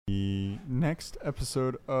next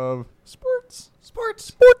episode of Sports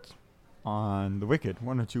on the Wicked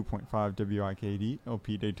 102.5 WIKD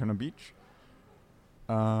LP Daytona Beach.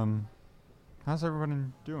 How's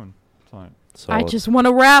everyone doing tonight? I just won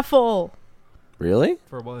a raffle. Really?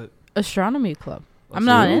 For what? Astronomy Club. I'm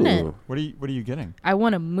not in it. What are you getting? I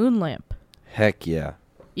won a moon lamp. Heck yeah.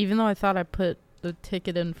 Even though I thought I put the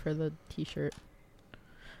ticket in for the t-shirt.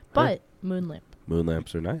 But moon lamp. Moon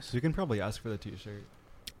lamps are nice. So you can probably ask for the t-shirt.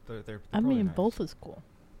 They're I mean, nice. both is cool.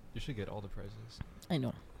 You should get all the prizes. I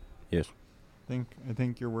know. Yes. I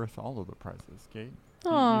think you're worth all of the prizes, Kate.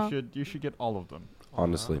 You should get all of them.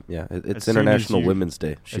 Honestly, yeah. It's International Women's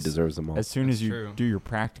Day. She deserves them all. As soon as you do your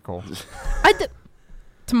practical.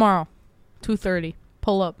 Tomorrow, 2:30.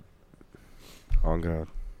 Pull up. On God.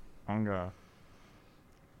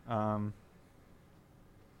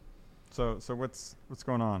 So what's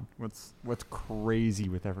going on? What's crazy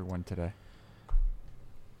with everyone today?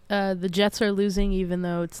 The Jets are losing, even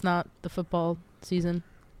though it's not the football season.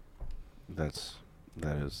 That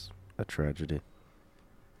is a tragedy.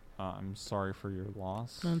 I'm sorry for your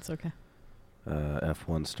loss. No, it's okay.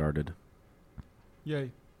 F1 started.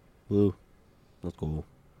 Yay. Woo. Let's go.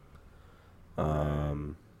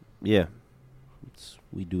 Yeah.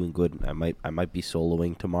 We doing good. I might be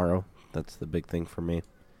soloing tomorrow. That's the big thing for me.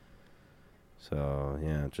 So,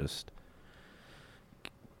 yeah, just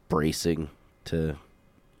bracing to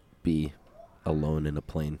be alone in a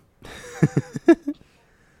plane.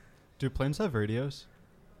 Do planes have radios?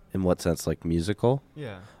 In what sense? Like musical?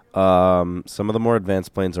 Yeah. Some of the more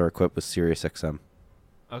advanced planes are equipped with Sirius XM.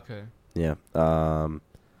 Okay. Yeah.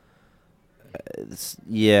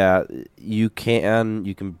 You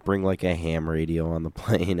can bring like a ham radio on the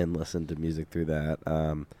plane and listen to music through that.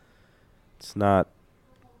 It's not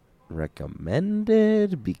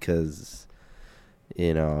recommended because,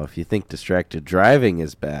 if you think distracted driving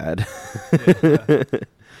is bad,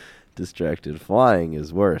 distracted flying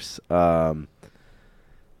is worse. So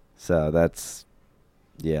that's,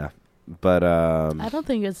 yeah. But I don't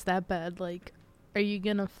think it's that bad. Like, are you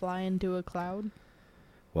gonna fly into a cloud?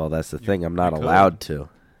 Well, that's the thing. I'm not allowed to.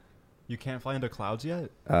 You can't fly into clouds yet?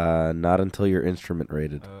 Not until you're instrument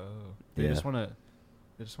rated. Oh. They just want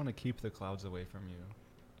to keep the clouds away from you.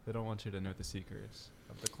 They don't want you to know the secrets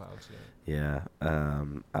of the clouds yet. Yeah.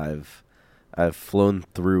 I've flown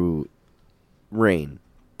through rain,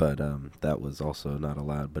 but that was also not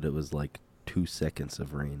allowed, but it was like 2 seconds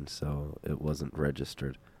of rain, so it wasn't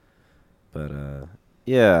registered. But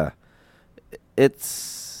yeah.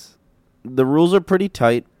 The rules are pretty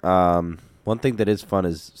tight. One thing that is fun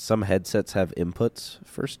is some headsets have inputs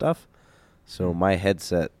for stuff. So my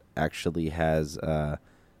headset actually has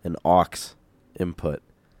an aux input.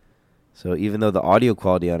 So even though the audio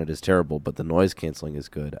quality on it is terrible, but the noise canceling is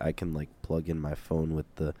good, I can like plug in my phone with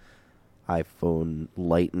the iPhone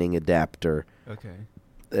Lightning adapter. Okay.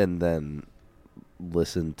 And then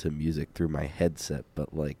listen to music through my headset,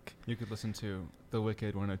 but like you could listen to the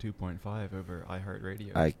Wicked 102.5 over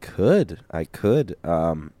iHeartRadio. I could.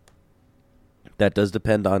 That does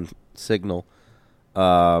depend on signal.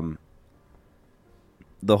 The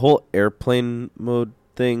whole airplane mode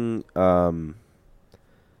thing,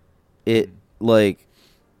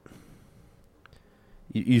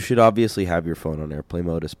 you should obviously have your phone on airplane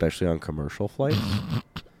mode, especially on commercial flights.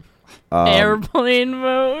 Airplane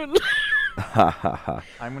mode.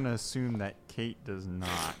 I'm going to assume that Kate does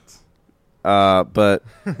not. But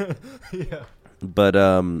yeah. But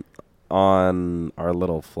on our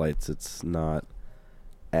little flights, it's not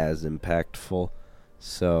as impactful.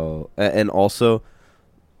 So, and also,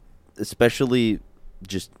 especially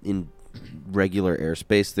just in regular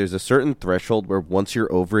airspace, there's a certain threshold where once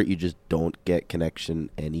you're over it, you just don't get connection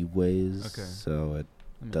anyways. Okay. So it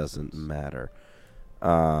doesn't matter.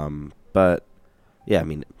 But yeah, I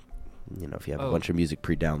mean, if you have a bunch of music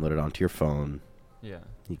pre-downloaded onto your phone, yeah,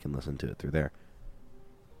 you can listen to it through there.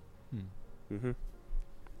 Mm-hmm.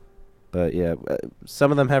 But yeah,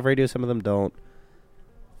 some of them have radio, some of them don't.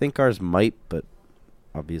 I think ours might, but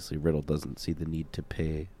obviously Riddle doesn't see the need to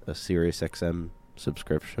pay a Sirius XM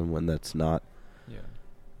subscription when that's not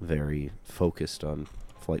very focused on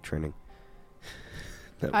flight training.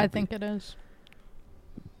 I think it is.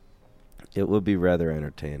 It would be rather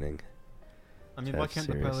entertaining. I mean, why can't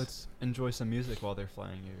the pilots enjoy some music while they're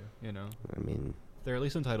flying you, I mean, they're at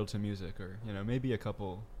least entitled to music, or, maybe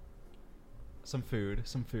some food.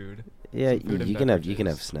 Yeah, some food you can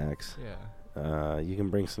have snacks. Yeah. You can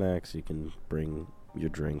bring snacks, you can bring your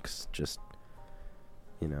drinks, just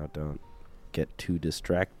don't get too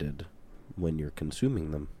distracted when you're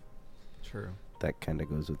consuming them. True. That kind of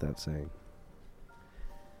goes without saying.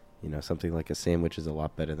 You know, something like a sandwich is a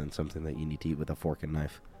lot better than something that you need to eat with a fork and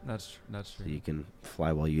knife. That's true. So you can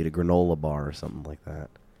fly while you eat a granola bar or something like that.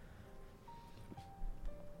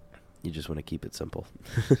 You just want to keep it simple.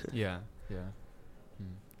 Yeah.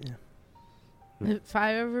 Yeah. If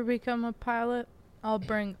I ever become a pilot, I'll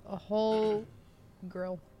bring a whole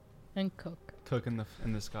grill and cook. Cook in the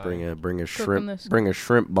sky. Bring a Cook in the shrimp. Bring a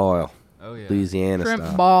shrimp boil. Oh yeah. Louisiana Shrimp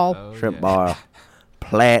style. ball. Oh, Shrimp yeah. boil.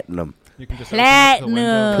 Platinum. You can just open up the window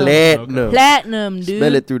and Platinum. smoke 'em. Platinum, dude.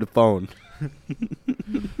 Smell it through the phone.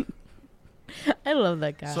 I love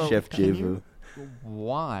that guy. So Chef can Jivu. you-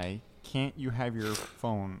 Why can't you have your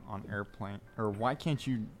phone on airplane? Or why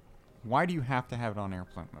do you have to have it on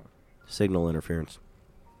airplane mode? Signal interference.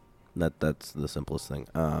 That's the simplest thing.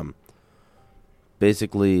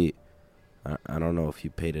 Basically, I don't know if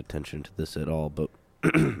you paid attention to this at all, but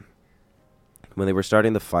when they were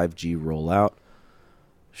starting the 5G rollout,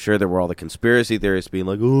 sure, there were all the conspiracy theorists being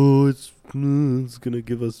like, oh, it's going to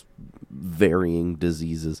give us varying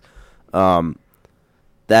diseases.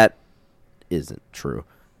 That isn't true.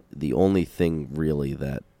 The only thing really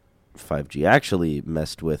that 5G actually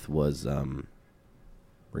messed with was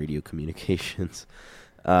radio communications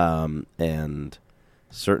and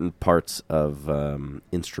certain parts of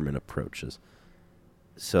instrument approaches.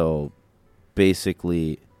 So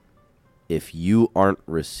basically, if you aren't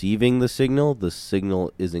receiving the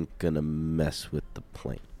signal isn't going to mess with the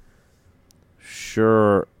plane.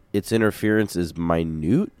 Sure, its interference is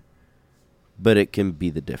minute, but it can be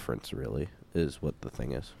the difference, really, is what the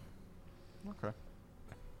thing is. Okay.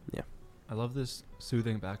 Yeah. I love this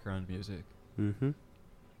soothing background music. Mm-hmm.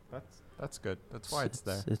 That's good. That's why it's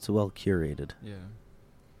there. It's well curated. Yeah.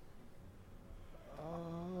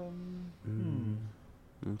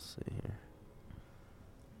 Let's see here.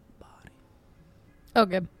 Body.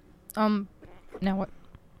 Okay. Now what?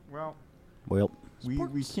 Well, Well,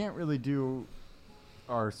 we can't really do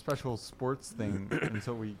our special sports thing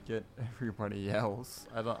until we get everybody else.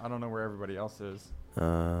 I don't know where everybody else is.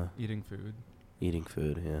 Eating food. eating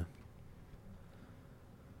food, yeah.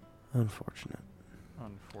 Unfortunate.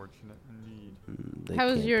 Unfortunate indeed. They How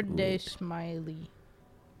was can't your do day, it. Smiley?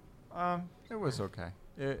 It was okay.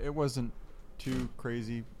 It wasn't too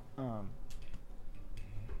crazy. There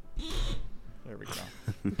we go.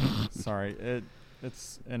 Sorry,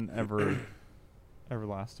 it's an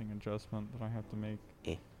everlasting adjustment that I have to make.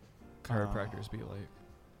 Chiropractors be like.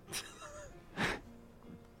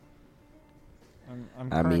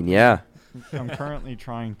 I'm yeah. I'm currently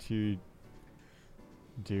trying to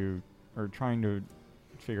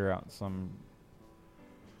figure out some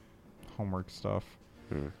homework stuff.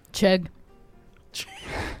 Chegg.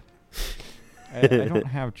 I don't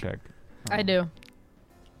have check. I do.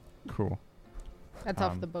 Cool. That's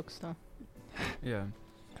off the books, though. Yeah.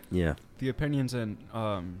 Yeah. The opinions and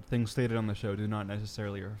things stated on the show do not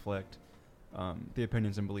necessarily reflect the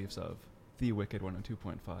opinions and beliefs of The Wicked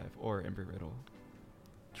 102.5 or Embry Riddle.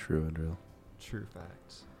 True and real. True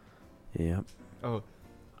facts. Yep. Oh,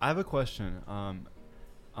 I have a question.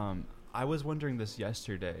 I was wondering this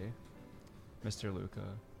yesterday, Mr. Luca,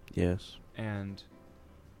 Yes. and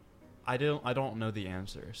I don't know the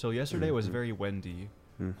answer. So yesterday was very windy,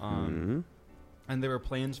 Mm-hmm. and there were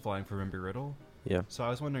planes flying from Embry Riddle. Yeah. So I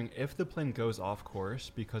was wondering if the plane goes off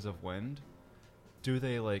course because of wind, do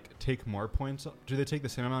they take more points? Do they take the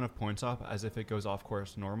same amount of points off as if it goes off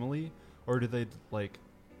course normally, or do they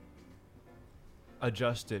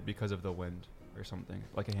adjust it because of the wind or something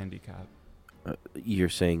like a handicap? You're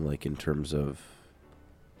saying in terms of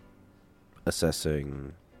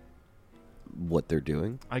assessing what they're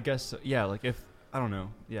doing? I guess so. Yeah. If I don't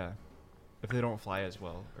know. Yeah. If they don't fly as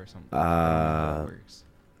well or something. I don't know how it works.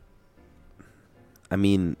 I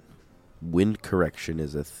mean, wind correction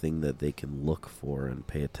is a thing that they can look for and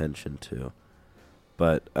pay attention to.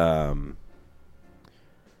 But I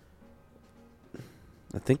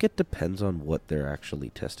think it depends on what they're actually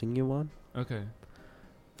testing you on. Okay.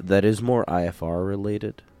 That is more IFR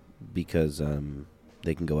related because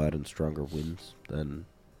they can go out in stronger winds than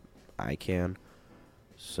I can.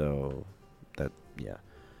 So yeah.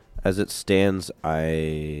 As it stands,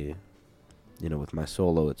 with my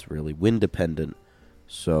solo, it's really wind dependent.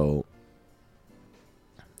 So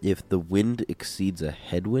if the wind exceeds a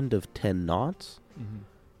headwind of 10 knots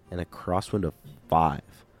and a crosswind of 5,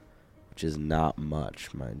 which is not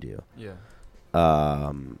much, mind you. Yeah.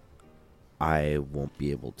 I won't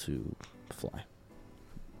be able to fly.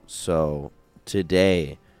 So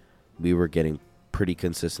today we were getting pretty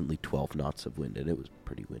consistently 12 knots of wind, and it was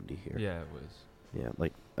pretty windy here. Yeah, it was. Yeah,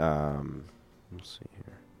 let's see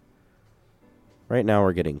here. Right now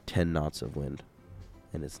we're getting 10 knots of wind,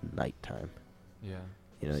 and it's nighttime. Yeah.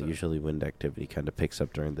 So- usually wind activity kind of picks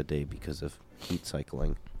up during the day because of heat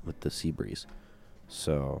cycling with the sea breeze.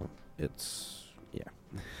 So it's, yeah.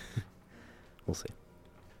 We'll see.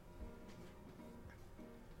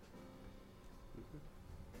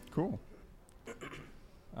 Cool.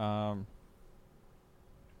 What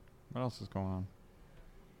else is going on?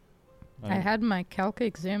 I had my calc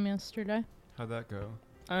exam yesterday. How'd that go?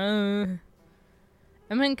 I'm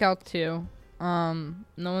in calc 2. No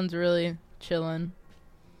one's really chilling.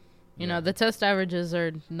 You know, the test averages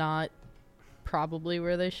are not probably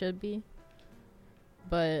where they should be.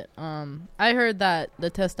 But I heard that the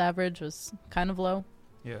test average was kind of low.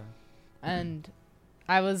 Yeah. And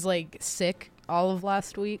I was like sick all of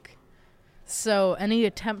last week. So any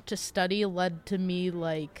attempt to study led to me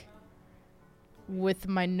like with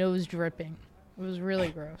my nose dripping. It was really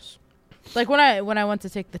gross. Like when I went to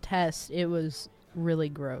take the test, it was really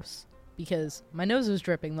gross because my nose was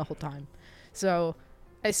dripping the whole time. So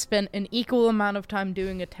I spent an equal amount of time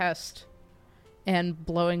doing a test and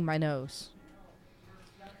blowing my nose,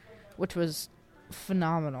 which was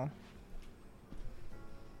phenomenal.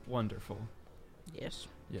 Wonderful. Yes.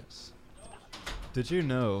 Yes. Did you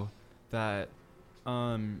know that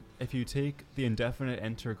if you take the indefinite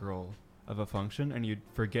integral of a function and you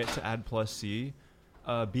forget to add plus c,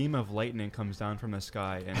 a beam of lightning comes down from the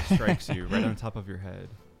sky and strikes you right on top of your head?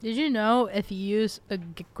 Did you know if you use a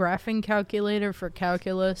graphing calculator for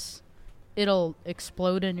calculus, it'll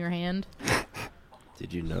explode in your hand?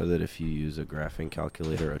 Did you know that if you use a graphing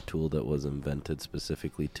calculator, a tool that was invented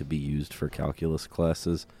specifically to be used for calculus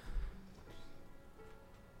classes,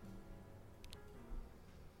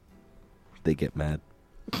 they get mad?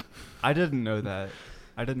 I didn't know that.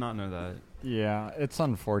 I did not know that. Yeah, it's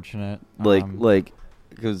unfortunate.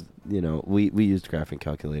 Because, we used graphing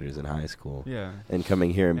calculators in high school. Yeah. And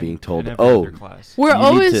coming here and being told, in every other class. We're You need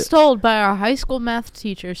always to- told by our high school math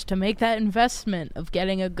teachers to make that investment of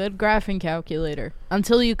getting a good graphing calculator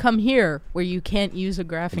until you come here where you can't use a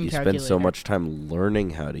graphing and you calculator. spend so much time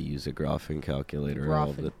learning how to use a graphing calculator. All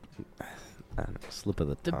of Graphing. it. I don't know, slip of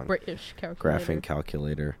the The tongue. British calculator. Graphing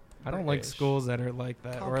calculator. I don't like British. schools that are like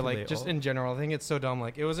that, or like just Calculate in general. I think it's so dumb.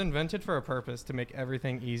 Like it was invented for a purpose to make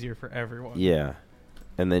everything easier for everyone. Yeah.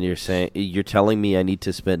 And then you're telling me I need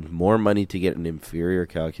to spend more money to get an inferior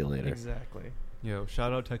calculator. Exactly. Yo,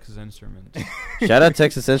 shout out Texas Instruments. Shout out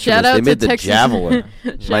Texas Instruments. out They to made the Texas- Javelin.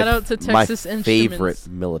 Shout out to Texas my Instruments favorite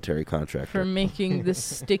military for contractor. making the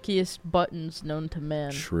stickiest buttons known to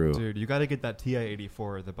man. True. Dude, you gotta get that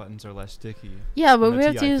TI-84. The buttons are less sticky. Yeah, but And we the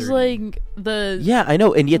have to use TI-30. like the Yeah, I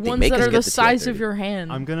know, and yet they ones make that us are get the the size TI-30. of your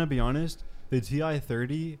hand. I'm gonna be honest. The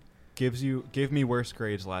TI-30 gave me worse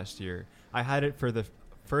grades last year. I had it for the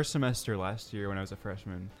first semester last year when I was a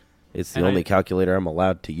freshman. It's the and only I- calculator I'm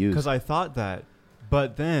allowed to use. Because I thought that,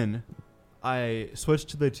 but then I switched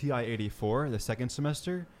to the TI-84 the second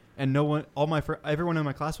semester, and everyone in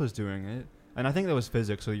my class was doing it, and I think that was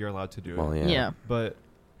physics, so you're allowed to do Well, it. yeah. But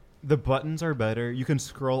the buttons are better. You can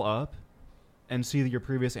scroll up and see your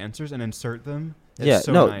previous answers and insert them. It's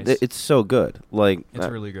so nice. It's so good. Like It's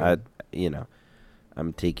really good.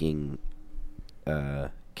 I'm taking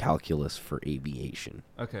calculus for aviation,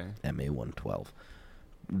 Okay. MA 112.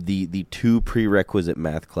 The two prerequisite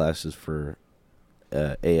math classes for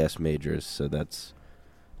AS majors, so that's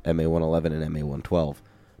MA 111 and MA 112.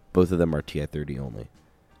 Both of them are TI-30 only.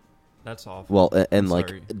 That's awful. Well, and I'm like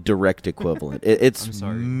sorry. direct equivalent. It's I'm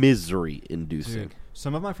sorry. misery inducing. Dude,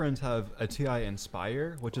 some of my friends have a TI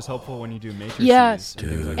Inspire, which is helpful when you do matrices. Yes. and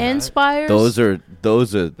things like Dude. that. Inspires. Those are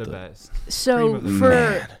The the best. So Cream of the for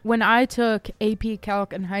Man. when I took AP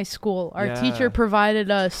Calc in high school, our Yeah. teacher provided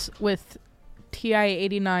us with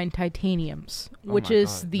TI-89 titaniums, Oh which my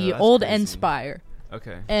is God. the No, that's old crazy. Inspire,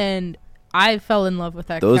 Okay. and I fell in love with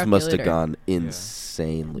that. those must have calculator. gone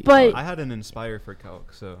insanely. But- I had an Inspire for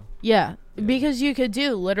calc, so Yeah, Yeah. because you could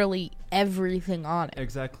do literally everything on it.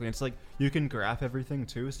 exactly. It's like you can graph everything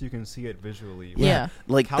too, so you can see it visually. Yeah.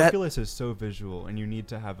 like that. Calculus is so visual, and you need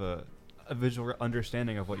to have a visual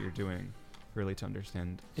understanding of what you're doing, really, to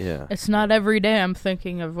understand. Yeah. It's not every day I'm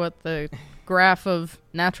thinking of what the graph of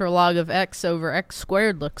natural log of x over x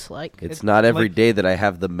squared looks like. It's not every like- day that I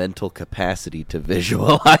have the mental capacity to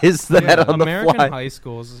visualize that Yeah, on American the fly. high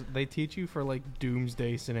schools, they teach you for like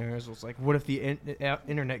doomsday scenarios. It's like, what if the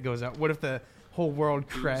internet goes out? What if the whole world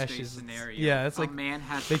Doomsday crashes? scenario. Yeah, it's A like man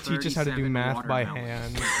has they teach us how to do 37 math by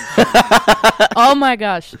watermelons. hand. Oh my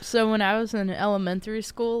gosh. So when I was in elementary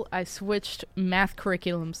school, I switched math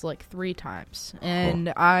curriculums like 3 times. And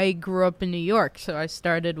I grew up in New York, so I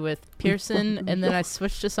started with Pearson and then I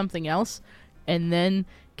switched to something else. And then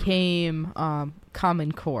came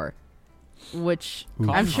Common Core, which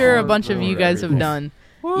I'm sure a bunch of you guys have done.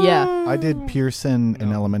 Yeah. I did Pearson in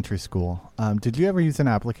No. elementary school. Did you ever use an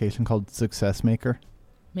application called Success Maker?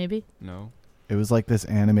 Maybe. No. It was like this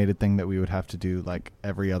animated thing that we would have to do like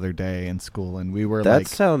every other day in school, and we were That like,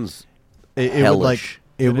 sounds it would hellish. like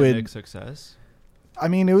it Did would. make success? I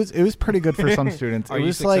mean, it was pretty good for some students. Are It you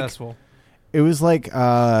was like successful? it was like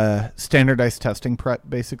standardized testing prep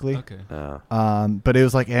basically. Okay. But it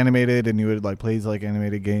was like animated, and you would like play these like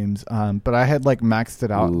animated games. But I had like maxed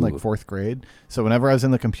it out in like Ooh. 4th grade, so whenever I was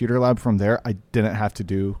in the computer lab from there, I didn't have to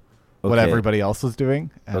do what Okay. everybody else was doing.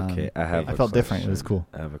 Okay, I have. I a felt different. It was question.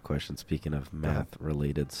 cool. I have a question. Speaking of Go ahead.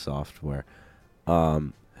 math-related software,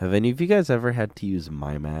 have any of you guys ever had to use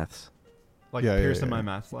My Maths? Like Yeah, yeah, Pearson yeah. My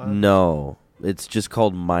Math Lab? No, it's just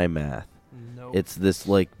called My Math. No. It's this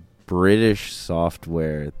like British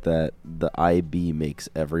software that the IB makes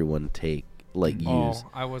everyone take, like use. Oh,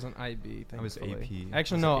 I wasn't IB. I was thankfully. AP.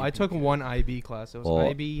 Actually, I no. was I AP took kid. one IB class. It was Well,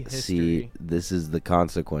 IB history. see, this is the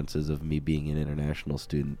consequences of me being an international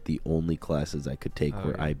student. The only classes I could take Oh,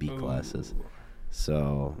 were yeah. IB Ooh. classes.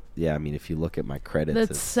 So yeah, I mean, if you look at my credits, That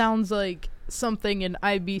it's- sounds like something an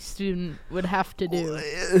IB student would have to do.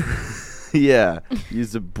 yeah,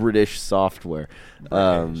 use a British software.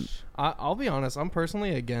 British. I'll be honest. I'm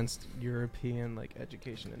personally against European like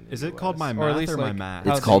education in the Is it US, called My or Math at least or My like, Math?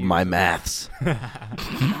 how It's they called use My it. Maths.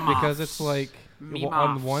 Because it's like Me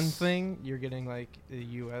on maths. one thing you're getting like the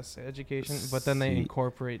U.S. education, but then they See.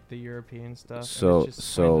 incorporate the European stuff. and So, it's just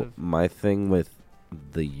so kind of- my thing with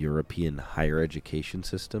the European higher education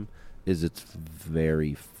system is it's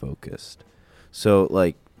very focused. So,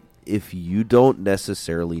 like, if you don't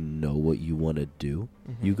necessarily know what you want to do,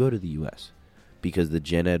 you Mhm. go to the U.S. because the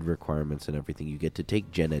gen ed requirements and everything, you get to take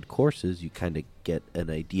gen ed courses, you kind of get an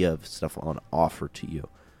idea of stuff on offer to you.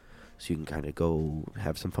 So you can kind of go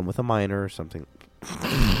have some fun with a minor or something.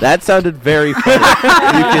 That sounded very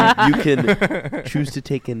funny. you can choose to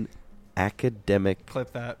take an academic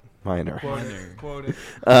clip that. minor. Quote Minor. it. Quote it.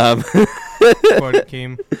 Um, Quote it,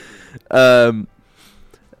 Keem.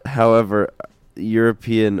 However,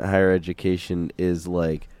 European higher education is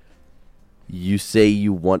like, you say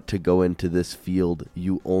you want to go into this field,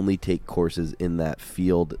 you only take courses in that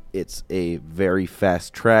field. It's a very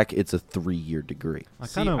fast track. It's a 3-year degree. I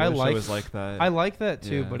See, kind of I wish like- it was like that. I like that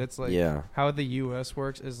too, Yeah. but it's like Yeah. how the U.S.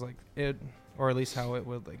 works is like it, or at least how it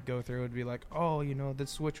would like go through. It would be like, oh, you know,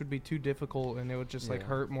 this switch would be too difficult, and it would just like Yeah.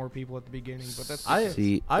 hurt more people at the beginning. But that's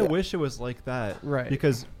See, I wish it was like that. Right.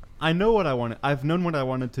 Because I know what I wanted. I've known what I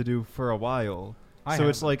wanted to do for a while. I So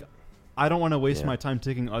it's haven't. like, I don't want to waste Yeah. my time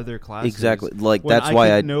taking other classes. exactly. Like, when that's I why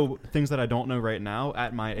could I know things that I don't know right now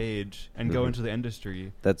at my age and go Mhm. into the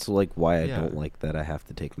industry. That's like why I Yeah. don't like that I have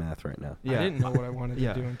to take math right now. Yeah. I didn't know what I wanted to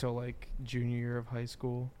Yeah. do until like junior year of high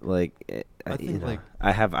school. Like, I think, you know, like-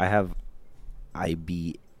 I have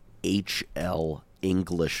IBHL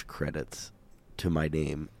English credits to my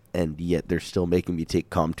name, and yet they're still making me take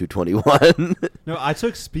Com 221. No, I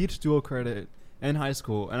took speech dual credit in high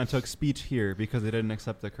school, and I took speech here because they didn't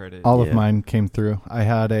accept the credit. All Yeah. of mine came through. I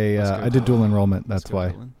had Let's go, I did dual enrollment. Let's That's go, why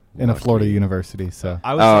Dylan. in a Florida Lucky. university. So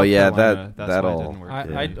I was Oh, South yeah, Carolina, that- that's why it that'll- didn't work.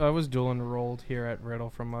 Yeah. I was dual enrolled here at Riddle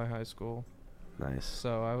from my high school, Nice.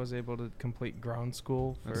 so I was able to complete ground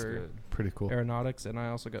school That's for good. pretty cool. aeronautics, and I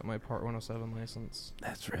also got my Part 107 license.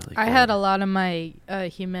 That's really I good. had a lot of my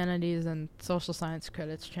humanities and social science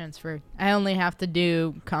credits transferred. I only have to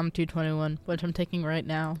do Com 221, which I'm taking right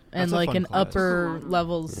now, and That's a like fun an class. upper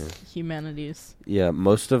levels Yeah. humanities. Yeah,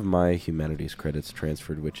 most of my humanities credits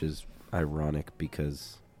transferred, which is ironic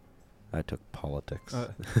because I took politics.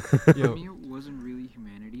 For Yo, me, it wasn't really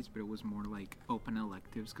humanities, but it was more like open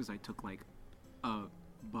electives because I took like a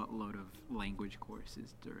buttload of language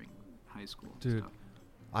courses during high school. and Dude. stuff.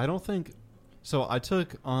 I don't think so. I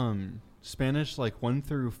took Spanish like 1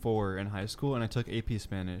 through 4 in high school, and I took AP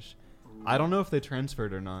Spanish. I don't know if they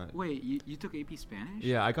transferred or not. Wait, you took AP Spanish?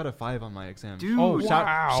 Yeah, I got a 5 on my exam. Dude. Oh, shout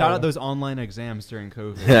wow. out those online exams during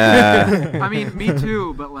COVID. I mean, me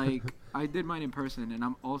too, but like I did mine in person, and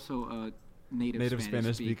I'm also a native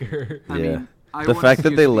Spanish speaker. I Yeah. mean, I The wanna fact see that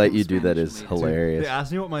you they speak let in you do that Spanish is later. hilarious. They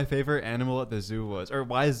asked me what my favorite animal at the zoo was, or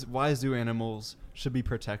why zoo animals should be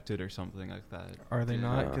protected or something like that. Are they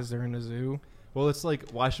not? Yeah. Because they're in a zoo. Well, it's like,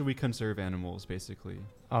 why should we conserve animals, basically?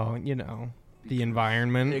 Oh, you know, the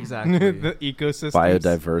environment, Exactly. the ecosystem,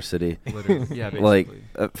 Biodiversity. Literally, yeah, basically.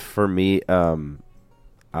 Like, for me,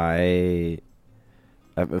 I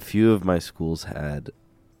a few of my schools had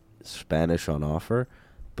Spanish on offer,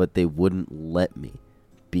 but they wouldn't let me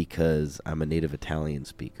because I'm a native Italian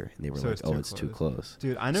speaker, and they were So like, it's "Oh, too it's too close." close."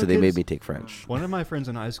 Dude, I know So they made kids- me take French. One of my friends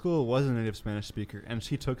in high school was a native Spanish speaker, and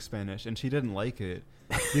she took Spanish, and she didn't like it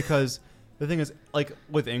because the thing is, like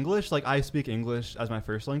with English, like I speak English as my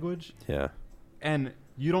first language, Yeah. and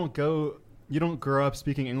you don't grow up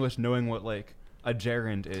speaking English knowing what like a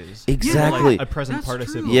gerund is. Exactly. Like, a present That's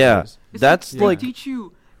participle. true. Yeah. is. It's That's they like teach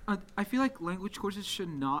you. I feel like language courses should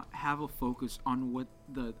not have a focus on what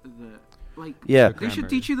the like. Yeah. The They should grammar.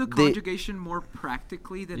 teach you the They- conjugation more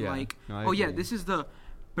practically than Yeah. like, No, I oh yeah, agree. this is the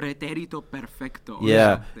pretérito perfecto. Or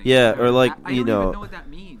Yeah. something. Yeah, or like, I you don't even know, know what that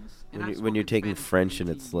means. And I've when you're spoken taking Spanish for French and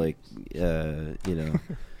 18 it's like, years. you know,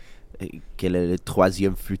 quel est le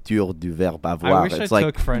troisième futur du verbe I avoir? wish It's I like,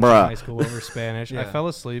 took French in bruh. high school over Spanish. I Yeah. fell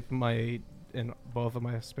asleep in both of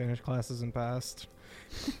my Spanish classes and passed.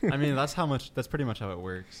 I mean, that's pretty much how it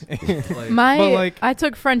works. Like, But, like, I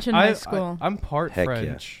took French in high school. I'm part Heck yeah.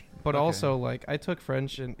 French, but Okay. also like I took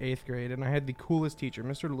French in 8th grade, and I had the coolest teacher,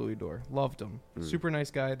 Mr. Louisdor. Loved him, super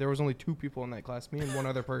nice guy. There was only 2 people in that class, me and one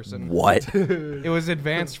other person. What? It was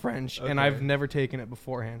advanced French, and Okay. I've never taken it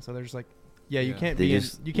beforehand. So there's like, yeah, you Yeah. can't They be in,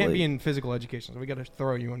 just, you can't be like- in physical education, so we got to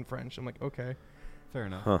throw you in French. I'm like, okay, fair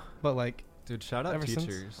enough. Huh. but like Dude, shout out ever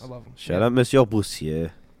teachers. since, I love them. Shout out Monsieur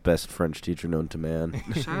Boussier, best French teacher known to man.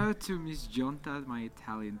 Shout out to Miss Jonta, my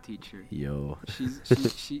Italian teacher. Yo.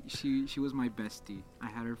 She was my bestie. I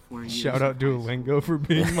had her 4 years. Shout of out high school. Duolingo for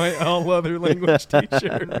being my all other language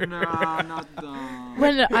teacher. No, not that.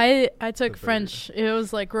 When I took The bird. French, it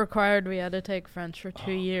was like required we had to take French for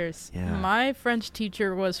 2 years. Yeah. My French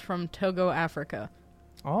teacher was from Togo, Africa.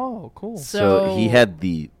 Oh, cool. So he had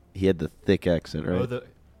the thick accent, Oh, right? the,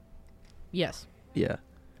 Yes. Yeah.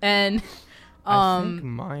 And I think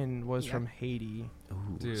mine was from Haiti.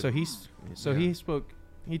 dude, So Yeah.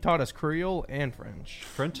 he taught us Creole and French.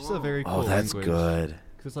 French is a very cool Oh, that's language. good.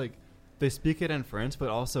 Because like they speak it in French, but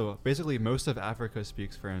also basically most of Africa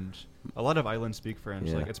speaks French. A lot of islands speak French.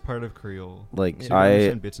 Yeah. Like it's part of Creole. Like, So you I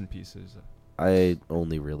understand bits and pieces. I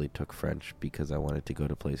only really took French because I wanted to go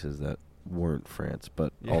to places that weren't France,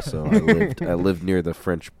 but Yeah. also I lived near the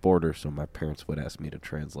French border, so my parents would ask me to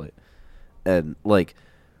translate. And like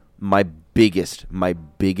my biggest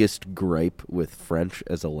gripe with French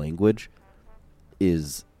as a language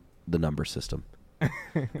is the number system.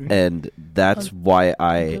 And that's why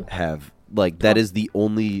I have like that is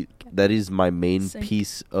my main Cinq,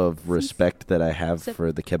 piece of respect that I have sept,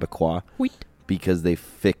 for the Quebecois huit, because they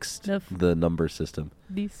fixed neuf, the number system.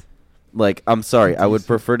 dix. Like, I'm sorry, I would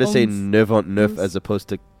prefer to say Onze, 99 douze, as opposed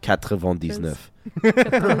to 99.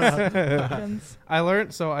 I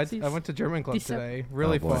learned. So I Six, went to German club 17. today.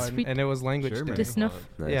 Really Oh, boy. fun, Sweet. and it was language German. day. 19.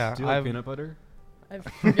 Nice. Yeah, Do you like I've- peanut butter? I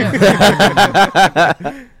forget.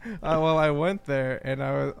 Well, I went there and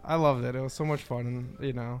I loved it. It was so much fun.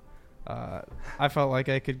 You know, I felt like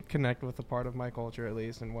I could connect with a part of my culture at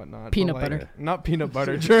least and whatnot. But, Peanut like, butter. not peanut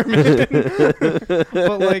butter, German.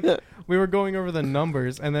 But like we were going over the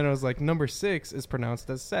numbers, and then it was like number 6 is pronounced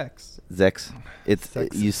as sex. Zex. It's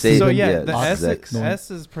Sex. you say So it, yeah, yeah, the Zex. S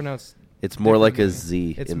is pronounced. It's more like a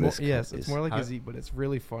differently. Z It's in more, this yes, case. it's more like How- a Z, but it's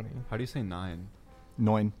really funny. How do you say 9?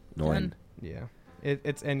 Neun. Neun. Yeah,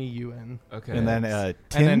 it's Neun. Okay. And then And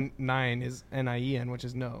 10. then 9 is Nien, which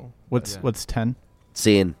is no. What's Yeah. what's 10?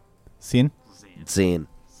 Zehn. Seen? Zehn.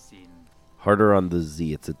 Harder on the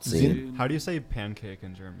Z. It's a Zehn. how do you say pancake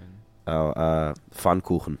in German? Oh,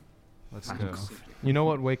 Pfannkuchen. Let's go. You know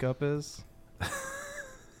what wake up is?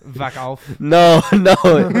 Wach auf. No,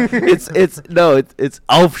 it's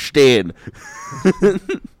aufstehen.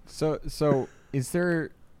 So is there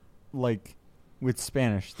like with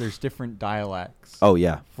Spanish? There's different dialects Oh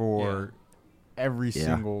yeah, for every Yeah.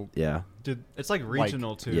 single. yeah. Dude, it's like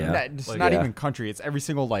regional too. Yeah. It's Like, not Yeah. even country. It's every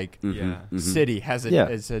single like Mhm, Yeah. mhm. city has Yeah.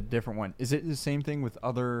 a different one. Is it the same thing with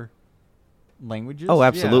other languages? Oh,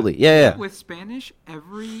 absolutely. Yeah. With Spanish,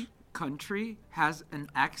 every country has an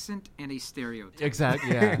accent and a stereotype.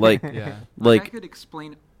 Exactly. Yeah. Like- yeah. I Like could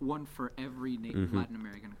explain one for every Mhm. Latin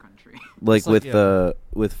American country. like It's like,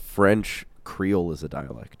 with French, Creole is a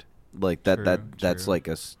dialect. Like that's True. like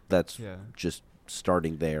that's Yeah. just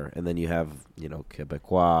starting there, and then you have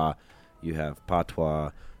Quebecois, you have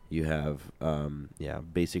Patois, you have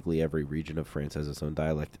basically every region of France has its own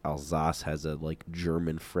dialect. Alsace has a like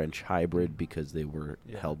German French hybrid because they were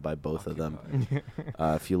Yeah. held by both of them.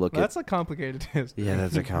 Occupied. If you look That's a complicated history. yeah,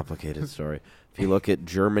 that's a complicated story. If you look at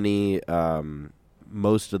Germany,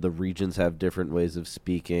 most of the regions have different ways of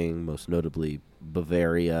speaking. Most notably,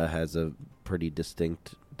 Bavaria has a pretty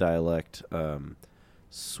distinct dialect.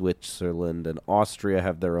 Switzerland and Austria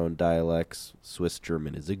have their own dialects. Swiss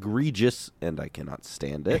German is egregious, and I cannot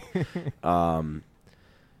stand it.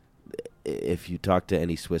 If you talk to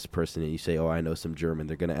any Swiss person and you say, "Oh, I know some German,"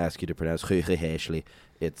 they're going to ask you to pronounce "Häschli."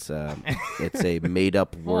 It's a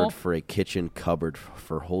made-up word for a kitchen cupboard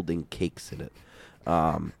for holding cakes in it.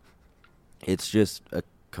 It's just a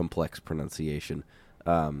complex pronunciation.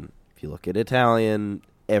 If you look at Italian,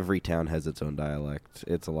 every town has its own dialect.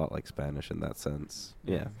 It's a lot like Spanish in that sense.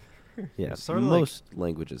 Yeah. Yeah. Sort of like- Most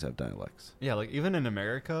languages have dialects. Yeah, like even in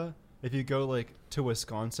America, if you go like to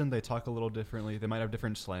Wisconsin, they talk a little differently. They might have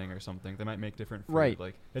different slang or something. They might make different food. Right.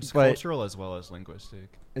 Like it's But- cultural as well as linguistic.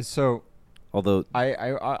 So Although,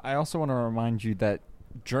 I also want to remind you that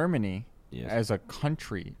Germany yes. as a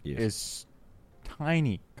country Yes. is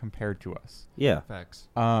tiny compared to us. yeah, Facts.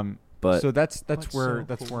 but so that's That's where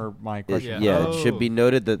so cool. where my it, question. Yeah. it should be Oh.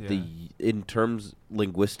 noted that Yeah. in terms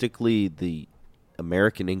linguistically, the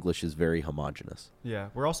American English is very homogenous. Yeah,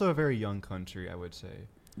 we're also a very young country, I would say.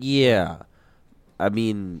 Yeah, I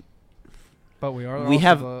mean, But we are We also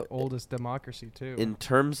have- the oldest democracy too. in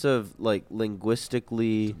terms of like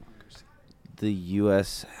linguistically, the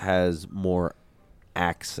U.S. has more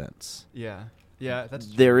accents. Yeah, yeah, that's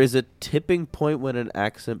There is a tipping point when an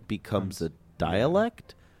accent becomes a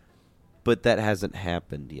dialect, but that hasn't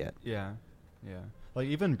happened yet. Yeah, yeah. Like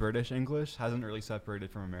even British English hasn't really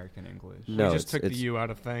separated from American English. we No, just took the it's- U out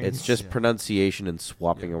of things. It's just Yeah. pronunciation and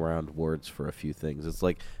swapping Yeah. around words for a few things. It's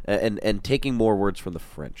like and taking more words from the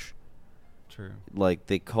French. True. Like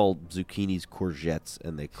they call zucchinis courgettes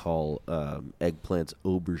and they call eggplants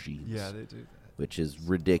aubergines. Yeah, they do that. Which is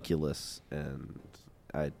ridiculous, and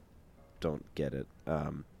I don't get it.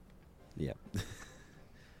 Yeah.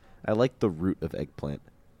 I like the root of eggplant.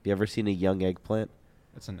 You ever seen a young eggplant?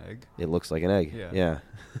 It's an egg. It looks like an egg. Yeah. Yeah.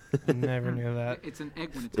 I never knew that. It's an egg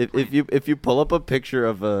when it's a If you pull up a picture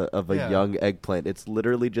of a Yeah. young eggplant, it's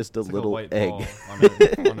literally just a It's like little a white egg. ball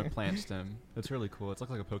on a plant stem. It's really cool. It's like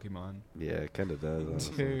a Pokemon. Yeah, it kind of does.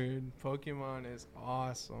 honestly. Dude, Pokemon is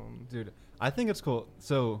awesome. Dude, I think it's cool.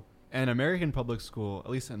 So, in American public school,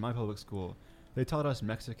 at least in my public school, they taught us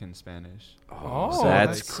Mexican Spanish. Oh,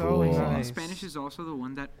 that's that's so cool. nice. Spanish is also the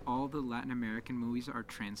one that all the Latin American movies are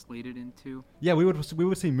translated into. Yeah, we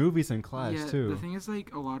would see movies in class yeah, too. the thing is,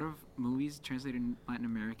 like, a lot of movies translated in Latin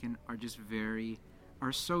American are just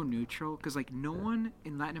are so neutral because, like, no one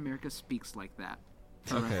in Latin America speaks like that.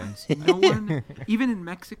 For Okay. reference. No one, even in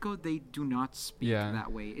Mexico, they do not speak Yeah. that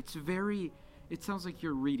way. It sounds like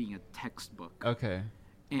you're reading a textbook. Okay.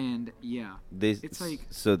 And yeah, it's like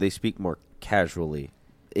so they speak more casually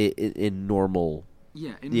in normal.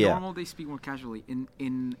 yeah, in Yeah. normal they speak more casually.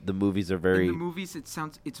 In The movies are very in the movies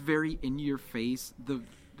it's very in your face. The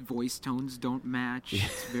voice tones don't match.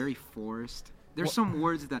 It's very forced. There's some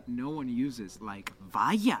words that no one uses, like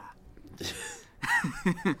vaya.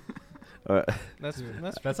 That's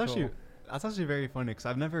That's actually very funny because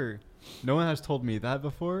no one has told me that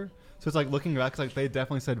before. So it's like looking back, 'cause, like they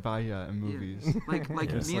definitely said "vaya" in movies. Yeah. Like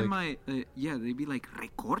It's me and my they'd be like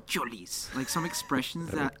recorcholis, like some expressions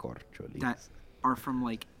that are from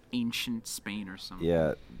like ancient Spain or something.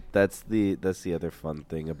 Yeah, that's the other fun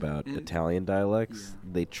thing about It- Italian dialects. yeah.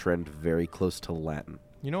 They trend very close to Latin.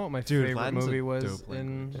 You know what my Dude, favorite Latin's a movie was dope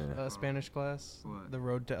in language. Yeah. Spanish class? What? The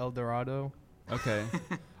Road to El Dorado. Okay.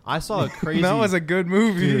 I saw a crazy. That was a good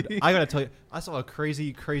movie. Dude, I gotta tell you, I saw a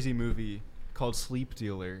crazy movie called Sleep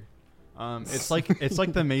Dealer. It's like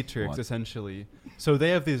the Matrix What? essentially. So they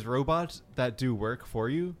have these robots that do work for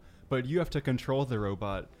you, but you have to control the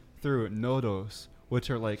robot through nodos,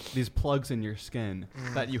 which are like these plugs in your skin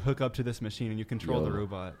that you hook up to this machine and you control the Yo.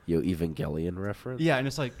 robot. Evangelion reference? Yeah, and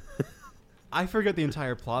it's like I forget the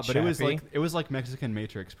entire plot, but Chappie. it was like Mexican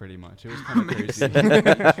Matrix pretty much. It was kind of crazy.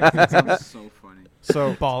 That sounds so funny.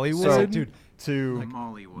 So Bollywood? so, Dude, to Like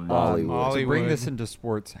Mollywood. Mollywood. to bring Mollywood. this into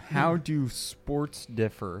sports, how do sports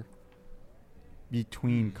differ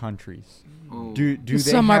between countries? Oh. Do they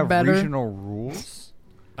Some are have better. regional rules?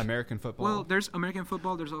 American football. Well, there's American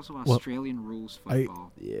football. There's also Well, Australian rules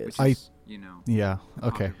football, Yes. which I- is Yeah. a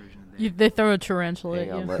Okay. popular version of that. They throw a tarantula Hang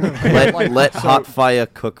at on, you. let Hot Fire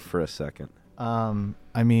cook for a second.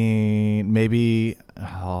 I mean, maybe.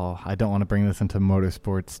 Oh, I don't want to bring this into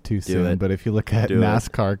motorsports too soon, it. but if you look at Do it.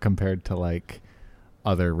 NASCAR compared to like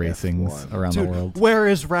other racings F1. around Dude, the world, where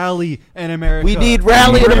is rally in America? We need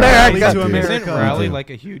rally in Bring America. rally to Dude. America. Isn't rally Dude. like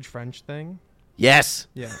a huge French thing? Yes,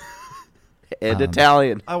 Yeah. and Um,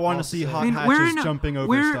 Italian. I want Oh, to see sick. hot I mean, hatches jumping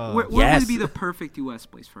over stuff. where Yes. would be the perfect U.S.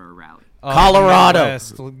 place for a rally? Colorado.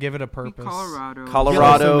 Midwest, give it a purpose. Colorado.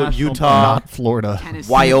 Colorado, Yeah, national Utah, not Florida.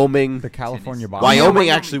 Tennessee. Wyoming. The California Tennis. Baja. Wyoming Wyoming.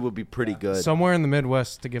 actually would be pretty good. Somewhere in the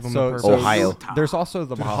Midwest to give them a So, purpose. so Ohio. There's also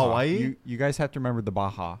the Dude, Baja. Hawaii? You guys have to remember the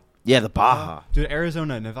Baja. Yeah, the Baja. Dude,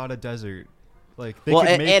 Arizona, Nevada desert. Like they Well,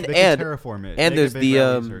 could and- make, and- they and- could terraform it. And make there's a big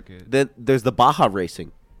rally the circuit. then there's the Baja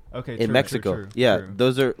racing. Okay, in true, Mexico. True, Yeah, true.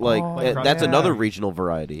 those are like, Oh, that's yeah. another regional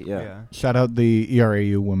variety. Yeah. Shout out the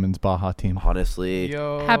ERAU women's Baja team. Honestly,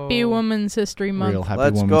 Yo. Happy Women's History Month. Real happy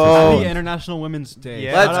Let's women's go. history Happy month. International Women's Day.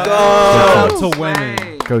 Yeah. Let's Shout go. out to Slay.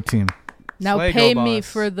 women. Go team. Now Slay, pay go me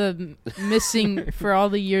boss. for the missing for all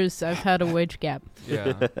the years I've had a wage gap.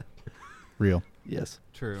 Yeah, Real. yes,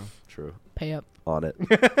 true. true. Pay up. On it.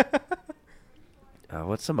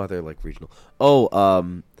 What's some other like regional? Oh,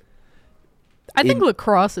 I think In-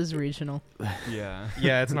 lacrosse is regional. Yeah.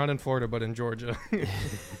 Yeah, it's not in Florida, but in Georgia.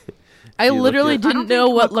 I you look literally at- I don't didn't know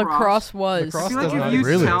think what lacrosse- lacrosse was. I Lacrosse feel like does if not you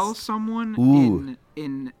exist. tell someone Ooh.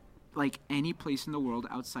 in like any place in the world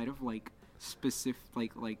outside of like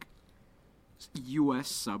specific like U.S.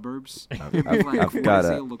 suburbs, you'd be like, I've what got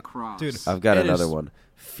is a- a lacrosse? Dude, I've got It another is- one.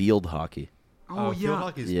 Field hockey. Oh field yeah,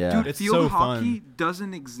 hockey's- Yeah. dude, it's field so hockey fun.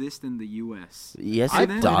 doesn't exist in the U.S. Yes, I it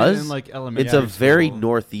played it does. In, like, elementary It's a very school.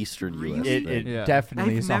 northeastern U.S. Really? It thing. Yeah.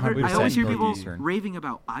 definitely is 100% I always hear people northeastern. raving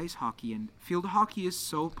about ice hockey, and field hockey is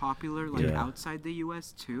so popular like Yeah. outside the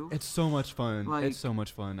U.S. too. It's so much fun. Like- It's so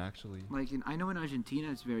much fun, actually. Like I know in Argentina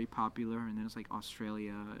it's very popular, and then it's like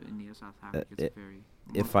Australia, India, South Africa. It's very.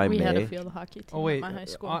 if I we had may. a field hockey team Oh wait, at my high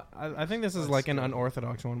school. I think this is like an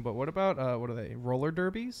unorthodox one, but what about what are they? Roller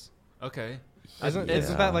derbies? Okay. Isn't Yeah.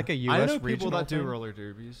 that like a U.S. I know people regional that do thing? roller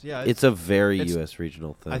derbies. Yeah, It's a very it's- U.S.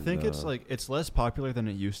 regional thing. I think it's though. like it's less popular than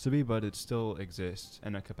it used to be, but it still exists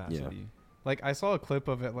in a capacity. Like I saw a clip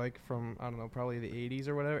of it like from I don't know, probably the 80s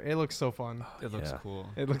or whatever. It looks so fun. It looks Yeah. cool.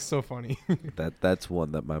 It looks so funny. that's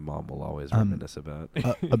one that my mom will always reminisce about.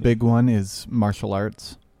 A big one is martial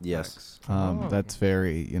arts. Yes. Oh. That's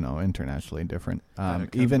very, internationally different. Yeah,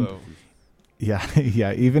 Even Kempo.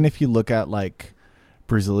 yeah, even if you look at like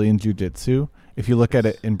Brazilian jiu-jitsu, if you look at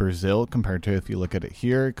it in Brazil compared to if you look at it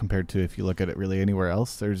here, compared to if you look at it really anywhere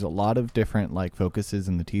else, there's a lot of different like focuses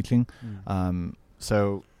in the teaching.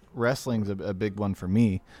 So wrestling's a big one for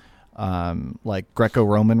me. Like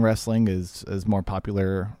Greco-Roman wrestling is more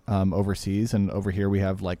popular overseas, and over here we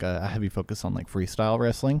have like a heavy focus on like freestyle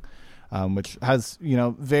wrestling, which has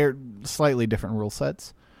very slightly different rule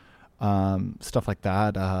sets, stuff like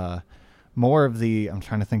that. More of I'm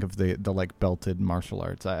trying to think of the like belted martial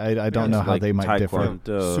arts. I don't know It's how like they might differ.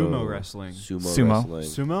 Taekwondo, Sumo wrestling. Sumo. wrestling.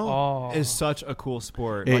 Sumo Oh. is such a cool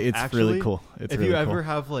sport. It- Like, it's actually, really cool. It's if really you cool. ever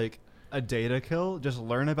have like a day to kill, just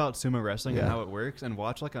learn about sumo wrestling and Yeah. how it works, and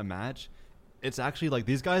watch like a match. It's actually like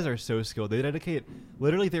these guys are so skilled. They dedicate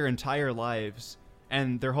literally their entire lives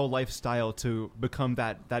and their whole lifestyle to become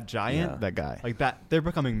that giant. Yeah. that guy. Like that, they're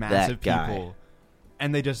becoming massive guy. people,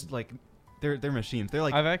 and they just like they're machines. They're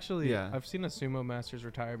like I've seen a sumo master's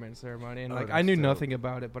retirement ceremony, and Oh, like I that's knew dope. nothing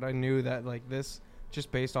about it, but I knew that like this,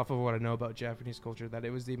 just based off of what I know about Japanese culture, that it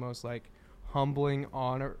was the most like humbling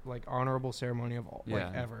honorable ceremony of all like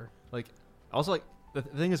Yeah. ever. like also like the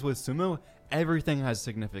thing is with sumo, everything has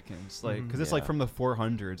significance. Like because it's like Yeah. from the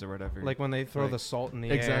 400s or whatever. Like when they throw Like, the salt in the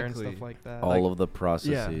air and exactly. stuff like that. All Like- of the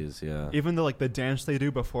processes, yeah. even though like the dance they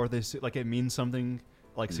do before they like it means something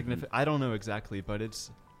like Mhm. significant. I don't know exactly, but it's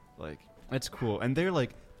like it's cool, and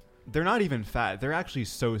they're not even fat. They're actually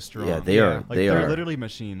so strong. Yeah, they Yeah. are. Like they they're are literally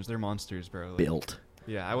machines. They're monsters, bro. Like, built.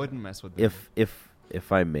 Yeah, I wouldn't mess with them. If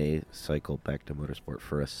I may cycle back to motorsport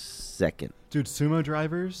for a second. Dude, sumo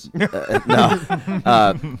drivers.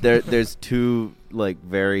 No. There's two like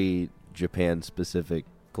very Japan specific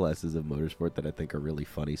classes of motorsport that I think are really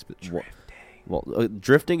funny.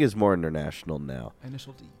 Drifting is more international now.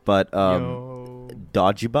 Initial D. But Yo.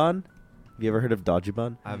 Dojiban, have you ever heard of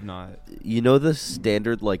Dojiban? I've not. You know the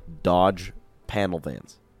standard like Dodge panel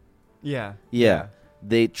vans? Yeah. Yeah.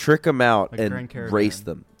 They trick them out Like and Grand Caravan. race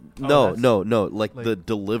them. Oh, No, like like- the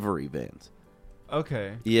delivery vans.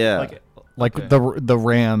 Okay. Yeah. Like okay. the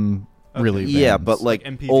Ram Okay. really Yeah, vans. but like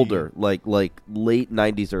MPV. older, like late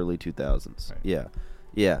 90s, early 2000s. Right. Yeah.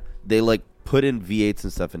 Yeah. They like put in V8s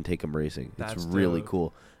and stuff and take them racing. That's it's really dope.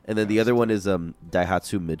 cool. And then the That's other one is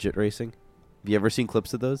Daihatsu midget racing. Have you ever seen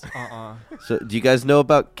clips of those? Uh-uh. So, do you guys know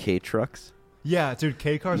about K trucks? Yeah, dude,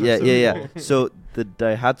 K cars Yeah, are so yeah, cool. yeah. So the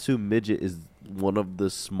Daihatsu midget is one of the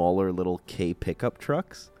smaller little K pickup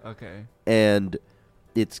trucks, Okay. and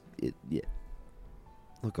yeah.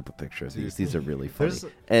 Look up a picture of Dude. these. These are really funny,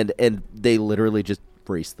 There's- and they literally just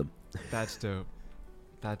race them. That's dope.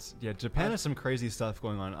 Japan has some crazy stuff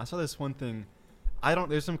going on. I saw this one thing.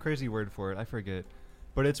 There's some crazy word for it. I forget.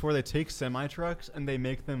 But it's where they take semi-trucks and they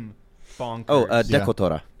make them bonkers. Oh, Yeah.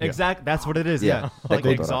 Dekotora. Exact. That's what it is. Yeah. Yeah. Like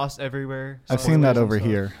Dekotora. exhaust everywhere. I've seen that spoilers and over stuff.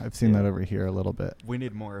 here. I've seen Yeah. that over here a little bit. We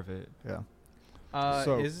need more of it. Yeah.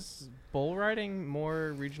 So- Is bull riding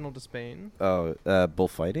more regional to Spain? Oh,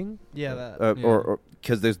 bullfighting? Yeah, that. Yeah. Or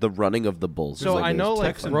because there's the running of the bulls. So Like I know there's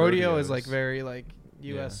like Texan rodeo is rodeos. like very like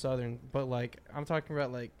U.S. Southern, but like I'm talking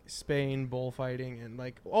about like Spain bullfighting and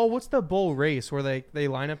like what's the bull race where they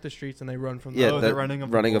line up the streets and they run from Yeah, the the running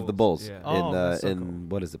running of the bulls. Yeah. Oh, that's so in cool.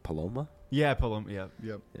 what is it, Paloma? Yeah, Paloma. Yeah.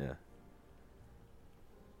 Yep. Yeah.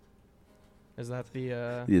 Is that the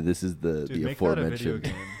Yeah, this is Dude, the make that a video aforementioned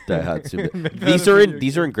game. Daihatsu. Make that These a are video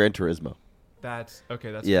these are in Gran Turismo. That's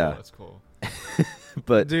okay. That's Yeah. cool. That's cool.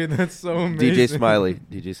 But dude? That's so amazing.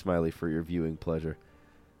 DJ Smiley for your viewing pleasure.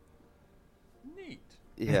 Neat.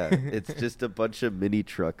 Yeah, it's just a bunch of mini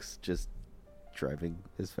trucks just driving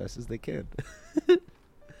as fast as they can.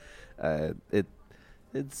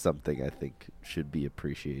 It's something I think should be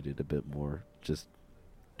appreciated a bit more, just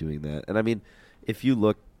doing that. And I mean, if you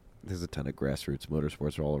look, there's a ton of grassroots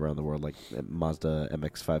motorsports all around the world, like Mazda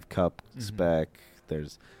MX-5 Cup spec.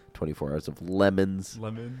 There's 24 Hours of Lemons,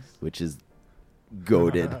 which is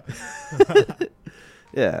goated.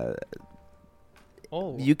 Yeah.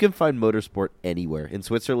 Oh, You can find motorsport anywhere. In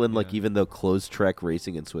Switzerland, like Yeah. even though closed track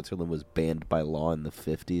racing in Switzerland was banned by law in the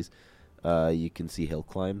 50s, you can see hill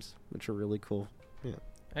climbs, which are really cool.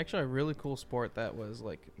 actually a really cool sport that was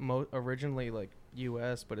like originally like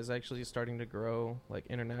U.S. but is actually starting to grow like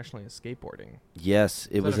internationally is skateboarding. Yes,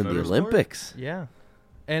 it Is was that in a the motorsport? Olympics. Yeah.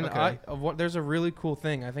 And Okay. there's a really cool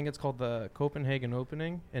thing. I think it's called the Copenhagen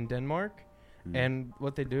Opening in Denmark. And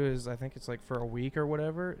what they do is, I think it's like for a week or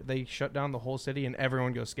whatever, they shut down the whole city and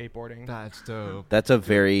everyone goes skateboarding. That's dope. That's a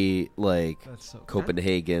very like That's so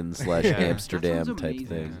Copenhagen / Yeah. Amsterdam That sounds type amazing.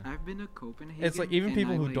 thing. I've been to Copenhagen. It's like even and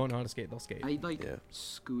people I, who like, don't know how to skate, they'll skate. I like Yeah.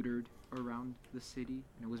 scootered around the city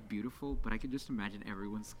and it was beautiful, but I could just imagine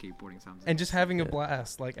everyone skateboarding sounds And just having a Yeah.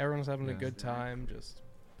 blast. Like everyone's having a Yeah. good time. Just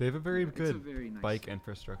They have a very It's a good very nice bike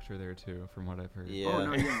infrastructure there too, from what I've heard. Yeah. Oh,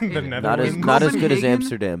 no, yeah. The In- Netherlands. Not as good as Copenhagen-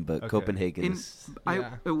 Amsterdam, but Okay. Copenhagen in, is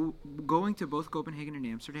Yeah. going to both Copenhagen and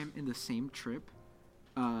Amsterdam in the same trip,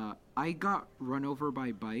 I got run over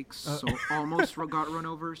by bikes. So almost got run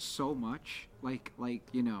over so much. Like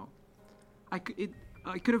you know, I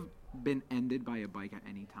could have been ended by a bike at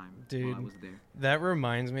any time while I Dude. was there. that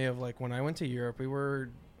reminds me of like when I went to Europe. We were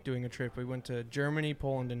doing a trip. We went to Germany,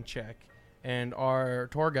 Poland, and Czech. And our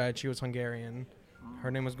tour guide, she was Hungarian. Her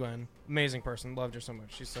name was Gwen. Amazing person. Loved her so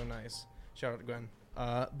much. She's so nice. Shout out to Gwen.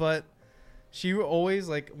 But she always,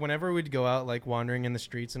 like, whenever we'd go out, like, wandering in the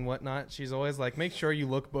streets and whatnot, she's always like, make sure you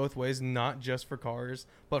look both ways, not just for cars,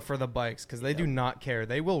 but for the bikes, because they do not care.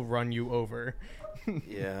 They will run you over.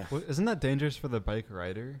 yeah. Well, isn't that dangerous for the bike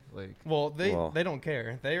rider? Like, Well, they Well, don't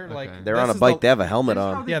care. They're Okay. like... They're this on a is bike. the- They have a helmet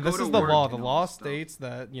That's how on. they Yeah, go this to is the work law. and The all law that stuff. states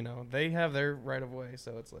that, you know, they have their right of way.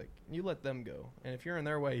 So it's like, you let them go. And if you're in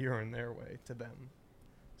their way, you're in their way to them.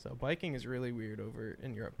 So biking is really weird over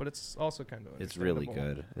in Europe, but it's also kind of It's really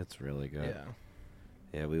understandable. good. It's really good.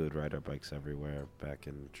 Yeah. Yeah, we would ride our bikes everywhere back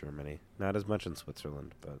in Germany. Not as much in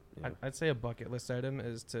Switzerland, but yeah. I'd say a bucket list item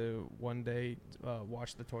is to one day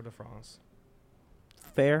watch the Tour de France.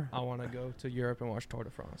 Fair. I want to go to Europe and watch Tour de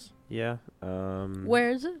France. Yeah. Where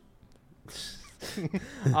is it?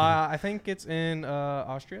 I think it's in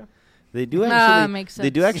Austria. They do Nah, actually. makes They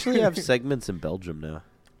do sense. actually have segments in Belgium now.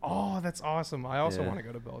 Oh, that's awesome. I also Yeah. want to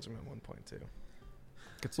go to Belgium at one point too.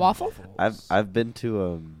 get some Waffle? waffles. I've been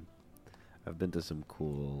to some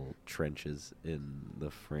cool trenches in the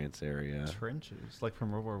France area. Trenches, like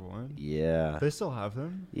from World War One. Yeah. They still have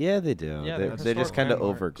them. Yeah, they do. Yeah, they're they're they're just historic kind of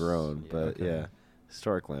landmarks. overgrown, Yeah. but Okay. yeah,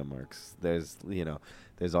 historic landmarks. There's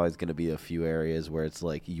there's always going to be a few areas where it's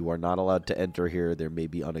like you are not allowed to enter here. There may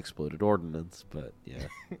be unexploded ordnance, but yeah.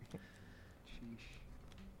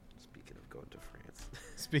 Speaking of going to France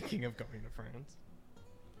Speaking of going to France.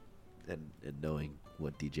 and knowing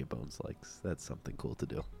what DJ Bones likes, that's something cool to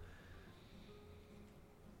do.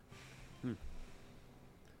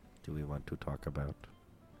 Do we want to talk about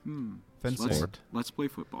Fencing. sport? Let's play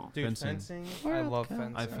football. Dude, Fencing. fencing. I love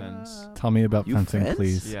fencing. I fence. Tell me about You fencing, fence?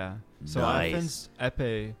 please. Yeah. So I Nice. fenced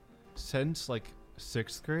epee since like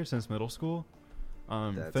 6th grade, since middle school.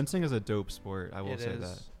 That's Fencing is a dope sport. I will It say is.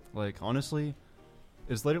 that. Like honestly,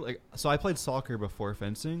 it's literally like, so I played soccer before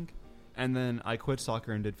fencing, and then I quit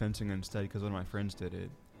soccer and did fencing instead because one of my friends did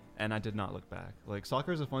it, and I did not look back. Like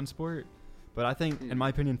soccer is a fun sport, but I think, in my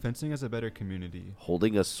opinion, fencing has a better community.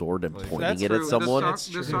 Holding a sword and Like- pointing That's it true. at someone. That's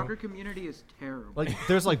The true. soccer community is terrible. Like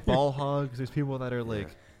there's like ball hogs. There's people that are like,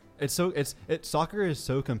 soccer is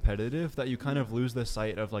so competitive that you kind of lose the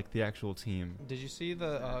sight of like the actual team. Did you see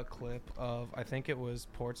the clip of, I think it was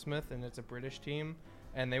Portsmouth, and it's a British team,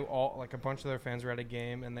 and they all, like a bunch of their fans were at a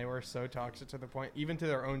game, and they were so toxic to the point, even to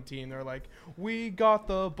their own team, they're like, we got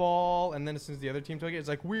the ball, and then as soon as the other team took it, it's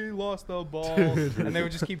like, we lost the ball, and they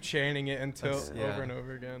would just keep chanting it until That's- yeah. over and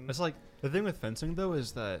over again. It's like the thing with fencing though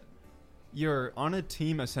is that you're on a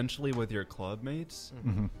team essentially with your club mates,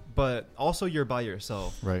 Mhm. but also you're by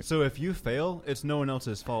yourself. Right. So if you fail, it's no one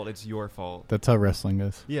else's fault. It's your fault. That's how wrestling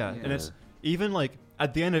is. Yeah, Yeah. and it's even like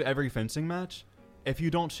at the end of every fencing match, if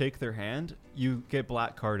you don't shake their hand, you get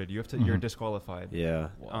black carded. You have to. You're Mhm. disqualified. Yeah.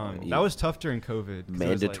 That was tough during COVID. 'cause it was, like-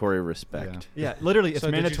 Mandatory respect. yeah, literally, it's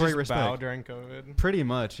so mandatory did you just respect. bow during COVID? Pretty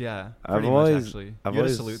much, yeah. I've Pretty always- much, actually. I've You gotta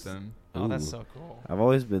always- salute them. Oh, that's Ooh. so cool. I've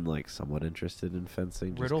always been like somewhat interested in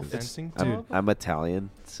fencing. just Riddle 'cause fencing Dude, club? I'm Italian,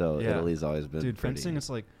 so Yeah. Italy's always been Dude, pretty. fencing is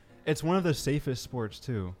like, it's one of the safest sports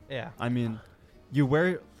too. Yeah. I mean, you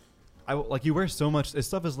wear, you wear so much. This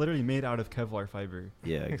stuff is literally made out of Kevlar fiber.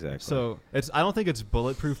 Yeah, exactly. So I don't think it's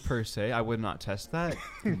bulletproof per se. I would not test that.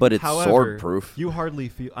 but it's However, sword proof. You hardly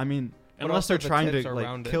feel. I mean, But unless also they're the trying tips to are like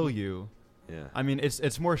rounded. kill you. Yeah. I mean,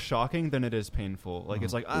 it's more shocking than it is painful. Like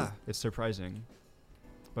it's Mhm. like it's surprising,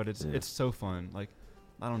 but it's Yeah. it's so fun. Like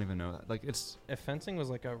I don't even know that. Like it's If fencing was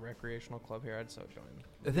like a recreational club here, I'd so join.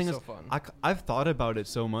 the thing so is fun. I've thought about it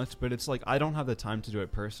so much, but it's like I don't have the time to do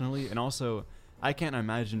it personally, and also I can't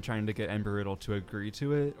imagine trying to get Embry-Riddle to agree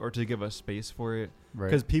to it or to give us space for it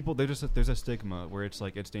because Right. people there's a stigma where it's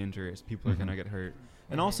like it's dangerous. People are Mhm. gonna get hurt,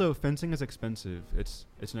 and Mhm. also fencing is expensive. It's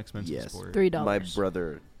an expensive Yes. sport. $3. My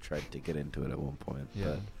brother tried to get into it at one point.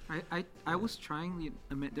 Yeah. I was trying.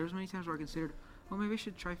 There was many times where I considered, well, maybe I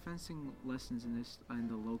should try fencing lessons in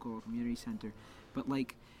the local community center, but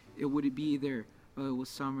like, it would be either it was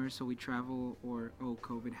summer, so we travel, or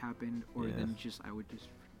COVID happened, or Yeah. then I would just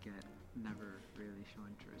forget, never really show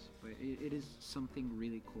interest. But it is something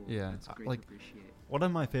really cool. Yeah, it's great like- to appreciate. One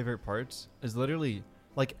of my favorite parts is literally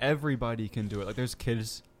like everybody can do it. Like there's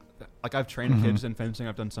kids, like I've trained Mhm. kids in fencing.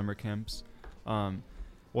 I've done summer camps.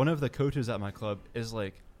 One of the coaches at my club is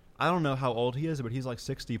like, I don't know how old he is, but he's like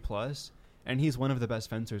 60 plus, and he's one of the best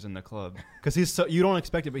fencers in the club because he's so you don't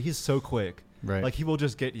expect it, but he's so quick. Right. Like he will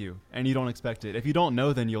just get you, and you don't expect it. If you don't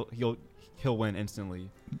know, then he'll win instantly.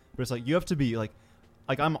 But it's like you have to be like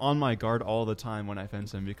I'm on my guard all the time when I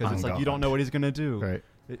fence him because On it's like you don't guard. know what he's gonna do. Right.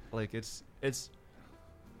 It's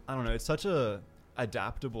I don't know. It's such a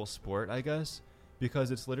adaptable sport, I guess,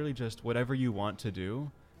 because it's literally just whatever you want to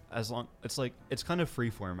do. As long it's kind of free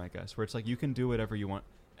form, I guess, where it's like you can do whatever you want.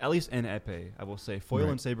 At least in epee, I will say foil Right.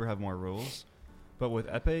 and saber have more rules, but with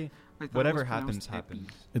epee, I thought it whatever was pronounced happens.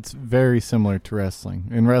 It's very similar to wrestling.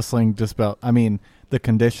 In wrestling, just about, I mean, the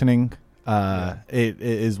conditioning, it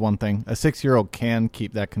is one thing. A 6-year-old can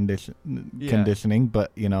keep that conditioning,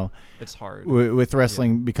 but, you know, It's hard. with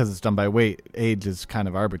wrestling, because it's done by weight, age is kind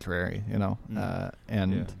of arbitrary, you know.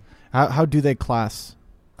 And how do they class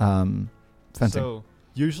fencing? So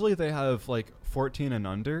usually they have like 14 and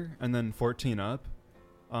under, and then 14 up,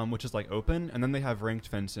 which is like open, and then they have ranked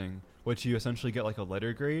fencing, which you essentially get like a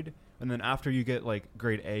letter grade, and then after you get like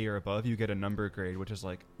grade A or above, you get a number grade, which is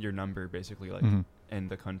like your number basically like Mhm. in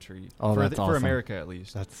the country Oh, for that's for awesome. America at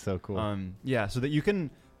least. That's so cool. Yeah, so that you can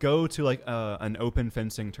go to like an open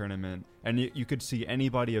fencing tournament, and you could see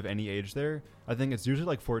anybody of any age there. I think it's usually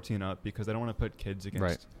like 14 up because they don't want to put kids against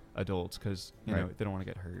Right. adults because you know Right. they don't want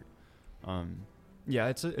to get hurt. Yeah,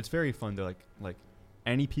 it's very fun to like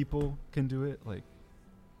any people can do it. Like,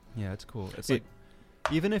 yeah, it's cool. It's like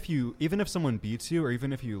even if someone beats you or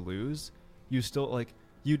even if you lose, you still like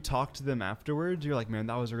you talk to them afterwards. You're like, man,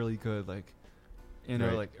 that was really good. Like, you know,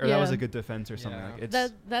 Right. like or that was Yeah. a good defense or something. Yeah. Like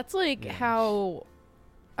it's That's like yeah. how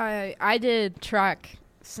I did track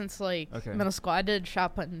since like Okay. middle school. I did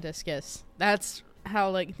shot put and discus. That's how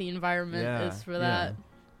like the environment is for that.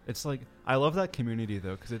 It's like I love that community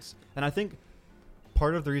though, because and I think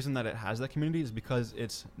part of the reason that it has that community is because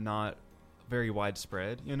it's not very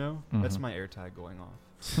widespread. You know, that's Mhm. my air tag going off.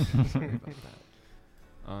 Sorry about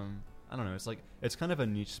that. I don't know. It's like it's kind of a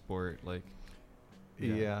niche sport. Like,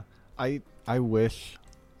 Yeah. I wish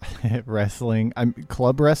wrestling,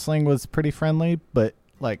 club wrestling was pretty friendly, but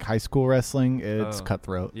like high school wrestling, it's Oh.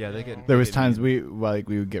 cutthroat. yeah, they get. There they was get times mean.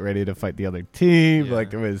 we would get ready to fight the other team. Yeah. Like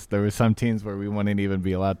there was some teams where we wouldn't even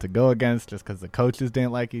be allowed to go against just because the coaches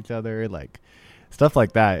didn't like each other. Like stuff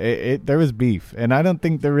like that. There was beef, and I don't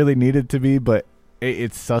think there really needed to be, but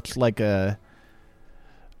it's such like a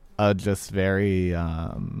just very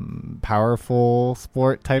powerful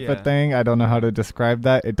sport type Yeah. of thing. I don't know how to describe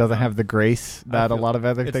that. It doesn't have the grace I that a feel- lot of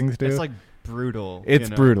other things do. It's like brutal. It's you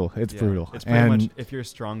know? brutal. It's Yeah. brutal. It's pretty and much if you're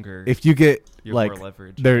stronger, if you get you have like more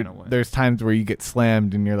leverage. You're gonna win. there's times where you get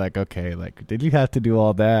slammed and you're like, okay, like did you have to do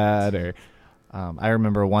all that? Or I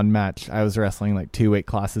remember one match I was wrestling like 2 weight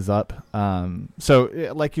classes up. So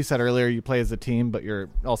like you said earlier, you play as a team, but you're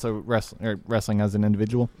also wrestling as an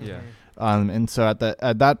individual. Yeah. And so at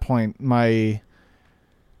that point,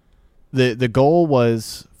 the goal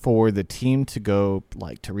was for the team to go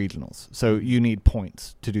like to regionals. So you need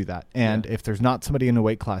points to do that. And if there's not somebody in a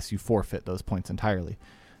weight class, you forfeit those points entirely.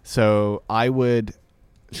 So I would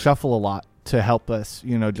shuffle a lot to help us,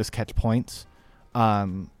 just catch points.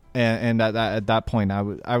 And at that point,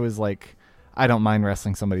 I was like, I don't mind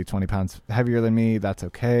wrestling somebody 20 pounds heavier than me. That's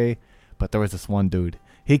okay. But there was this one dude.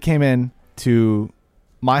 He came in to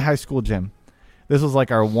my high school gym. This was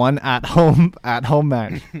like our one at home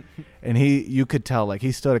match. And you could tell, like,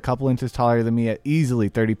 he stood a couple inches taller than me, at easily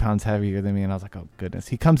 30 pounds heavier than me. And I was like, oh goodness.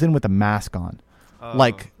 He comes in with a mask on.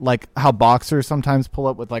 Like how boxers sometimes pull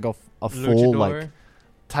up with like a full like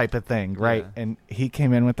type of thing, right? Yeah. And he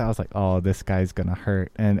came in with that. I was like, oh, this guy's gonna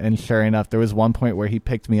hurt. And sure enough, there was one point where he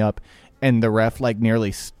picked me up, and the ref like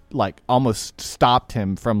nearly like almost stopped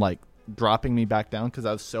him from like dropping me back down because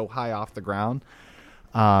I was so high off the ground.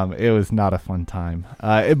 It was not a fun time.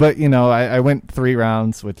 But I went 3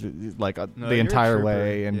 rounds with like the entire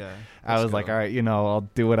way, and I was like, all right, I'll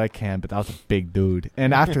do what I can. But that was a big dude.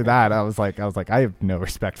 And after that, I was like, I have no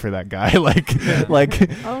respect for that guy.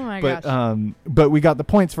 Oh my gosh. But we got the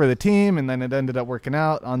points for the team, and then it ended up working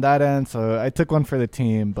out on that end. So I took one for the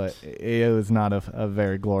team, but it was not a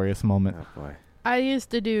very glorious moment. Oh boy. I used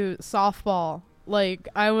to do softball. Like,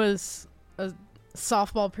 I was a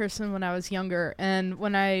softball person when I was younger, and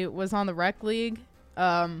when I was on the rec league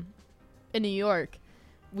in New York,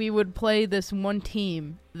 we would play this one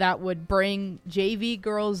team that would bring JV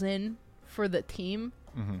girls in for the team,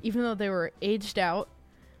 even though they were aged out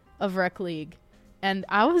of rec league. And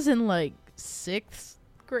I was in like 6th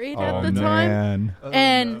grade at the time,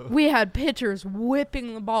 and we had pitchers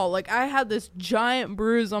whipping the ball. Like, I had this giant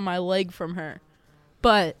bruise on my leg from her,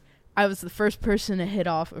 but I was the first person to hit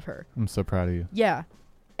off of her. I'm so proud of you. Yeah.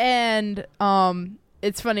 And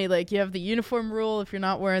it's funny, like, you have the uniform rule. If you're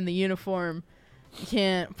not wearing the uniform, you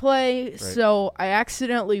can't play. Right. So I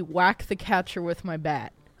accidentally whacked the catcher with my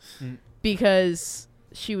bat because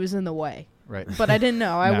she was in the way. Right. But I didn't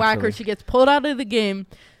know. I whack her. She gets pulled out of the game.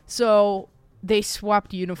 So they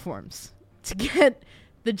swapped uniforms to get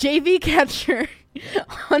the JV catcher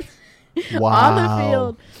on the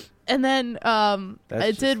field. And then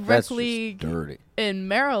I did rec league in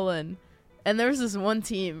Maryland, and there was this one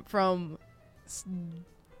team from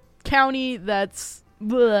county that's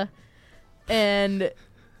bleh, and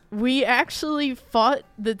we actually fought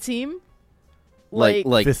the team like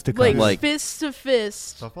fist to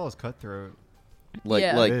fist. Softball is cutthroat.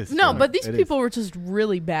 But these people were just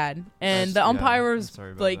really bad, and the umpire was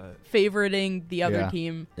favoriting the other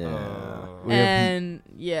team. Moments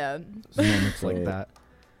like that.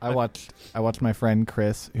 I watched my friend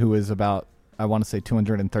Chris, who was about, I want to say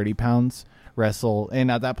 230 pounds, wrestle. And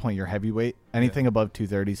at that point, you're heavyweight. Anything above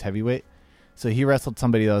 230 is heavyweight. So he wrestled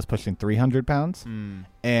somebody that was pushing 300 pounds.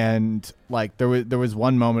 And like there was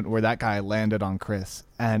one moment where that guy landed on Chris,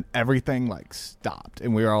 and everything like stopped.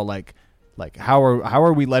 And we were all like how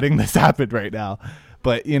are we letting this happen right now?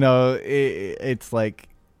 But it's like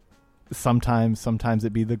sometimes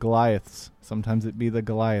it be the Goliaths. Sometimes it be the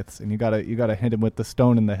Goliaths, and you gotta hit him with the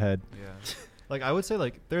stone in the head. Yeah, like I would say,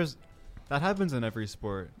 like that happens in every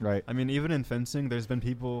sport, right? I mean, even in fencing, there's been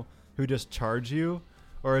people who just charge you,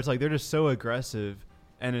 or it's like they're just so aggressive,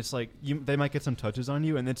 and it's like they might get some touches on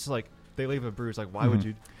you, and it's like they leave a bruise. Like, why would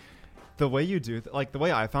you? The way you do, the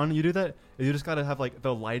way I found you do that is you just gotta have like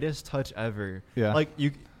the lightest touch ever. Yeah, like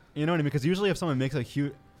you know what I mean? Because usually if someone makes a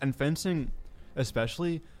huge, and fencing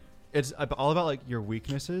especially, it's all about like your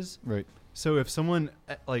weaknesses, right? So if someone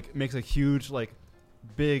like makes a huge like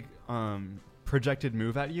big projected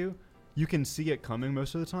move at you, you can see it coming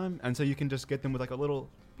most of the time, and so you can just get them with like a little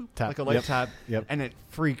tap, like a light tap, and it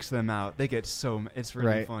freaks them out. They get it's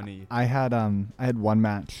really funny. I had one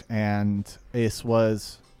match, and this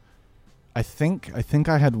was, I think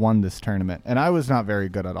I had won this tournament, and I was not very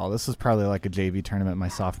good at all. This was probably like a JV tournament my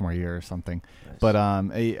sophomore year or something. Nice. But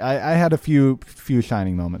I had a few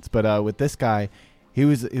shining moments. But with this guy, he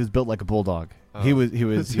was built like a bulldog. Oh. He was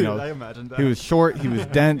Dude, I imagined that. He was short, he was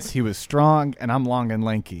dense, he was strong, and I'm long and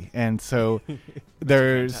lanky. And so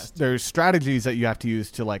there's strategies that you have to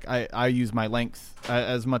use to like I use my length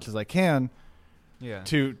as much as I can. Yeah.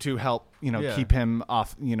 To help keep him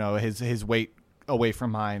off his weight away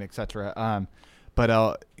from mine, etc.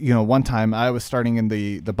 But one time I was starting in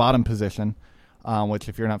the bottom position, which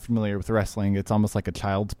if you're not familiar with wrestling, it's almost like a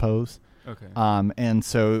child's pose. Okay. And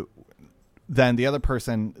so then the other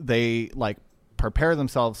person, they like prepare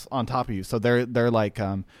themselves on top of you. So they're like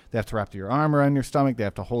they have to wrap your arm around your stomach. They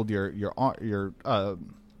have to hold your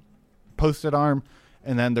posted arm,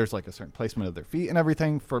 and then there's like a certain placement of their feet and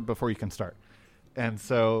everything before you can start. And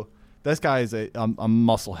so This guy is a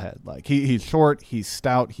muscle head. Like he's short, he's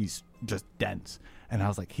stout, he's just dense. And I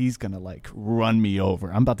was like, he's gonna like run me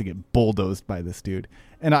over. I'm about to get bulldozed by this dude.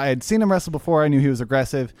 And I had seen him wrestle before. I knew he was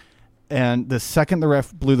aggressive. And the second the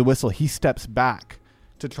ref blew the whistle, he steps back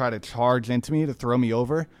to try to charge into me to throw me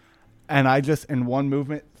over. And I just, in one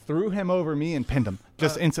movement, threw him over me and pinned him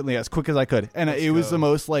just instantly as quick as I could. And it was the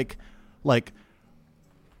most like,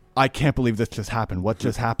 I can't believe this just happened. What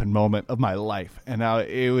just happened moment of my life. And now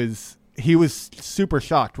he was super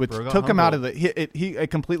shocked, which took him out of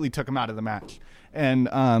it completely took him out of the match. And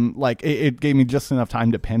it gave me just enough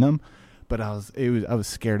time to pin him. But I was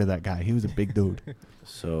scared of that guy. He was a big dude.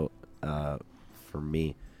 So, for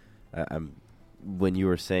me, when you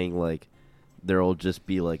were saying like there'll just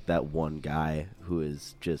be like that one guy who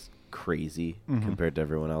is just crazy compared to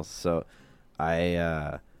everyone else. So,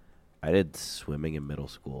 I did swimming in middle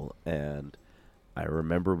school, and I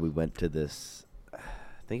remember we went to this. I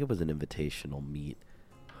think it was an invitational meet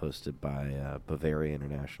hosted by Bavaria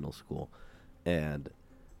International School, and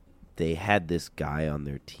they had this guy on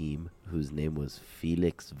their team whose name was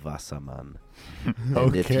Felix Wassermann.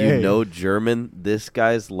 And if you know German, this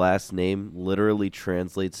guy's last name literally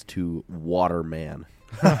translates to Waterman.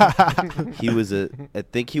 I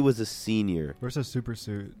think he was a senior. Where's his super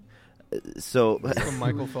suit? So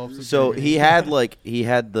Michael Phelps. So he was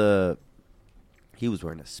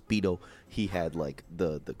wearing a Speedo. He had like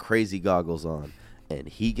the crazy goggles on, and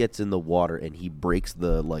he gets in the water and he breaks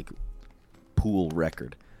the like pool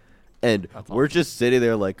record. And we're just sitting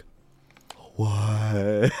there like,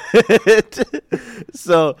 what?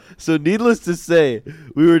 So needless to say,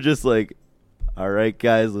 we were just like, all right,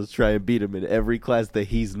 guys, let's try and beat him in every class that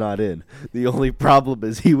he's not in. The only problem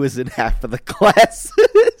is he was in half of the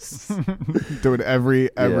classes. Doing every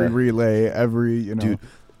relay, Dude,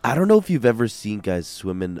 I don't know if you've ever seen guys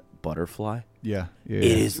swim in butterfly. Yeah. It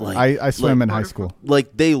is like I swam in high school.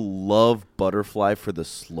 Like they love butterfly for the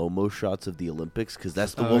slow-mo shots of the Olympics because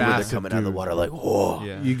that's the one where they're coming out of the water like, whoa.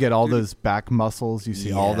 Yeah. You get all those back muscles. You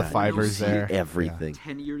see all the fibers there. Everything.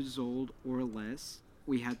 10 years old or less,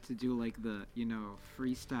 we had to do like the,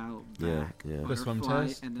 freestyle back The butterfly, swim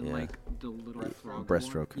test? and then like the little frog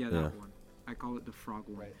breaststroke. one. Yeah, that one. I call it the frog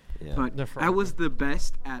one. Yeah. But I was the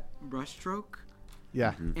best at breaststroke.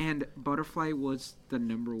 Yeah. And butterfly was the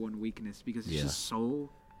number one weakness because it's just so.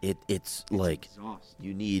 It's like exhausting.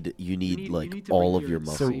 you need You need to all bring of your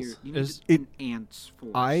entire- muscles. you need it- an ant's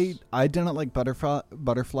force. I didn't like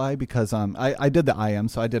butterfly because I did the IM,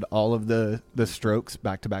 so I did all of the strokes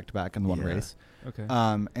back to back to back in one race. Okay.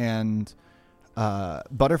 And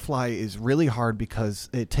butterfly is really hard because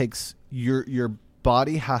it takes your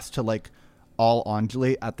body has to like all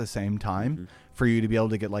undulate at the same time for you to be able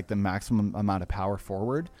to get like the maximum amount of power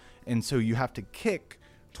forward. And so you have to kick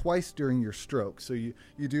twice during your stroke. So you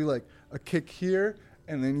do like a kick here,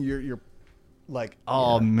 and then you're like,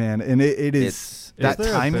 man. And it is that is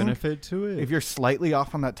there timing. A benefit to it? If you're slightly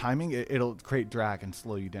off on that timing, it'll create drag and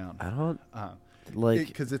slow you down. I don't like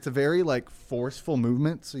because it's a very like forceful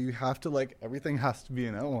movement. So you have to like everything has to be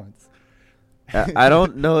in at once. I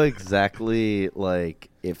don't know exactly like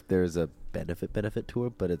if there's a benefit to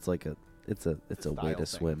it, but it's like it's a way to thing.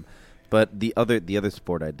 swim. But the other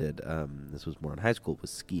sport I did, this was more in high school, was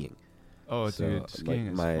skiing. Oh, So, dude,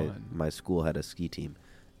 skiing like, is fun. my school had a ski team,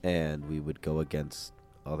 and we would go against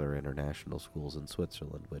other international schools in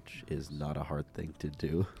Switzerland, which is not a hard thing to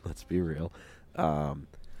do. Let's be real.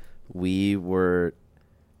 We were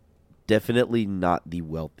definitely not the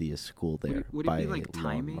wealthiest school there Would it by be like a long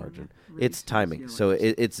timing margin. races? It's timing. Yeah, So like-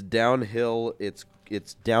 it's downhill. It's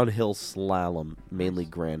downhill slalom, mainly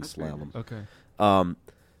grand That's very slalom. Okay.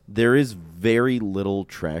 There is very little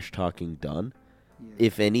trash talking done. Yeah.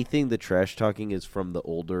 If anything, the trash talking is from the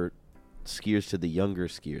older skiers to the younger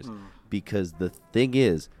skiers, Ugh. because the thing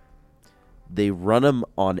is, they run them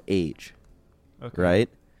on age, Okay. right?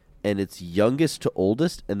 And it's youngest to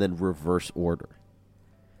oldest, and then reverse order.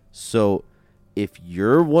 So, if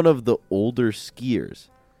you're one of the older skiers,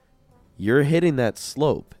 you're hitting that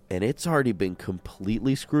slope, and it's already been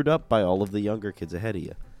completely screwed up by all of the younger kids ahead of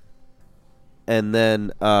you. And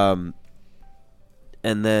then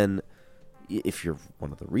if you're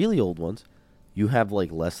one of the really old ones, you have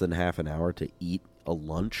like less than half an hour to eat a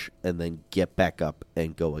lunch and then get back up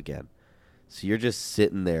and go again. So you're just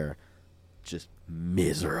sitting there, just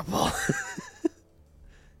miserable.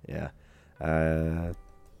 Yeah. All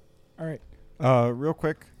right. Real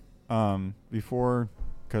quick, before,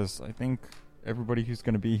 because I think everybody who's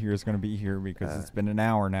going to be here is going to be here because it's been an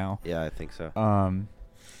hour now. Yeah, I think so.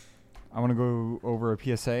 I want to go over a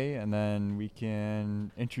PSA, and then we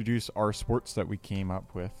can introduce our sports that we came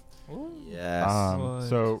up with. Yes.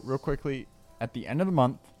 So real quickly, at the end of the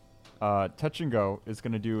month, Touch and Go is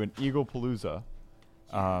going to do an Eagle Palooza,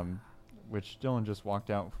 which Dylan just walked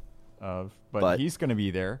out of, but he's going to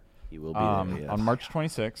be there. He will be there, yes. On March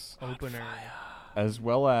 26th, Opener. as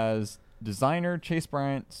well as Designer, Chase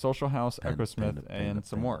Bryant, Social House, Echo Smith, and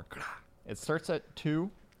some more. It starts at 2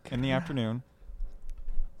 in the afternoon.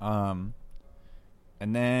 And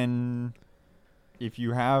then if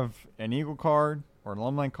you have an Eagle card or an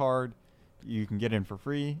alumni card, you can get in for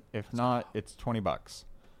free. If not, it's $20.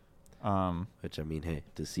 Which, I mean, hey,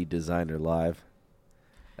 to see Designer live,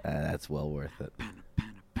 that's well worth it.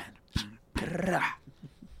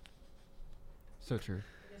 So true.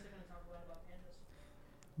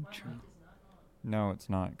 No, it's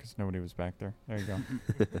not, because nobody was back there. There you go.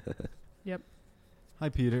 Yep. Hi,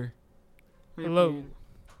 Peter. Hello.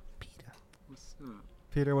 What's up?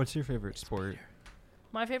 Peter, what's your favorite sport?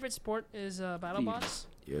 My favorite sport is BattleBots,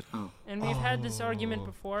 Yes. Oh, and we've had this argument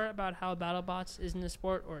before about how BattleBots isn't a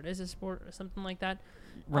sport or it is a sport or something like that.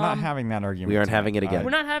 We're not having that argument. We aren't tonight. having it again. We're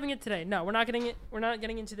not having it today. No, we're not getting it. We're not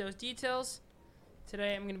getting into those details.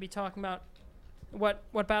 Today, I'm going to be talking about what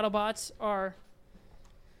BattleBots are,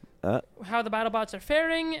 how the BattleBots are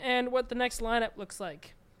faring, and what the next lineup looks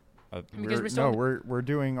like. Because we're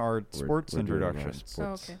doing our sports we're doing our introduction.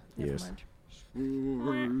 sports. Oh, okay. Never Yes. mind.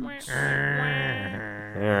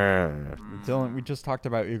 Dylan, we just talked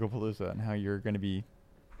about Eagle Palooza and how you're going to be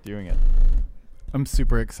doing it. I'm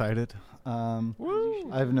super excited. I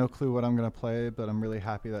have no clue what I'm going to play, but I'm really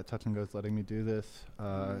happy that Touch and Go is letting me do this.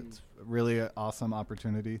 It's really an awesome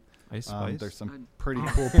opportunity. Ice Spice? There's some pretty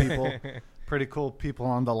cool people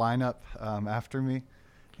on the lineup after me.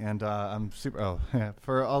 And I'm super. Oh, yeah.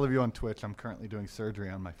 For all of you on Twitch, I'm currently doing surgery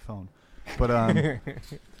on my phone. But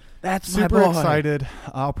That's super excited.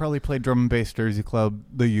 I'll probably play Drum and Bass Jersey Club,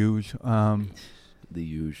 the huge. The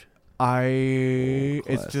huge.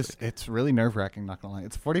 It's really nerve wracking, not gonna lie.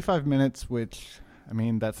 It's 45 minutes, which, I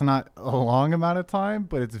mean, that's not a long amount of time,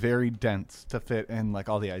 but it's very dense to fit in like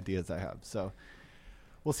all the ideas I have. So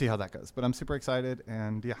we'll see how that goes. But I'm super excited,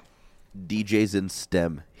 and yeah. DJ's in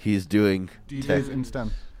STEM. He's doing DJs in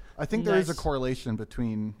STEM. I think there is a Nice. correlation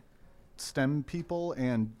between STEM people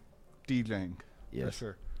and DJing. Yes. For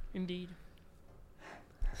sure. Indeed.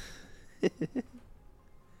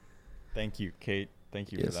 Thank you, Kate.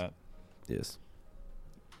 Thank you Yes. for that. Yes.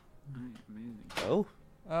 amazing. Oh.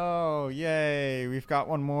 Oh, yay. We've got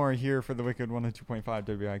one more here for the Wicked 102.5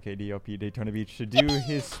 WIKDLP Daytona Beach to do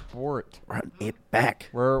his sport. Run it back.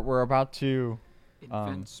 We're about to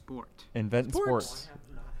Invent sport. invent sports.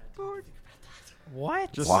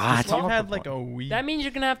 What? Just- What? just come You've up had with like one. a week. That means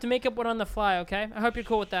you're going to have to make up one on the fly, okay? I hope you're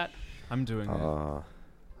cool with that. I'm doing it.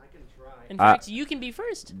 In fact, you can be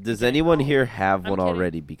first. Does anyone here have I'm one kidding.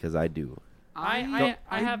 already? Because I do. I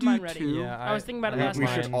have do mine ready. too. Yeah, I was thinking about it We, last we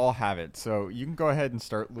night. should all have it. So you can go ahead and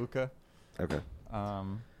start, Luca. Okay.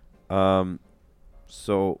 Um,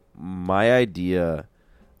 So my idea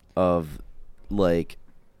of my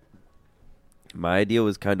idea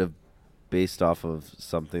was kind of based off of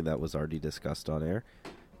something that was already discussed on air.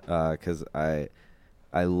 Because I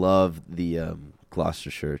love the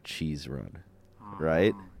Gloucestershire cheese run,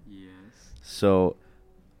 right? Oh, yes. So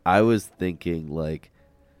I was thinking,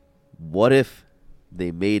 what if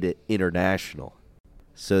they made it international?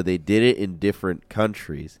 So they did it in different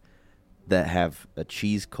countries that have a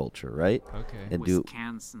cheese culture, right? Okay. And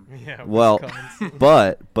Wisconsin. Yeah. well, Wisconsin.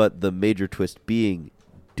 but the major twist being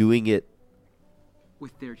doing it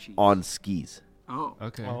With their cheese. on skis. Oh.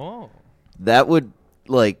 Okay. Oh. That would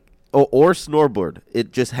or snowboard.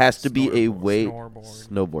 It just has to be a way Snowboard.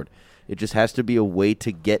 snowboard. It just has to be a way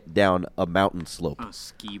to get down a mountain slope A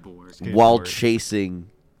ski board. while Skateboard. chasing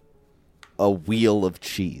a wheel of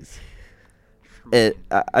cheese. True.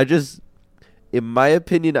 I just, in my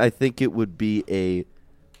opinion, I think it would be a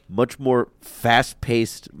much more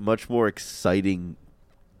fast-paced, much more exciting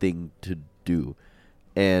thing to do.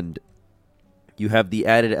 And you have the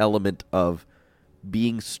added element of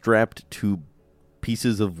being strapped to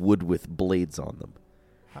pieces of wood with blades on them.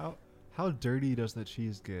 How dirty does the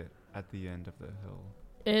cheese get at the end of the hill?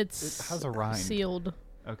 It's It has a rind. sealed.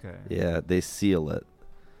 Okay. Yeah, they seal it.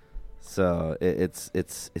 So it's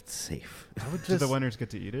safe. Do the winners get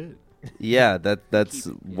to eat it? Yeah, that's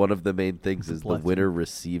Keep it, yeah. one of the main things It's a is the blessing. winner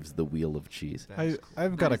receives the wheel of cheese.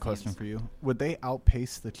 I've got a question for you. Would they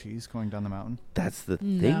outpace the cheese going down the mountain? That's the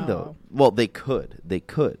thing, though. No. Well, they could.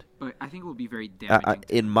 But I think it will be very damaging.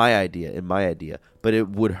 In my idea, but it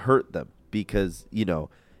would hurt them because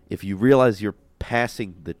if you realize you're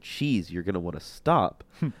passing the cheese, you're going to want to stop.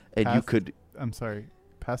 And you could... I'm sorry,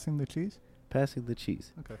 passing the cheese? Passing the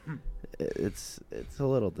cheese. Okay. It's a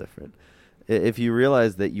little different. If you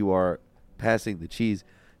realize that you are passing the cheese,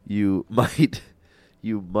 you might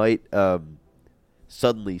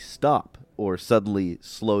suddenly stop or suddenly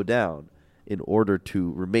slow down in order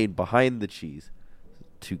to remain behind the cheese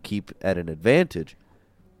to keep at an advantage,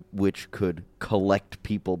 which could collect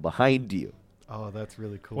people behind you. Oh, that's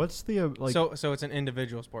really cool. What's the So it's an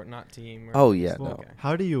individual sport, not team. Or Oh, yeah, well, no. Okay.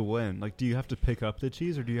 How do you win? Like, do you have to pick up the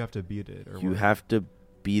cheese or do you have to beat it? Or You what? have to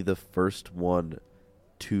be the first one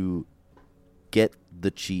to get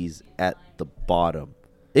the cheese at the bottom.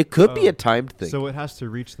 It could be a timed thing. So it has to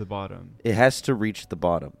reach the bottom. It has to reach the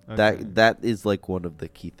bottom. Okay. That is like one of the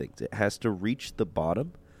key things. It has to reach the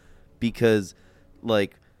bottom because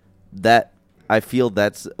like that I feel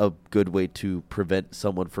that's a good way to prevent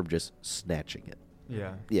someone from just snatching it.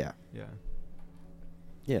 Yeah. Yeah. Yeah.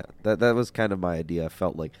 Yeah. That was kind of my idea. I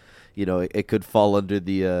felt like, it could fall under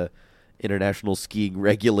the international skiing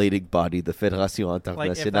regulating body, the Fédération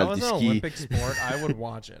Like, if that Internationale was de an Ski. Olympic sport, I would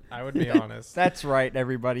watch it. I would be honest. That's right,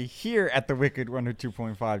 everybody. Here at the Wicked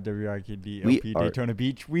 102.5 WIKD We LP are- Daytona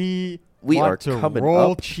Beach, we are want to coming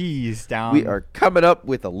roll up. cheese down. We are coming up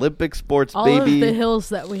with Olympic sports, All baby. of the hills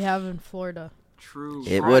that we have in Florida. True.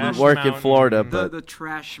 It Trash wouldn't work in mountain. Florida, The but the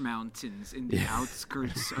trash mountains in the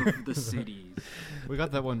outskirts of the cities. We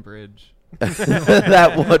got that one bridge.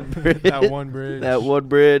 that one bridge. That one bridge. That one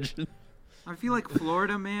bridge. I feel like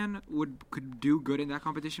Florida man could do good in that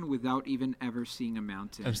competition without even ever seeing a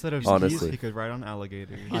mountain. Instead of Honestly. skis, he could ride on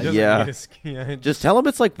alligators. He doesn't Yeah. need to ski. Yeah, Just tell them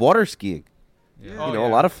it's like water skiing. Yeah. Oh, A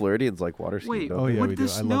lot of Floridians like water skiing. Wait, don't Oh, they? yeah, we would do.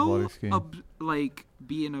 the I love water snow skiing.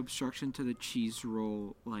 be an obstruction to the cheese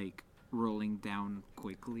roll, like rolling down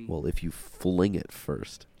quickly? Well, if you fling it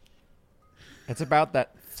first. It's about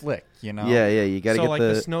that flick, Yeah. Yeah, you got to so get like the...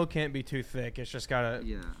 the snow can't be too thick. It's just gotta.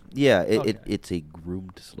 Yeah. Yeah, Okay. it's a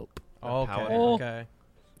groomed slope. Oh, okay. Powder. Okay.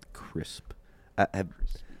 Crisp.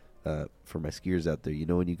 For my skiers out there,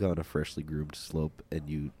 when you go on a freshly groomed slope and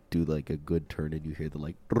you do like a good turn and you hear the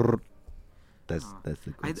like... That's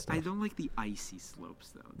the good stuff. I don't like the icy slopes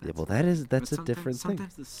though. Yeah, well, but that's a different thing.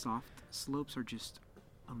 Sometimes the soft slopes are just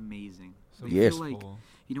amazing. So They Yes. feel like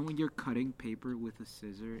peaceful. when you're cutting paper with a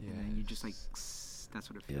scissor and then you just like Yes. that's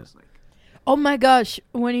what it Yeah. feels like. Oh my gosh,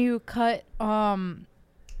 when you cut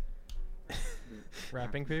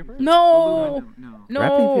Wrapping paper. no No.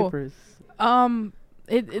 Wrapping no paper is...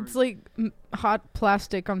 it's like hot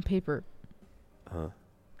plastic on paper.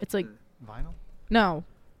 It's like Vinyl? no.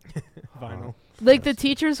 Vinyl. Like the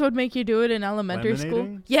teachers would make you do it in elementary school.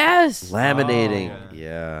 Laminating? Yes. Laminating. Oh.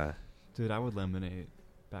 Yeah. Dude, I would laminate.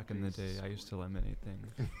 Back in the day, I used to laminate things.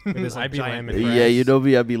 It is I'd be giant laminating. Yeah, you know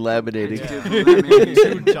me, I'd be laminating.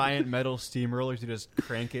 Yeah. two giant metal steamrollers. You just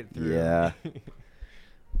crank it through. Yeah.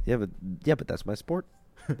 but that's my sport.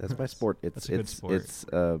 That's my sport. That's a good sport. It's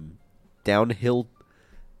downhill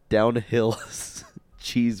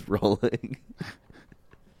cheese rolling.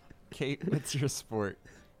 Kate, what's your sport?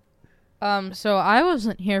 So I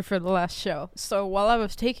wasn't here for the last show. So while I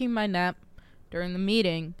was taking my nap during the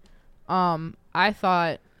meeting, I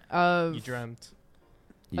thought of You dreamt.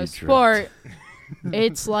 a sport.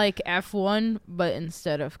 It's like F1, but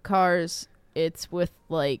instead of cars, it's with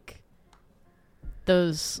like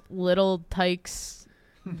those little tykes.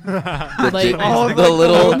 Like the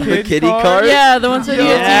little kids' kitty cars? cars. yeah, the ones that you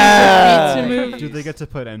Yeah. get to use for pizza Do movies. they get to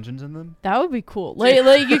put engines in them? That would be cool.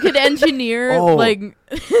 Like you could engineer Oh. like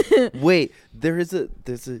Wait, there's a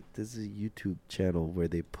YouTube channel where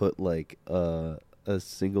they put like a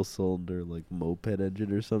single cylinder like moped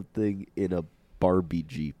engine or something in a Barbie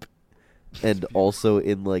Jeep, and also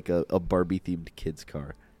in like a Barbie themed kids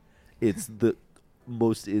car. It's the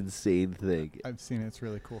most insane thing. I've seen it. It's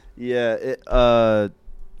really cool. Yeah,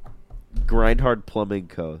 Grindhard Plumbing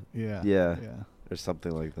Co. Yeah. Yeah. Yeah. Or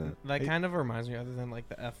something like that. That kind of reminds me, other than like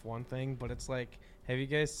the F1 thing, but it's like, have you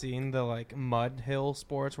guys seen the like mud hill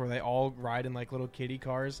sports where they all ride in like little kiddie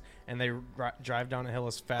cars and they drive down a hill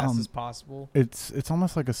as fast as possible? It's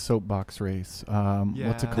almost like a soapbox race. What's it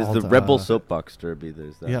Yeah. called? There's the Rebel Soapbox Derby.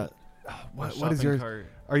 There's that. Yeah. What is yours? Cart.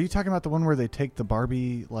 Are you talking about the one where they take the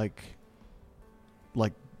Barbie like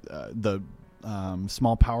the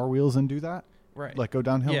small Power Wheels and do that? Right. Like go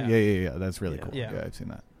downhill? Yeah. Yeah. That's really Yeah. cool. Yeah. Yeah, I've seen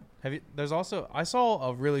that. Have you? There's also, I saw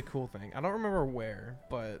a really cool thing. I don't remember where,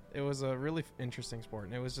 but it was a really interesting sport,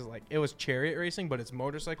 and it was just like, it was chariot racing, but it's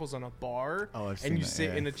motorcycles on a bar, Oh, I've seen and you that,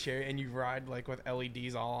 sit yeah. in a chariot and you ride like with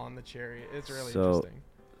LEDs all on the chariot. It's really So- interesting.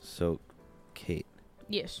 So, Kate,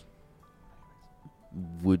 yes.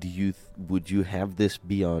 would you have this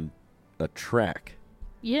be on a track?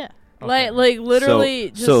 Yeah. Like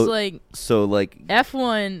literally just so- like So like,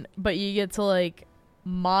 F1, but you get to like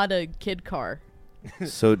mod a kid car.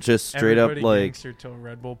 so just straight Everybody up like gangster till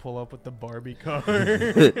Red Bull pull up with the Barbie car.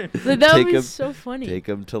 Like, that would Take be 'em- so funny. take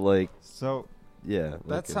them to like So yeah.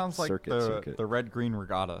 that a sounds like circuit. the red green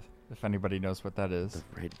regatta. If anybody knows what that is,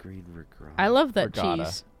 The red green regatta. I love that Regatta.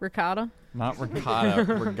 cheese. Ricotta. not regatta,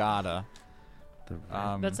 regatta. The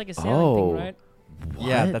red- That's like a sailing thing, right?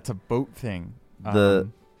 Yeah, What? that's a boat thing. The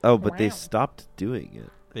but they Wow. stopped doing it.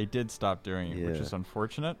 They did stop doing it, which Yeah. is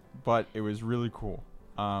unfortunate, but it was really cool.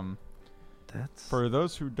 That's For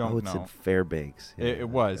those who don't it's know, in Fairbanks. Yeah, it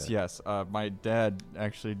was, yeah. yes. My dad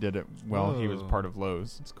actually did it while he was Whoa. part of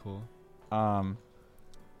Lowe's. That's cool.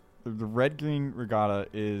 The red green regatta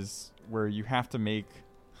is where you have to make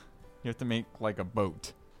like a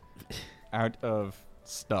boat out of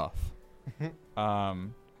stuff.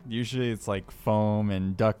 Usually it's like foam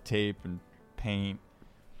and duct tape and paint.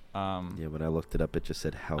 Yeah, when I looked it up, it just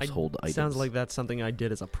said household items. Sounds like that's something I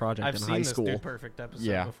did as a project I've in seen high this school. Dude Perfect episode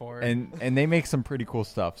Yeah, before. and they make some pretty cool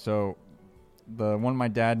stuff. So the one my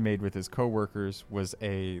dad made with his coworkers was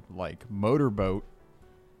a like motorboat,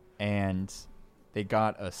 and they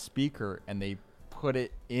got a speaker and they put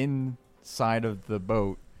it inside of the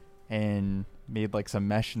boat and made like some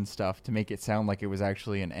mesh and stuff to make it sound like it was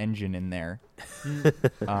actually an engine in there.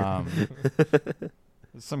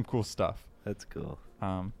 Some cool stuff. That's cool.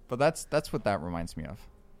 But that's what that reminds me of.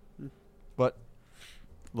 But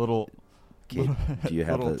little Kate, do you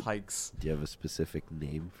have little a tykes. do you have a specific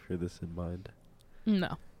name for this in mind?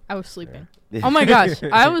 No, I was sleeping. Yeah. Oh my gosh,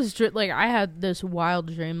 I was I had this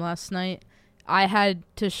wild dream last night. I had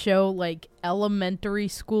to show like elementary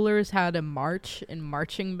schoolers how to march in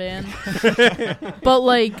marching band, but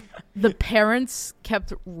like the parents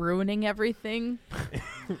kept ruining everything.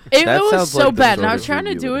 It That was sounds so like the bad, and sort I of was trying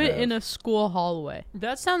to dream you do would it have. in a school hallway.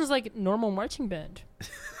 That sounds like normal marching band.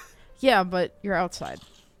 Yeah, but you're outside.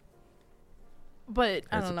 But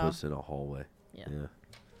I As don't know. opposed to in a hallway. Yeah.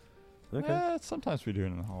 Okay. Sometimes we do it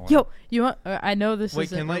in the hallway. Yo, you want? I know this Wait,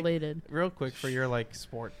 isn't can, like, related. real quick for your like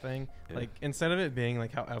sport thing, Yeah. like instead of it being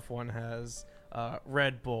like how F1 has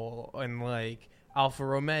Red Bull and like Alfa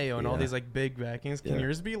Romeo and all Yeah. these like big backings, can Yeah.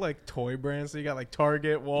 yours be like toy brands? So you got like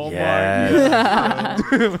Target, Walmart, Yes.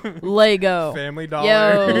 Lego. Family Dollar.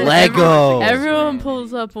 Yo, Lego. Everyone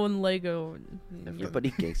pulls up when Lego.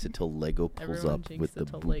 Everybody ganks until Lego pulls Everyone up with jinxed the it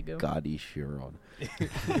till Lego. Bugatti Chiron.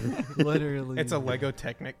 Literally. It's a Lego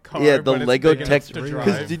Technic car. Yeah, the but it's Lego big enough Tech. to Because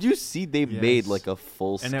Because drive. did you see they Yes. made like a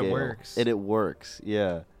full And it scale? works. And it works.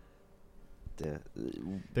 Yeah. Yeah.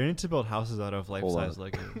 They need to build houses out of Hold life-size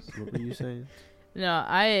on. Legos. What were you saying? No,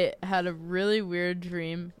 I had a really weird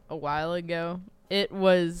dream a while ago. It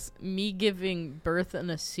was me giving birth in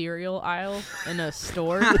a cereal aisle in a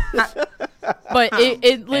store. But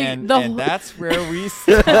it like and the and whole- that's where we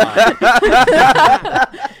start.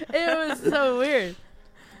 it was so weird.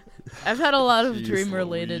 I've had a lot of Jeez dream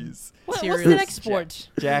related Louise. What's cereals. the next sport?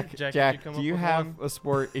 Jack, Jack, Jack, did you come do up you with have one? a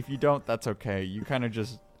sport? If you don't, that's okay. You kind of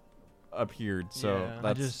just appeared, so Yeah.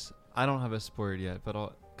 that's I don't have a sport yet, but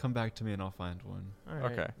I'll come back to me and I'll find one. All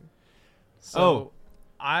right. okay. So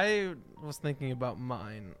I was thinking about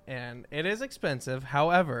mine, and it is expensive.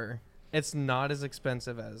 However, it's not as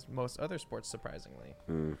expensive as most other sports, surprisingly.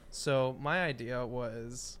 Mm. So my idea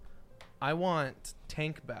was, I want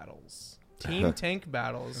tank battles, team tank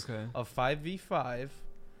battles Okay. of 5v5.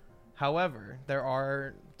 However, there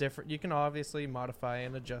are different. You can obviously modify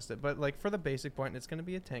and adjust it, but like for the basic point, it's going to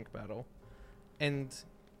be a tank battle, and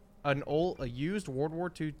a used World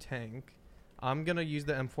War II tank. I'm gonna use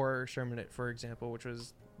the M4 Sherman, for example, which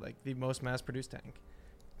was like the most mass-produced tank.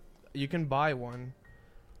 You can buy one,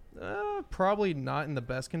 probably not in the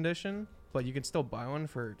best condition, but you can still buy one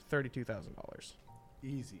for $32,000.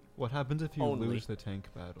 Easy. What happens if you Only. lose the tank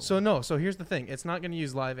battle? So here's the thing: it's not gonna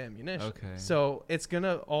use live ammunition. Okay. So it's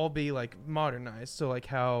gonna all be like modernized. So like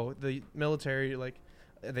how the military, like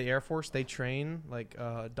the Air Force, they train like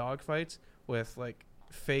dogfights with like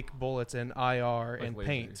fake bullets and IR Like and lasers,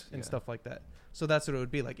 paint and yeah. stuff like that. So that's what it would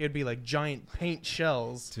be like. It'd be like giant paint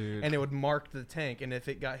shells, Dude. and it would mark the tank. And if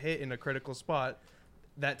it got hit in a critical spot,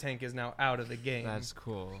 that tank is now out of the game. That's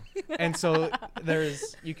cool. And so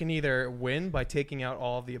you can either win by taking out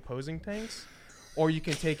all of the opposing tanks, or you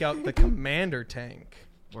can take out the commander tank.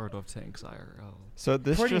 World of Tanks IRL. So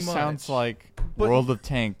this Pretty just sounds much. like But- World of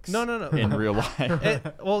Tanks. No. in real life.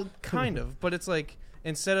 Well, kind of, but it's like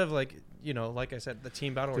instead of like like I said, the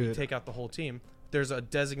team battle where you Dude. take out the whole team. There's a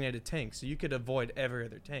designated tank, so you could avoid every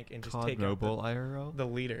other tank and just COD take Mobile out IRL. the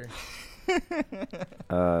leader.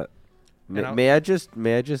 May, And may I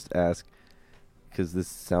just ask, because this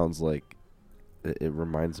sounds like it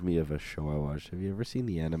reminds me of a show I watched. Have you ever seen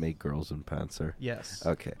the anime Girls in Panzer? Yes.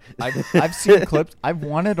 Okay. I've seen clips. I've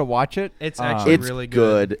wanted to watch it. It's actually It's really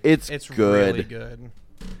good. It's good. really good.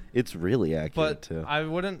 It's really accurate But too. I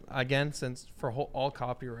wouldn't, again, since for all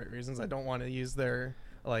copyright reasons, I don't want to use their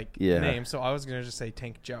Yeah. name. So I was gonna just say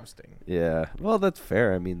tank jousting. Yeah. Well, that's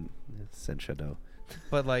fair. I mean, Senshado.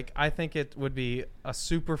 But I think it would be a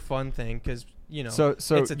super fun thing because So it's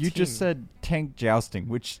a you just team. said tank jousting,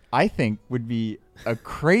 which I think would be a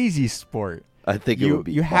crazy sport. I think it You would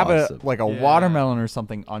be you have awesome. a Yeah. watermelon or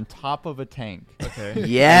something on top of a tank. Okay.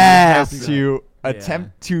 Yes. Have to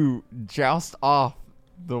attempt to joust off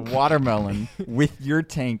the watermelon with your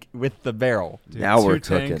tank with the barrel. Dude, Now we're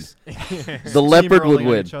 2 tanks, The leopard would steamrolling on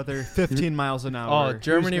win. Each other 15 miles an hour. Oh, Who's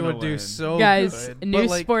Germany gonna would do win? so Guys, good. a new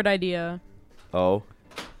But, sport idea. Oh.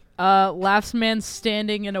 Last man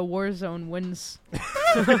standing in a war zone wins.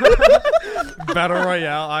 Battle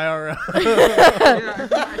Royale IRL. Yeah,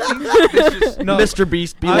 I think this just No, Mr.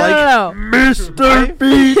 Beast be No, like, no, Mr.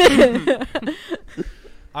 B.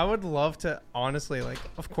 I would love to, honestly,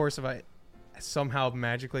 of course, if I somehow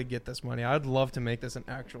magically get this money, I would love to make this an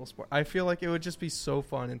actual sport. I feel like it would just be so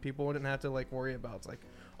fun and people wouldn't have to worry about it's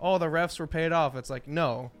oh, the refs were paid off. It's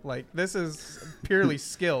no, this is purely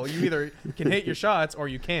skill. You either can hit your shots or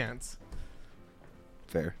you can't.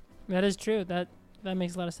 Fair. That is true. That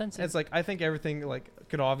makes a lot of sense. It's I think everything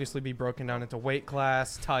could obviously be broken down into weight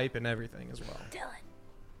class, type, and everything as well.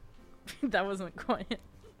 that wasn't quite.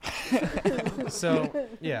 So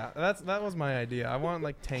yeah, that was my idea. I want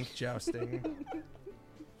tank jousting.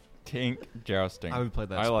 Tank jousting. I would play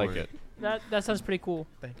that I like sport. it. That sounds pretty cool.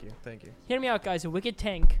 Thank you. Hear me out, guys. A wicked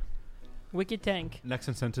tank. Wicked tank. Next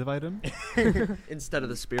incentive item. instead of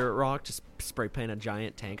the spirit rock, just spray paint a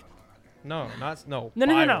giant tank. No. No. buy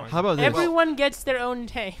one. How about this? Everyone gets their own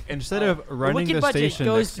tank. Instead of The running wicked the budget station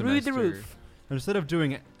goes next through the semester, roof. instead of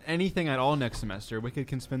doing anything at all next semester, Wicked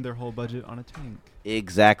can spend their whole budget on a tank.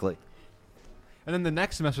 Exactly. And then the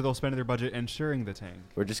next semester, they'll spend their budget insuring the tank.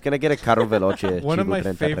 We're just gonna get a carro veloce. One of my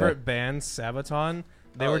Chico 33. favorite bands, Sabaton.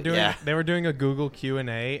 They Oh, were doing yeah. they were doing a Google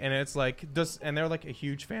Q&A, and it's and they're a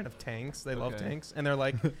huge fan of tanks. They love Okay. tanks, and they're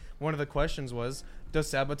one of the questions was,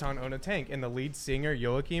 does Sabaton own a tank? And the lead singer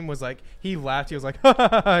Joachim was he laughed. He was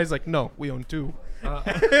he's no, we own 2.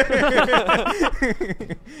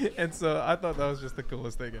 And so I thought that was just the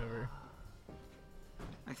coolest thing ever.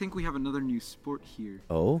 I think we have another new sport here.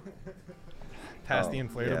 Oh. Pass Oh, the yeah.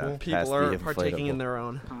 inflatable. Pass People the are partaking inflatable. in their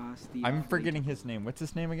own. Pass the I'm forgetting his name. What's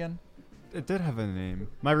his name again? It did have a name.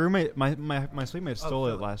 My roommate, my sleepmate stole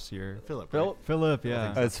it Philip. last year. Philip. Philip. Philip,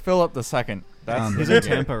 yeah. It's Philip the second. That's He's the in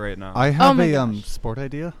name. Tampa right now. I have my a gosh. sport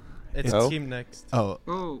idea. It's Oh. Team Next. Oh,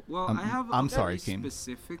 Oh well, I have. I'm a sorry, very Keem.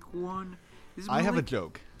 specific one. This is I more have a like-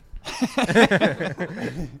 joke.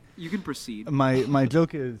 You can proceed. My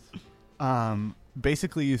joke is,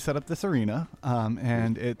 basically you set up this arena,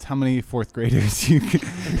 and it's how many fourth graders you can.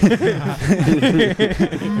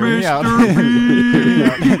 Hear me out.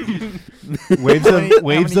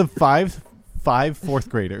 waves of five fourth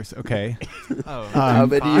graders. Okay. Oh. How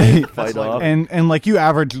many Five. fight off? And you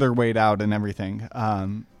average their weight out and everything.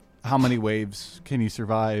 How many waves can you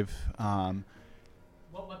survive?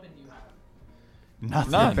 What weapon do you have?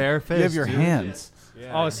 Nothing. None. Bare fist. You have your dude. hands.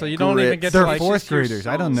 Oh, so you don't even get They're to fourth graders.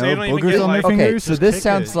 I don't know. So you don't even Boogers get, on their like- Okay, fingers. so this kick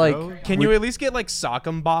sounds it, like bro. Can you at least get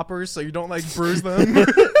sock'em boppers so you don't bruise them?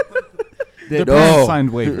 Their No. parents signed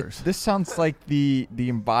waivers. This sounds like the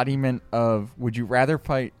embodiment of would you rather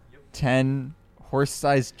fight 10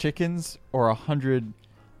 horse-sized chickens or 100 No, it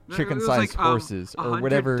was chicken-sized horses or 100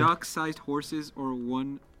 whatever? duck-sized horses or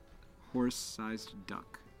 1 horse-sized duck.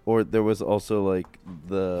 Or there was also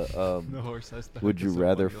the The horse has the would you is so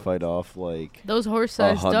rather funny. fight off Those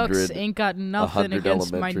horse-sized ducks 100 ain't got nothing 100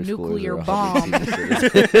 against my elementary schoolers nuclear or 100 bomb. senior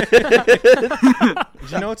citizens?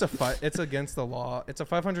 Did you know it's against the law? It's a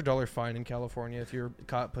 $500 fine in California if you're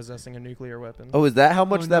caught possessing a nuclear weapon. Oh, is that how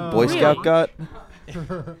much Oh, that no. Boy Scout Really? got?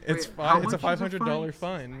 It's Wait, how it's a much is the $500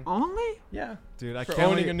 fine. Only? Yeah, Dude, I for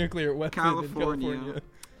can't owning wait. a nuclear weapon in California. California.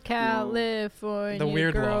 California The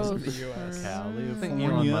weird laws girls. of the U.S. I think Elon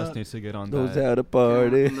California. Musk needs to get on Those that. at a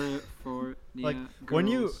party. California Like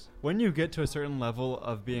when you get to a certain level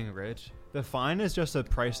of being rich, the fine is just a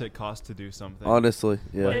price it costs to do something. Honestly,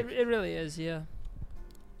 yeah. It really is, yeah.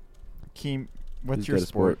 Keem, what's Who's your got a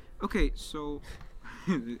sport? Okay, so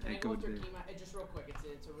I go there. Just real quick,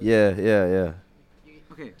 it's a Yeah.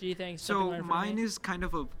 Okay. Do you think So mine is kind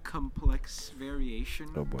of a complex variation,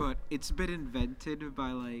 Oh, boy. but it's been invented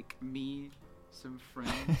by me, some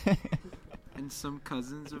friends, and some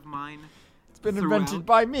cousins of mine It's been throughout- invented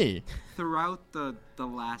by me. throughout the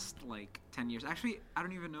last 10 years. Actually, I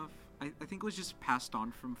don't even know if I think it was just passed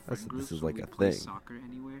on from This friend groups is when like we a play thing. soccer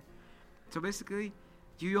anywhere. So basically,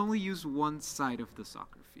 you only use one side of the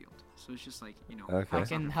soccer field. So it's just like, Okay. half Like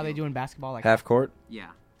soccer how they field. do in basketball, like Half court.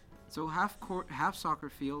 Yeah. So half court, half soccer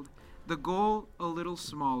field. The goal a little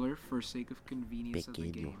smaller for sake of convenience of the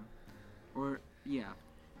Pequeño. game. Or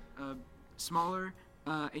smaller.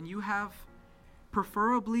 And you have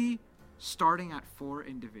preferably starting at 4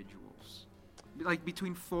 individuals. Like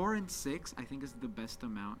between 4 and 6, I think is the best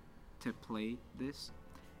amount to play this.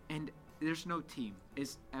 And there's no team.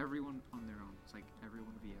 It's everyone on their own. It's like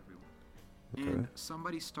everyone v everyone. And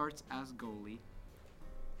somebody starts as goalie.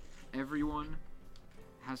 Everyone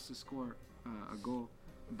has to score a goal,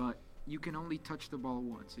 but you can only touch the ball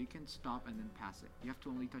once. So you can stop and then pass it. You have to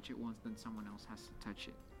only touch it once, then someone else has to touch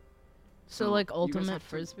it. So like you guys ultimate have to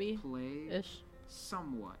frisbee play ish.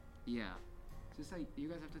 somewhat, yeah. So it's like you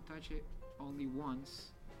guys have to touch it only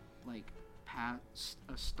once, like pass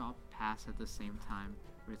a stop pass at the same time.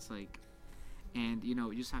 Where it's like, and you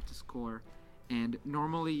just have to score. And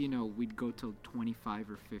normally, we'd go till 25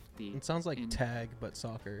 or 50. It sounds like and tag, but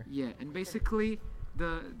soccer. Yeah, and basically,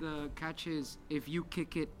 the catch is if you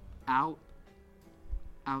kick it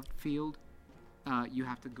outfield, you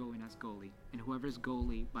have to go in as goalie, and whoever's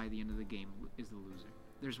goalie by the end of the game is the loser.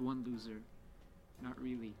 There's one loser, not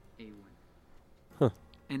really a win. Huh.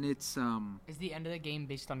 And it's Is the end of the game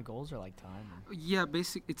based on goals or like time? yeah,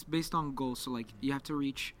 it's based on goals. So like you have to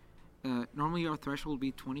reach. Normally our threshold would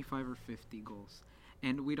be 25 or 50 goals,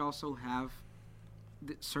 and we'd also have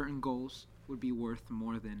certain goals would be worth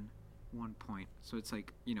more than 1 point. So it's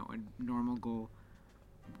like a normal goal.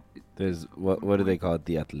 There's what do they call it?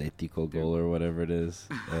 The Atletico goal or whatever it is.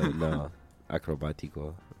 No,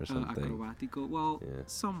 acrobatico or something. Acrobatico. Well, Yeah.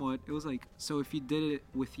 somewhat. It was like so if you did it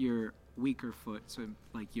with your weaker foot, so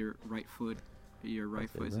like your right foot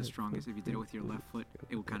is the strongest. If you did it with your left foot,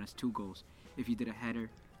 it would count as 2 goals. If you did a header,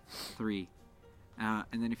 3. And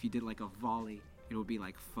then if you did like a volley, it would be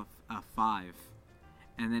like 5.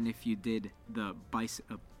 And then if you did the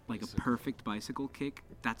like a perfect bicycle kick,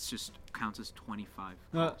 that's just counts as 25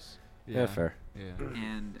 goals. Yeah, fair. Yeah.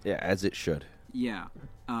 And Yeah, as it should. yeah,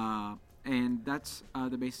 and that's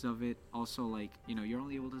the basis of it. Also, like you're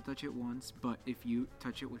only able to touch it once, but if you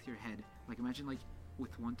touch it with your head, like imagine like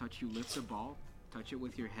with one touch you lift the ball, touch it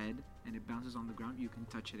with your head, and it bounces on the ground, you can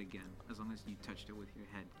touch it again as long as you touched it with your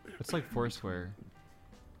head. It's like Foursquare.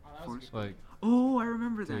 Like Oh, I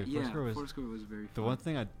remember that. Dude, Yeah, Foursquare Foursquare was very the fun. one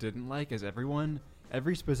thing I didn't like is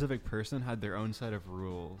every specific person had their own set of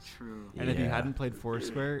rules. True. And if you Yeah. hadn't played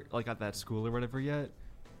Foursquare, like at that school or whatever yet,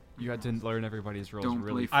 you had to learn everybody's rules Don't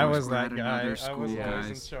really play I fast. was Foursquare that at guy. another I school, was always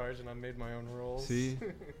in guys. charge, and I made my own rules. See?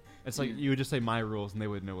 It's like Yeah. you would just say my rules and they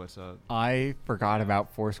would know what's up. I forgot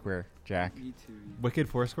about Foursquare, Jack. Me too. Wicked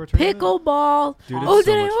Foursquare tournament? Pickleball. Dude, it's Oh, so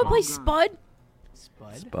did much anyone fun. play God. Spud?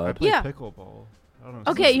 Spud. I Bud. played Yeah. pickleball. I don't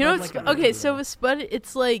know. Okay, you know Spud's what's like a okay. So regular. with Spud,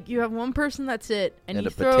 it's like you have one person. That's it, and And you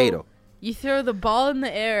a throw potato. you throw the ball in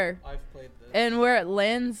the air, I've played this. and where it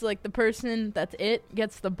lands, like the person that's it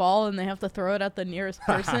gets the ball, and they have to throw it at the nearest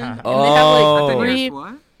person. And they Oh. have like The three, nearest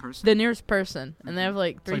what? Person? the nearest person, and they have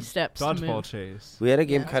like It's 3 like steps. to Dodgeball move. chase. We had a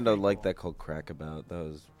game Yeah, that's kind of pretty like cool. that called Crackabout. That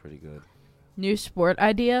was pretty good. New sport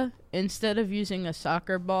idea: instead of using a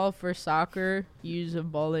soccer ball for soccer, use a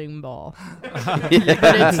bowling ball. But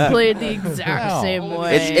it's played the exact No. same It's-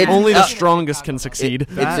 way. it's- Only the uh, strongest can succeed.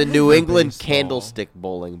 It's That a New is a England baseball. candlestick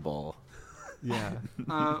bowling ball. Yeah.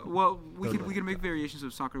 Well, we can make variations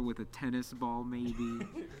of soccer with a tennis ball, maybe,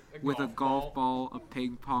 with a golf ball, a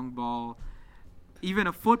ping pong ball, even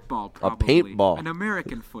a football, probably. paintball. An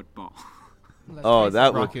American football. Oh,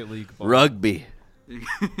 that would Rocket League ball. rugby.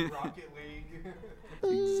 Rocket League.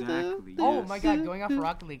 Exactly. Oh yes. my God! Going off of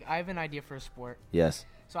Rocket League, I have an idea for a sport. Yes,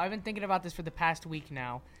 So I've been thinking about this for the past week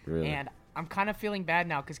now, really. and I'm kind of feeling bad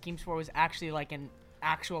now because Team Sport was actually like an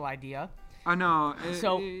actual idea. I know.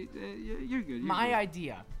 So, you're good. My good.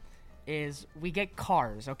 idea is we get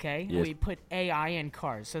cars, okay? Yes. We put AI in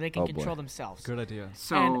cars so they can Oh, boy. control themselves. Good idea.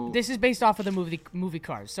 So And this is based off of the movie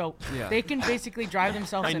Cars. So Yeah. they can basically drive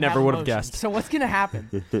themselves. I and never have would've emotions. guessed. So what's gonna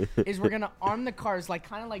happen is we're gonna arm the cars like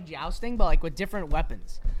kind of like jousting, but like with different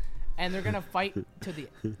weapons, and they're gonna fight to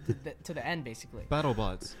the end basically.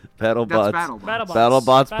 BattleBots. Battle that's bots. BattleBots. BattleBots. Battle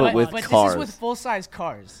bots, but Battle- with But cars. this is with full size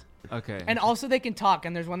cars. Okay. And also they can talk,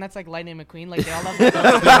 and there's one that's like Lightning McQueen, like they all have there's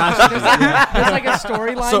like a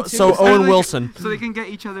storyline So, too. so So Owen they- Wilson. So they can get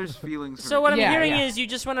each other's feelings hurt. So what I'm Yeah, hearing yeah. is you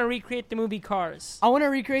just want to recreate the movie Cars. I want to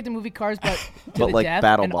recreate the movie Cars, but to But the like death,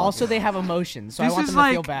 BattleBots. and also they have emotions, so I this want is them to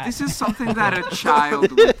feel like bad. this is something that a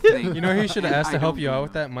child would think. You know who you should have asked I to help don't you out know.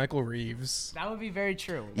 with that? Michael Reeves. That would be very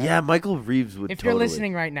true. Yeah, Michael Reeves would. If totally. you're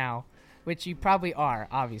listening right now, which you probably are,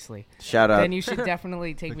 obviously, Shout out. then you should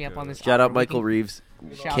definitely take me up on this. Shout offer. out Michael Reeves,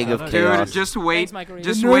 Shout king out. of Dude, chaos. just wait. Thanks, Michael Reeves.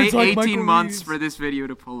 Just The wait nerds like 18 Michael months Reeves. for this video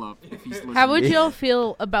to pull up. If he's listening. How would y'all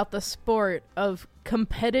feel about the sport of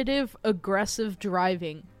competitive, aggressive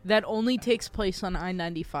driving that only takes place on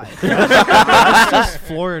I-95? That's just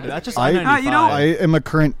Florida. That's just I- I-95. you know- I am a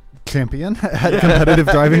current champion at competitive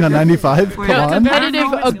driving on 95. Wait, Come No, on. competitive,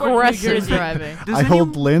 Sport in New aggressive Jersey. driving. Does I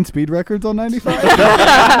hold land speed records on 95.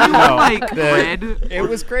 anyone like The- read? It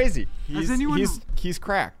was crazy. Has anyone- He's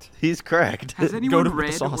cracked. He's cracked. Has Go anyone to the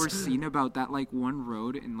read sauce. or seen about that like one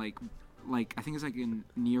road in like I think it's like in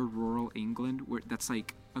near rural England where that's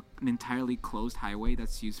like an entirely closed highway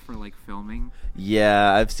that's used for like filming?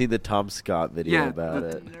 Yeah, I've seen the Tom Scott video Yeah, about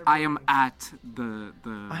the- it. I am at the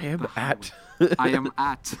I am the at. highway. I am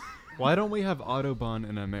at. Why don't we have Autobahn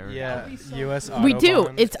in America? Yeah, U.S. We do.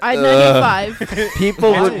 Autobahn. It's I-95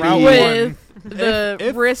 People would Route be with the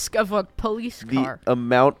If- risk of a police the car.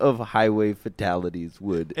 amount of highway fatalities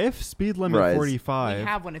would. If speed limit Rise. We 45,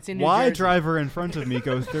 have one. It's in New why Jersey. driver in front of me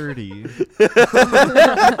goes 30?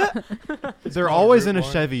 They're always in a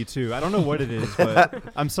Chevy too. I don't know what it is, but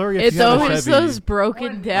I'm sorry if It's you have a always Chevy. those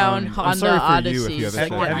broken down I'm Honda sorry for you if Odysseys. you have a that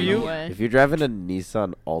Chevy. get Have in you? the way. If you're driving a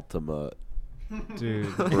Nissan Altima,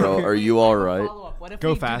 Dude. bro, are you all right? Follow up. What if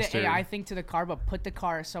Go we faster. do the AI thing to the car, but put the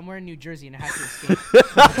car somewhere in New Jersey and it has to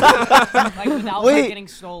escape, like without Wait, like, getting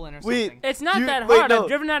stolen or wait. something? It's not You- that wait, hard. no. I've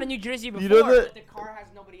driven out of New Jersey before. You know that? But the car has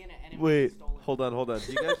nobody in it and it Wait, was stolen. hold on.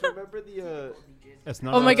 Do you guys remember the? It's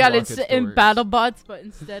not Oh my like god, rocket it's in stores. BattleBots, but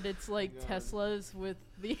instead it's like Teslas with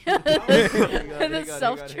the, the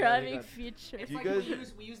self-driving feature. It's You like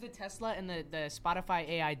guys- we use the Tesla and the Spotify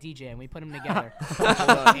AI DJ and we put them together.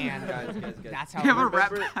 and Guys. that's how We have it a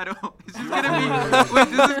works. rap battle. This is gonna be. Wait,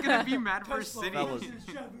 this is gonna be Mad vs. City.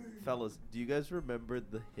 Fellas, do you guys remember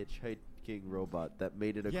the hitchhiking robot that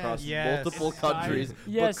made it across Yes. multiple It's countries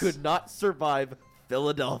Yes. but could not survive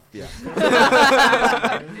Philadelphia?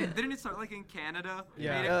 Didn't it start like in Canada?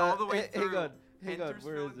 Yeah. Made it all the way Hang through. on. enters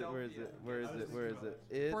Where is it? Philadelphia.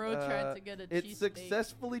 It, Bro tried to get a it cheesesteak.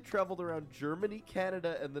 successfully traveled around Germany,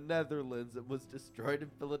 Canada, and the Netherlands and was destroyed in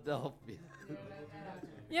Philadelphia.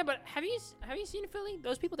 Yeah, but have you seen Philly?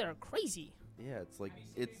 Those people there are crazy. Yeah, it's like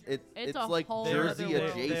It's it's a like whole Jersey other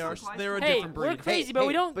world. adjacent. They're a Hey, different we're breed. crazy, but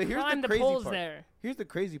we don't but here's the climb the crazy poles part. there. Here's the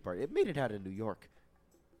crazy part. It made it out of New York.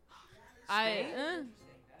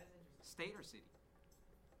 State or city?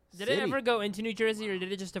 Did it ever go into New Jersey, or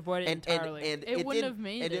did it just avoid it entirely? And It wouldn't didn't- have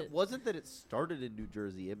made and it. it wasn't that it started in New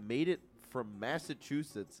Jersey. It made it from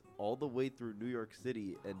Massachusetts all the way through New York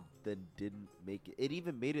City and then didn't make it. It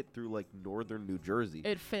even made it through like northern New Jersey.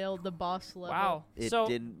 It failed the boss level. Wow. It So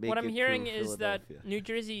didn't make what I'm it hearing through is that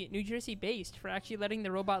Philadelphia. New Jersey based for actually letting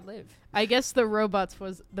the robot live. I guess the robot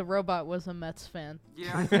was a Mets fan.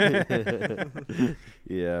 Yeah.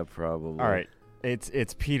 Yeah, probably. All right.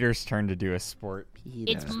 It's Peter's turn to do a sport.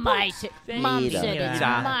 It's my turn. Mom Peter. said it's Peter.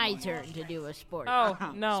 my turn to do a sport. Oh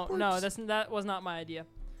no, that was not my idea.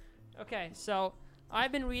 Okay, so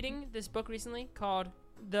I've been reading this book recently called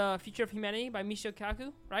The Future of Humanity by Michio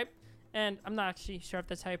Kaku, right? And I'm not actually sure if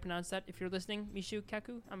that's how you pronounce that. If you're listening, Michio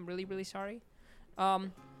Kaku, I'm really, really sorry.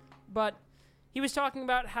 But he was talking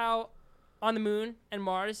about how on the moon and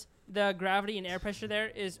Mars, the gravity and air pressure there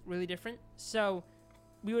is really different. So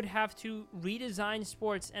we would have to redesign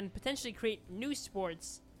sports and potentially create new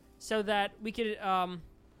sports so that we could have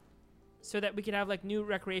like new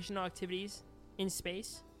recreational activities in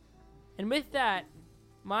space. And with that,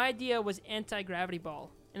 my idea was anti-gravity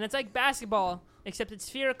ball. And it's like basketball, except it's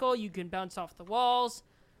spherical. You can bounce off the walls.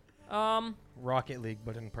 Rocket League,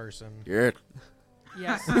 but in person. Yeah.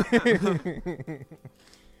 Yes.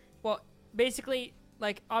 Well, basically,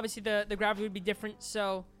 like obviously the gravity would be different,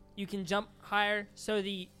 so you can jump higher. So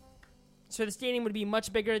the stadium would be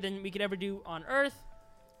much bigger than we could ever do on Earth.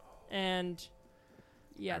 And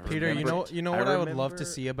yeah, Peter, remember- you know I what I would love remember- to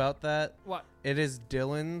see about that? what? It is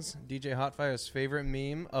Dylan's DJ Hotfire's favorite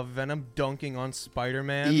meme of Venom dunking on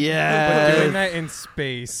Spider-Man. Yes. But doing that in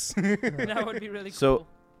space. That would be really So cool.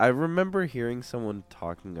 I remember hearing someone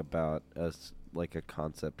talking about like a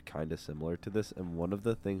concept kind of similar to this, and one of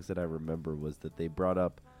the things that I remember was that they brought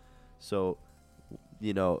up, so,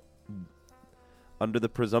 you know, under the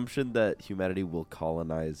presumption that humanity will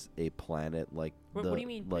colonize a planet like What do you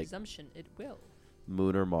mean like presumption? It will.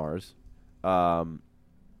 Moon or Mars,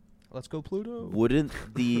 Let's go Pluto. wouldn't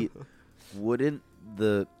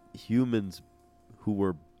the humans who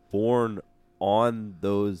were born on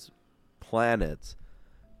those planets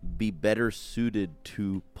be better suited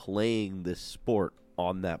to playing this sport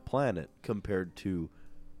on that planet compared to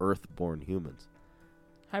Earth-born humans?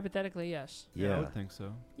 Hypothetically, yes. I would think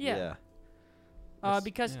so. Yeah.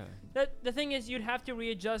 because the thing is, you'd have to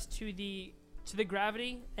readjust to the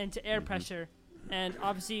gravity and to air pressure, and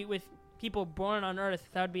obviously with people born on Earth,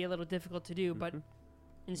 that would be a little difficult to do. But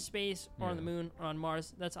in space or on the moon or on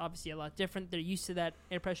Mars, that's obviously a lot different. They're used to that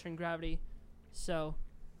air pressure and gravity, so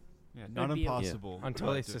not impossible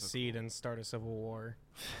until they secede and start a civil war.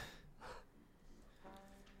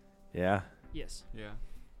 Yeah. Yes. Yeah.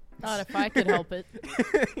 Not if I could help it.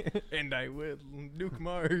 And I will nuke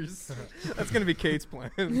Mars. That's gonna be Kate's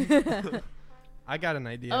plan. I got an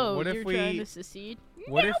idea. Oh, what you're if trying we? to secede?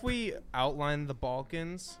 What if we outline the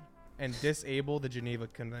Balkans and disable the Geneva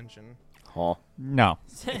Convention? Huh. No.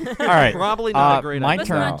 All right. Probably not a great my idea.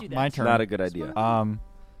 turn. Let's not do that. My turn. Not a good idea.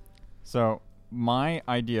 So my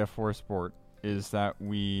idea for a sport is that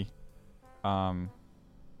we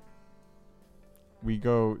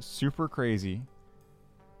go super crazy,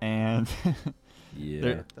 and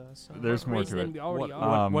Yeah. there's more Crazy to than it. we already What,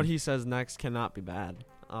 are. what he says next cannot be bad,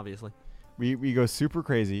 obviously. We go super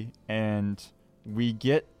crazy, and we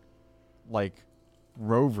get like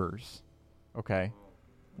rovers, okay,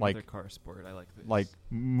 Another car sport. I like this. like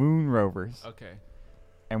moon rovers, Okay.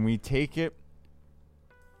 and we take it,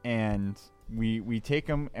 and we take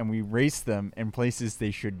them and we race them in places they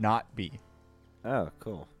should not be. Oh,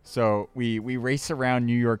 cool. So we race around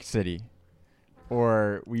New York City,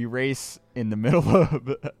 or we race in the middle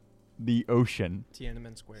of the ocean.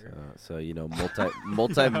 Tiananmen Square. So you know,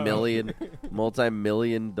 multi-million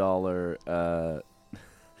dollar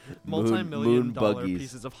Multi-million moon dollar buggies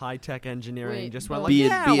pieces of high-tech engineering Wait, just went but-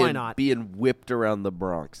 like, why not? being whipped around the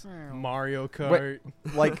Bronx. Mario Kart.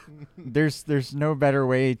 Like there's no better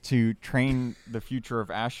way to train the future of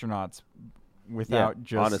astronauts without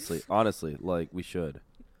just honestly, like we should.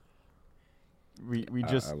 we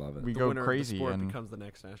just I love it. we The go winner crazy of the sport and becomes the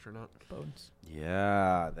next astronaut. Bones.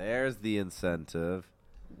 Yeah, there's the incentive.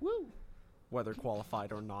 Woo. Whether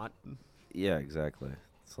qualified or not. Yeah, exactly.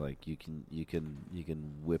 It's like you can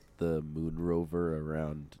whip the moon rover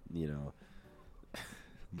around, you know,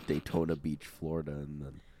 Daytona Beach, Florida, and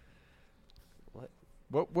then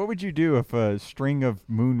what would you do if a string of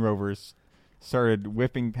moon rovers started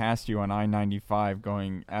whipping past you on I-95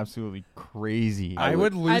 going absolutely crazy? I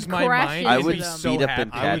would lose I'd my crash mind. into I and would be them. so speed up happy.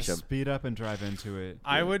 and I would catch 'em. speed up and drive into it.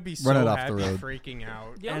 I would be Run so it off happy the road. freaking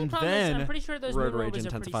out. The only And problem is I'm then pretty sure those road moon rage rovers are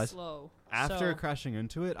pretty intensifies. slow. After so crashing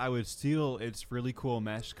into it, I would steal its really cool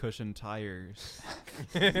mesh cushion tires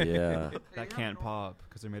yeah. that can't pop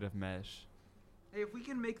because they're made of mesh. Hey, if we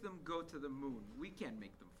can make them go to the moon, we can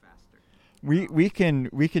make them faster. We can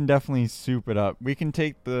definitely soup it up. We can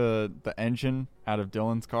take the engine out of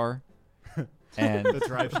Dylan's car and The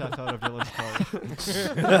drive shaft out of Dylan's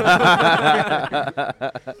car.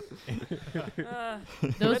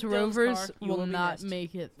 Those Rip Dylan's rovers car, you will will be not missed.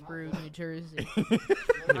 make it through New Jersey.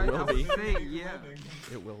 It will be. Yeah.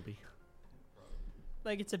 It will be.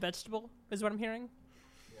 like it's a vegetable, is what I'm hearing.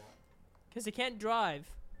 Because it can't drive,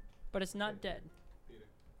 but it's not dead.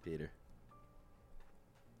 Peter.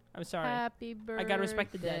 I'm sorry. Happy birthday I gotta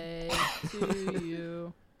respect the dead. to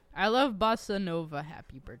you. I love Bossa Nova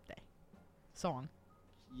Happy Birthday song.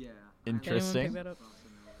 Yeah. Interesting. Anyone pick that up?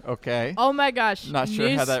 Okay. Oh my gosh. Not sure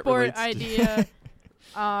new how that sport relates to-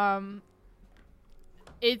 idea.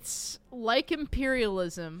 It's like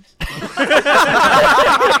imperialism. That's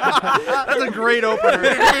a great opener.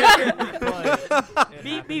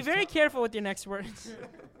 Be very careful with your next words.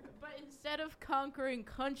 But instead of conquering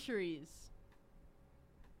countries,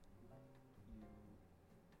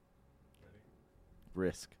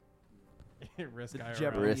 Risk. Risk The IRL.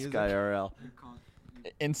 Jeopardy. Risk music. IRL.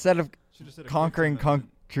 Instead of She just did a quick conquering tonight.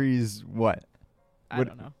 countries, what? I What-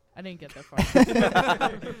 don't know. I didn't get that far.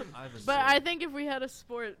 Ivan But said I it. think if we had a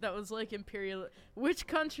sport that was like imperial, which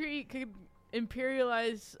country could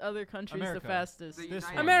imperialize other countries America. the fastest? The This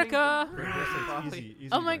United one. America! Kingdom. It's easy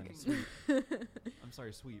Oh my one. Sweep. I'm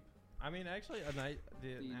sorry, sweep. I mean, actually, an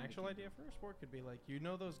The actual idea for a sport could be like, you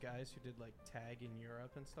know, those guys who did like tag in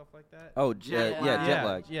Europe and stuff like that. Oh, Jet yeah, lag. jet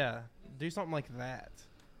lag. Yeah, do something like that.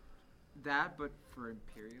 That, but for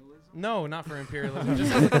imperialism? No, not for imperialism.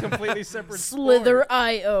 Just as a completely separate Slither sport.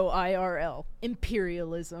 IOIRL.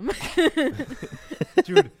 Imperialism.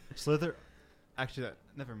 Dude, Slither. Actually,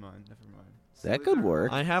 never mind. That could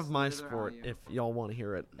work. I have my Slither sport IO. if y'all want to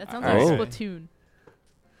hear it. That sounds Oh. like Splatoon.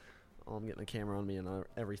 Oh, I'm getting a camera on me and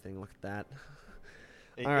everything. Look at that.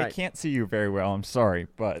 I All right. can't see you very well. I'm sorry,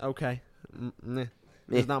 but Okay.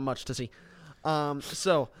 There's not much to see.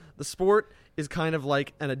 So the sport is kind of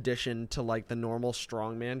like an addition to like the normal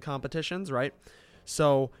strongman competitions, right?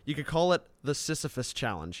 So you could call it the Sisyphus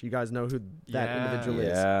Challenge. You guys know who that Yeah. individual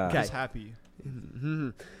Yeah. is. Okay. Just happy.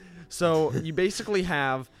 So you basically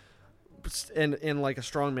have in like a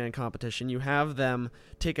strongman competition, you have them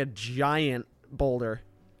take a giant boulder,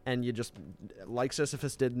 and you just, like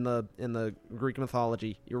Sisyphus did in the Greek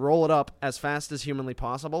mythology, you roll it up as fast as humanly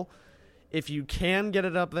possible. If you can get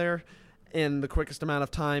it up there in the quickest amount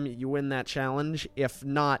of time, you win that challenge. If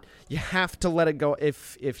not, you have to let it go.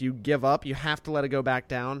 If you give up, you have to let it go back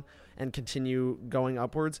down and continue going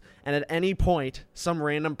upwards. And at any point, some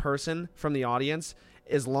random person from the audience,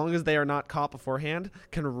 as long as they are not caught beforehand,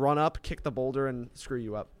 can run up, kick the boulder, and screw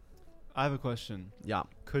you up. I have a question. Yeah.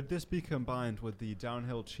 Could this be combined with the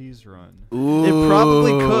downhill cheese run? Ooh. It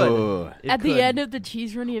probably could. At the end of the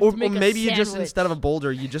cheese run, you have to make maybe a you just, sandwich. instead of a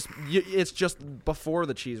boulder, it's just before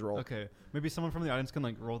the cheese roll. Okay. Maybe someone from the audience can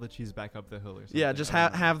like roll the cheese back up the hill or something. Yeah, just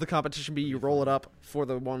have the competition be you roll it up for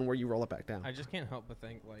the one where you roll it back down. I just can't help but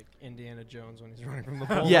think like Indiana Jones when he's running from the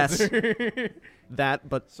boulder. Yes. That,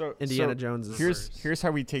 but So Indiana Jones is here's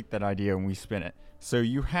how we take that idea and we spin it. So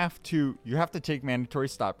you have to take mandatory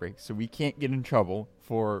stop breaks. So we can't get in trouble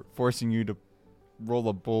for forcing you to roll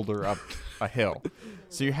a boulder up a hill.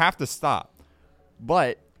 So you have to stop.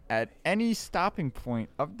 But at any stopping point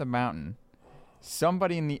of the mountain,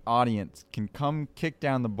 somebody in the audience can come kick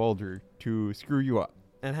down the boulder to screw you up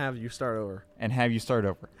and have you start over.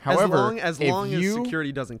 However, as long as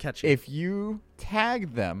security doesn't catch you. If you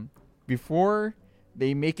tag them before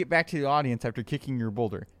they make it back to the audience after kicking your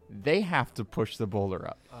boulder, they have to push the boulder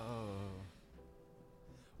up. Oh.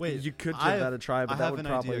 Wait, you could give that a try, but that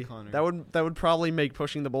would probably make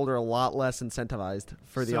pushing the boulder a lot less incentivized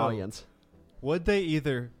for the audience. Would they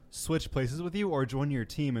either switch places with you or join your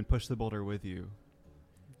team and push the boulder with you?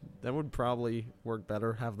 That would probably work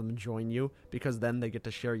better, have them join you, because then they get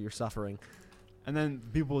to share your suffering. And then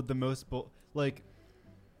people with the most how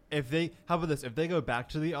about this? If they go back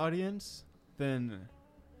to the audience, then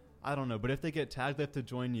I don't know, but if they get tagged, they have to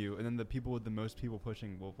join you, and then the people with the most people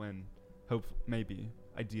pushing will win. Maybe,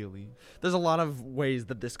 ideally. There's a lot of ways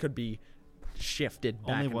that this could be shifted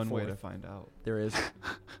back Only and one forth. way to find out. There is.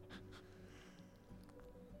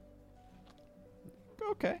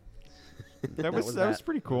 Okay. That was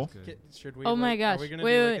pretty cool. Should we? Oh my gosh. Are we gonna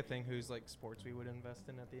Wait, do wait. like a thing whose like sports we would invest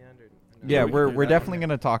in at the end? Or Yeah, we can do we're that. definitely going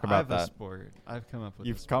to talk I about have that. a sport. I've come up with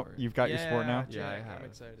a sport. You've got your sport now? Yeah, I Jack, have. I'm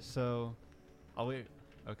excited. So, I'll wait.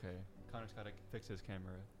 Okay. Connor's got to fix his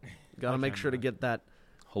camera. Gotta make sure to get that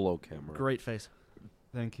Hello, camera. great face.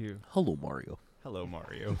 Thank you. Hello, Mario. Hello,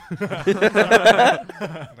 Mario.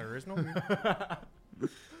 There is no.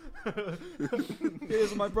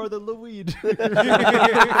 Here's my brother Louis.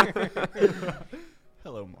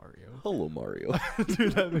 Hello, Mario. Hello, Mario.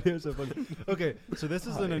 Dude, that video is so funny. Okay, so this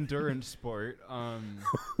is an endurance sport.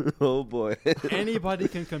 Oh boy. Anybody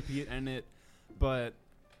can compete in it, but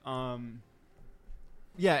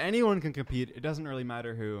yeah, anyone can compete. It doesn't really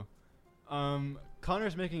matter who.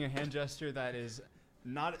 Connor's making a hand gesture that is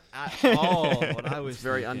not at all what I was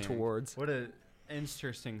Very thinking. untowards. What an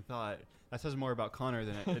interesting thought. That says more about Connor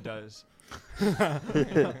than it does.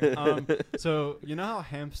 So you know how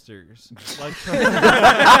hamsters like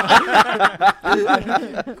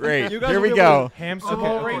Great. You guys Here will we be go. able to- Hamster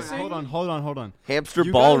ball Okay, racing. Hold on. Hamster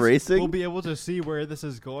You ball guys racing? We'll be able to see where this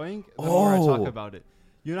is going the more I Oh. talk about it.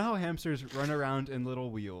 You know how hamsters run around in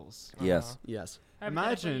little wheels? Yes. Yes.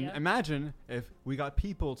 Imagine if we got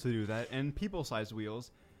people to do that in people-sized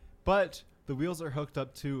wheels, but the wheels are hooked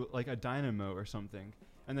up to like a dynamo or something,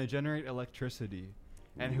 and they generate electricity.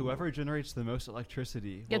 And whoever generates the most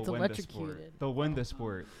electricity Gets will win the sport. electrocuted. They'll win the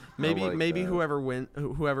sport. Maybe like that.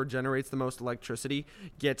 whoever generates the most electricity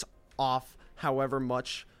gets off however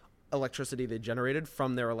much electricity they generated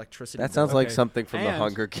from their electricity. That sounds Okay. like something from the And-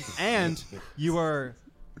 Hunger Games. And you are,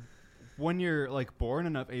 when you're like born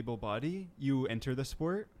enough able body, you enter the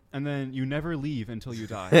sport, and then you never leave until you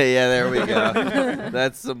die. Yeah, there we go.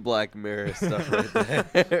 That's some Black Mirror stuff right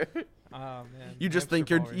there. Oh man. You just Hamster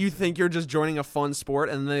think ball you racing. think you're just joining a fun sport,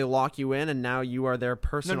 and then they lock you in, and now you are their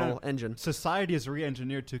personal No. engine. Society is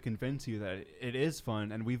re-engineered to convince you that it is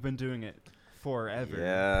fun, and we've been doing it forever.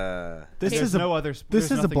 Yeah. This There's is a no other.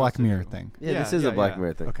 this is a Black Mirror thing. Yeah, this is a Black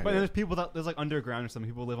Mirror thing. Okay. But there's people there's like underground or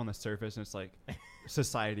something. People live on the surface, and it's like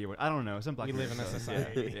society. I don't know. Some Black We Mirror live in a stuff.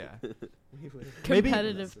 society. Yeah.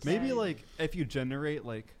 Competitive. Maybe like if you generate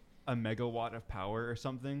like a megawatt of power or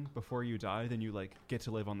something before you die, then you like get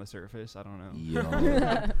to live on the surface. I don't know.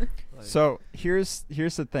 Yeah. Like, So here's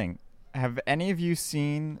the thing. Have any of you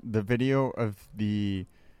seen the video of the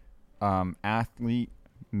athlete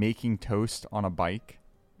making toast on a bike?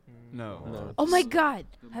 no. Oh my god.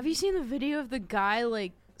 Have you seen the video of the guy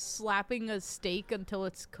like slapping a steak until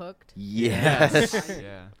it's cooked? Yes.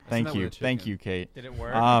 Yeah. Thank you, Kate. Did it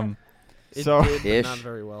work? It So did, but Ish. not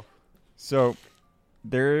very well. So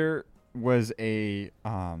there was a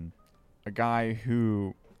guy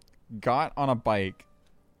who got on a bike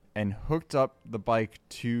and hooked up the bike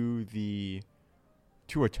to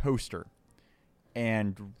a toaster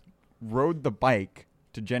and rode the bike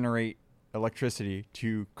to generate electricity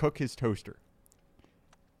to cook his toaster.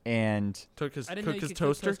 And Cook his I didn't know you could cook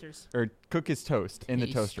toaster. toasters. or cook his toast in the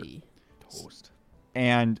toaster. Tasty. Toast.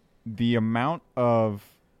 And the amount of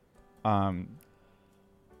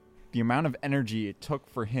energy it took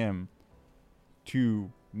for him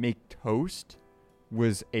to make toast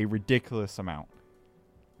was a ridiculous amount.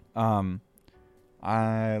 Let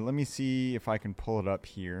me see if I can pull it up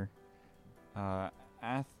here.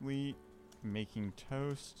 Athlete making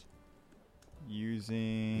toast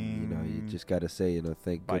using. You just got to say,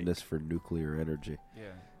 thank bike. goodness for nuclear energy. Yeah.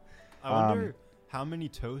 I wonder how many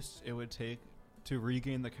toasts it would take to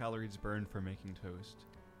regain the calories burned for making toast.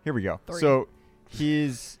 Here we go. 3. So he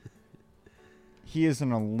is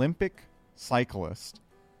an Olympic cyclist,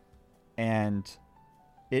 and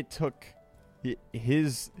it took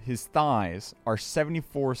his thighs are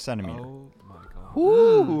 74 centimeters. Oh my god.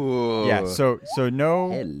 Ooh. Yeah. So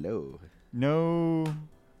no Hello. no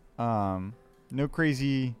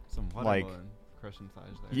crazy. Some like- watermelon crushing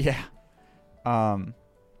thighs there. Yeah.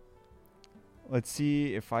 Let's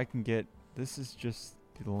see if I can get. This is just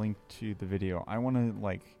the link to the video. I want to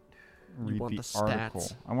read want the the article.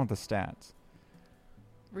 stats. I want the stats.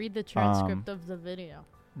 Read the transcript of the video.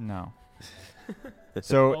 No.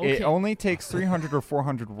 So Okay. it only takes 300 or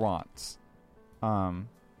 400 watts.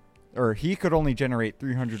 Or he could only generate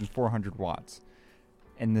 300 and 400 watts.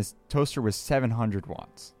 And this toaster was 700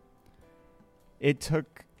 watts. It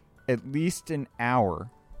took at least an hour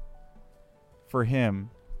for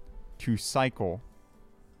him to cycle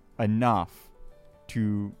enough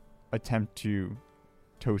to attempt to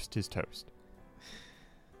toast his toast.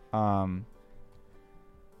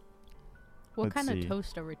 What Let's kind see. of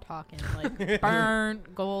toast are we talking? Like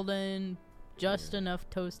burnt, golden, just enough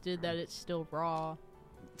toasted that it's still raw.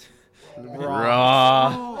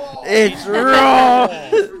 Raw. It's raw.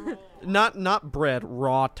 Not bread,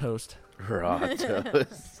 raw toast. Raw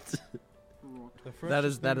toast. That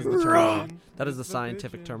is the term. That is the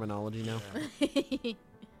scientific terminology now.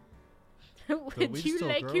 Would weed's you still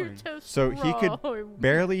like your growing. toast So raw he could or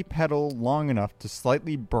barely pedal long enough to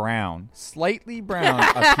slightly brown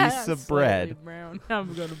a piece of bread. Slightly brown.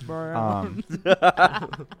 I'm gonna brown.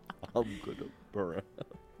 I'm gonna burn.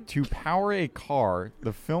 To power a car,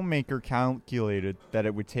 the filmmaker calculated that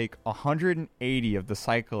it would take 180 of the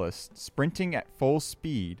cyclists sprinting at full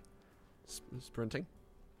speed. Sprinting?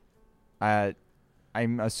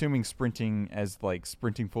 I'm assuming sprinting as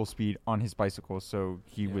sprinting full speed on his bicycle, so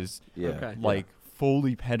he was Yeah. Okay.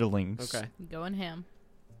 fully pedaling. Okay. Going ham.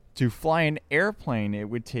 To fly an airplane, it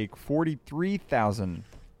would take 43,000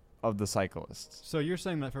 of the cyclists. So you're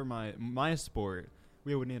saying that for my sport,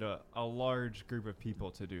 we would need a large group of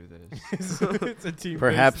people to do this. It's a team.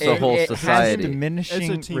 Perhaps the It- whole it has society.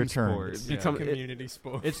 diminishing It's a team returns. sport. Become a community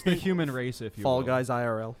sport. It's the human race, if you Fall will. Guys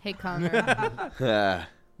IRL. Hey Connor, Ah,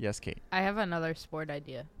 Yes, Kate, I have another sport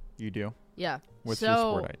idea. you do. Yeah. What's so your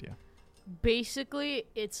sport idea? basically,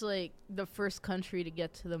 it's like the first country to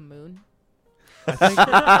get to the moon.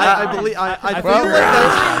 I believe.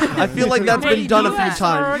 I feel like that's Hey, been done a few US are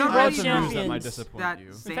times. already I world have some news that might champions. disappoint you.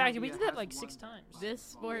 In fact, we did that 6 times. This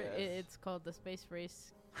sport, it's called the space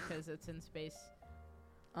race because it's in space.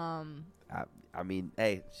 I mean,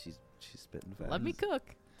 hey, she's spitting fast. Let me cook.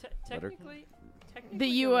 Technically, The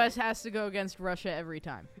U.S. has to go against Russia every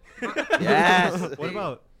time. Yes. What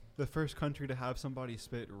about the first country to have somebody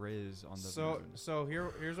spit Riz on the moon? So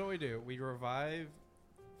here's what we do. We revive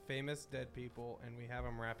famous dead people and we have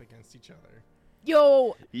them rap against each other.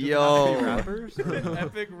 Yo, Yo. rappers?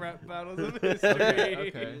 Epic rap battles of history.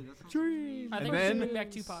 Okay. I think And we should then- bring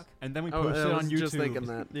back Tupac. And then we Oh, post it I on was YouTube. just thinking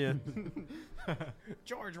that. Yeah.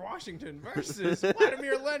 George Washington versus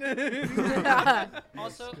Vladimir Lenin.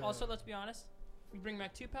 Also, let's be honest. We bring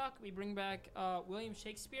back Tupac. We bring back William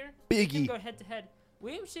Shakespeare. Biggie. We can go head to head.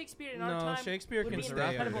 William Shakespeare in our No, time Shakespeare would can be an stay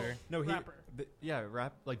incredible under. No, rapper.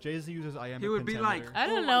 rap. Like Jay-Z uses I am He a would be like, contender. I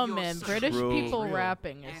don't Oh, know, you're man. so British true. people Real.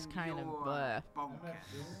 rapping is And kind of you're bleh.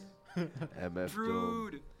 bonk. MF Doom.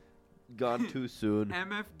 Dude, Gone too soon.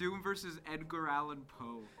 MF Doom versus Edgar Allan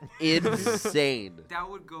Poe. Insane. That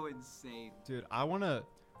would go insane. Dude,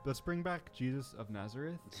 let's bring back Jesus of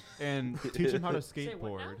Nazareth and teach him how to Say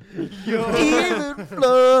what skateboard. Even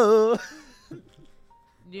flow.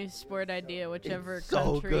 New sport idea. Whichever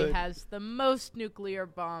so country good. has the most nuclear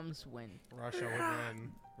bombs win. Russia would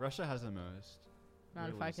win. Russia has the most. Not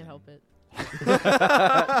if I can help it.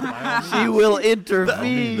 She will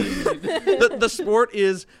intervene. The sport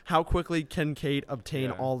is how quickly can Kate obtain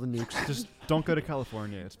Yeah. all the nukes. Just don't go to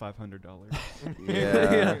California. It's $500.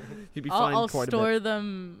 Yeah. He'd be I'll fined quite a store bit.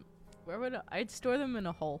 them. Where would I'd store them in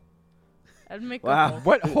a hole. I'd make Wow. a hole.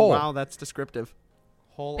 What hole? Wow, that's descriptive.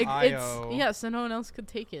 Whole It's IO. yeah, so no one else could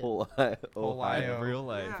take it. Whole Whole In IO. real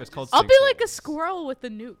life, Yeah, it's called. I'll be like a sinkholes. squirrel with the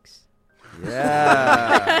nukes.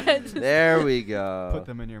 Yeah. There we go. Put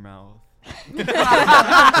them in your mouth.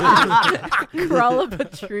 Crawl up a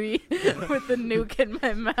tree with the nuke in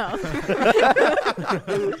my mouth.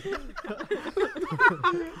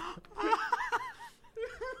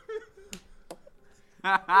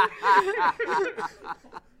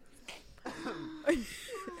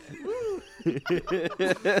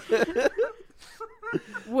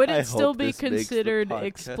 Would I it still hope be this makes the considered podcast.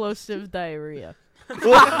 explosive diarrhea? Okay,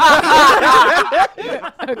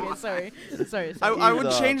 sorry. I would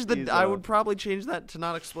Ease change off, the. ease I off. would probably change that to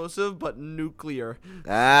not explosive, but nuclear.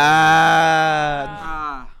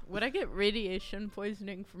 Ah. Would I get radiation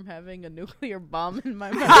poisoning from having a nuclear bomb in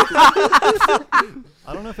my mouth? I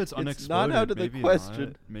don't know if it's It's unexploded. not out of the Maybe question.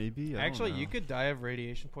 not. Maybe. I don't Actually, know. you could die of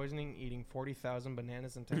radiation poisoning eating 40,000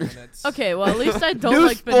 bananas in 10 minutes. Okay, well at least I don't New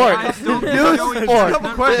like sport. bananas. Guys, don't New don't eat sport. banana.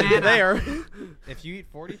 Couple questions Banana. there. If you eat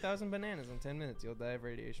 40,000 bananas in 10 minutes, you'll die of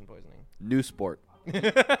radiation poisoning. New sport.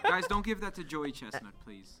 Guys, don't give that to Joey Chestnut,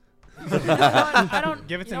 please. I don't.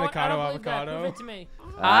 Give it you to know what? I don't Mikado believe that. Avocado. Give it to me.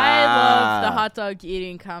 I love the Ah. hot dog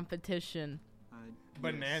eating competition.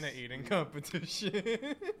 Banana Yes. eating competition.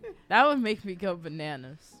 That would make me go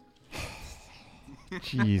bananas.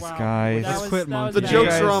 Jeez, Wow. guys. That was- quit that was The monkey. bad.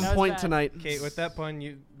 jokes are on That was point bad. tonight. Kate, with that pun,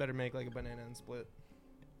 you better make like a banana and split.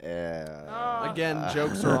 Yeah. Again,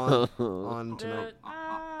 jokes are on tonight.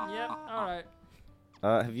 Yep. All right.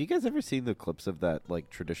 Have you guys ever seen the clips of that like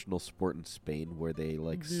traditional sport in Spain where they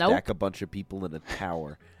like Nope. stack a bunch of people in a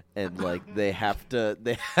tower and like they have to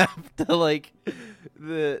like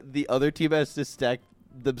the other team has to stack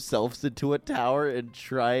themselves into a tower and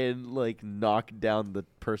try and like knock down the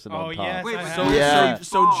person Oh, on top. yes, Wait, I but So, have. Yeah.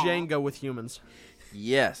 so Oh. Jenga with humans.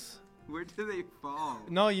 Yes. Where do they fall?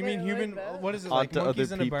 No, you mean Wait, human? like that? What is it like? Onto other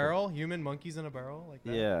Monkeys in a people. barrel? Human monkeys in a barrel? Like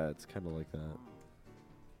that? Yeah, it's kind of like that.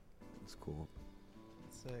 It's cool.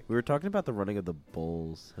 Sick. We were talking about the running of the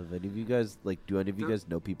bulls. Have any of you guys do any of you The- guys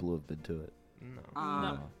know people who have been to it? No.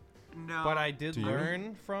 No. No. But I did Do you?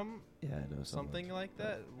 learn from Yeah, I know something someone. like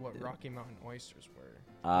that what Yeah. Rocky Mountain oysters were.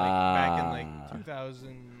 Like back in like Ah.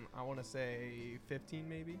 2000, I want to say 15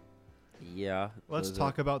 maybe. Yeah. Let's those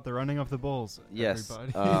talk about the running of the bulls. Yes.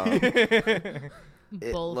 Everybody.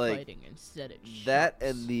 It, Bullfighting instead of that sharks.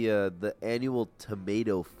 and the annual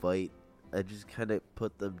tomato fight. I just kind of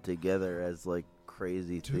put them together as like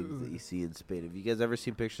crazy things that Dude. you see in Spain. Have you guys ever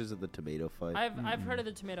seen pictures of the tomato fight? I've heard of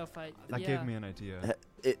the tomato fight. that yeah. gave me an idea.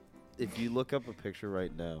 If you look up a picture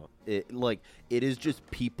right now, it is just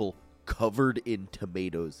people covered in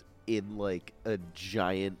tomatoes in like a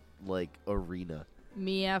giant like arena.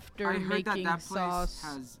 Me after I heard making that place sauce.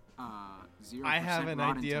 has 0% I have an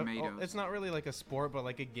rotten idea. tomatoes. It's not really like a sport, but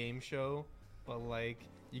like a game show. But like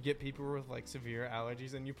you get people with like severe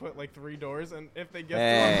allergies, and you put like 3 doors, and if they get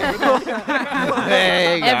Hey. to one,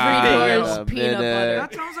 Hang Every on door a is peanut butter. minute.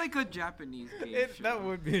 That sounds like a Japanese game show. that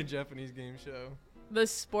would be a Japanese game show. The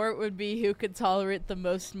sport would be who could tolerate the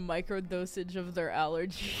most micro dosage of their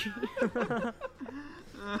allergy.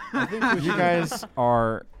 I think we You should- guys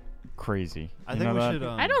are crazy. I You think know we that? should.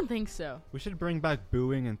 I don't think so. We should bring back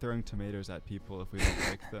booing and throwing tomatoes at people if we don't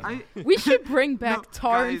like them. We should bring back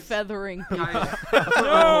tar and guys. feathering people.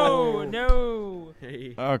 Guys, No.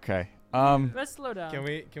 Hey. Okay. Let's slow down.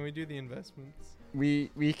 Can we do the investments?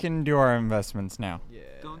 We can do our investments now. Yeah.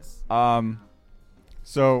 don't.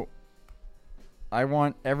 So I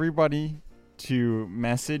want everybody to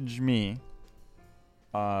message me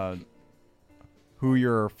who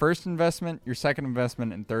your first investment, your second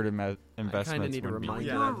investment, and third investment need to would be. remind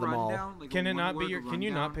Yeah. you Do a of them all. rundown, like Can a it not be one-word your? Can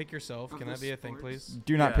you not rundown pick yourself? of Can the that be a thing, sports? please?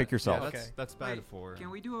 Do not Yeah, pick yourself. Yeah, Okay. that's bad Wait, for.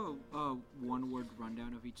 Can we do a one-word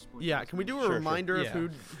rundown of each sport? Yeah, can we do a Sure. reminder of Yeah.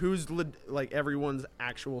 who's like everyone's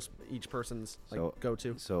actual each person's like So- go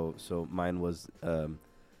to? So mine was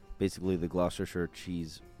basically the Gloucestershire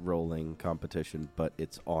cheese rolling competition, but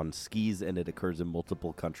it's on skis and it occurs in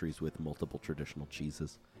multiple countries with multiple traditional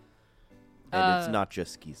cheeses. And it's not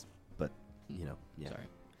just skis, but you know, yeah.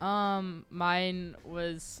 Sorry. Mine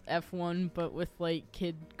was F1, but with like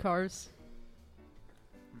kid cars.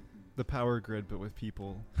 The power grid, but with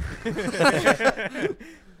people.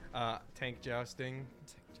 Tank jousting.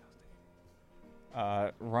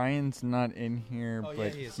 Ryan's not in here, Oh yeah,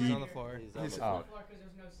 but he is. He's on the floor. Oh.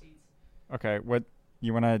 Okay, what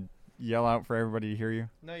you wanna yell out for everybody to hear you?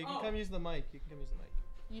 No, you can come use the mic.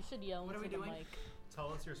 You should yell What are into we the doing? mic.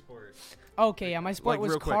 Tell us your sport. Okay, yeah, my sport Like,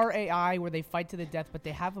 was real quick. car AI, where they fight to the death, but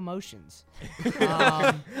they have emotions.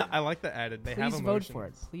 I like the added. They have Please emotions. vote for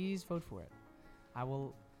it. Please vote for it. I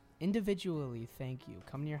will individually thank you.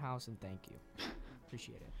 Come to your house and thank you.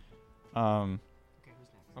 Appreciate it. Um, Okay, who's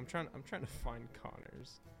next? I'm trying to find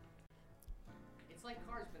Connors. It's like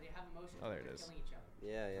cars, but they have emotions. Oh, there it They're is. killing each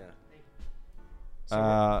other. Yeah, yeah. So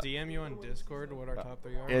DM you on Discord what our top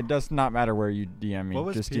 3 are. it does not matter where you DM me. What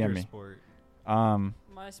was Just Peter's DM me. sport?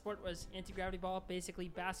 My sport was anti-gravity ball, basically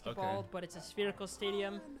basketball, Okay. but it's a spherical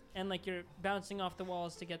stadium, and like you're bouncing off the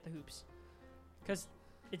walls to get the hoops, because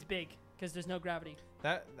it's big, because there's no gravity.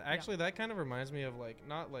 That actually that kind of reminds me of like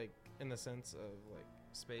not like in the sense of like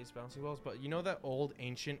space bouncing balls, but you know that old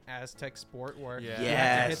ancient Aztec sport where Yeah. you have to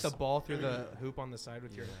Yes. hit the ball through the hoop on the side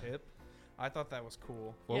with your hip. I thought that was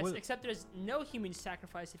cool. What Yes, was- except there's no human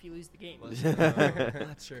sacrifice if you lose the game.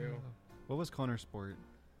 That's true. What was Connor's sport?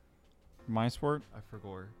 My sport? I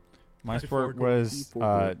forgot. My I sport forgot. was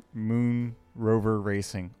moon rover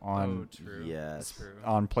racing on true. Yes. True.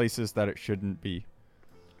 on places that it shouldn't be.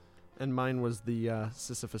 And mine was the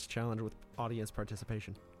Sisyphus challenge with audience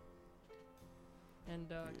participation. And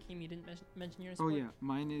Keem, you didn't mention your Oh sport. yeah,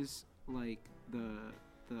 mine is like the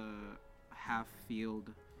half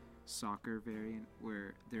field soccer variant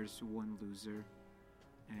where there's one loser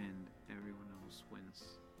and everyone else wins.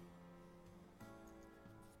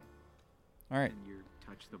 All right. And you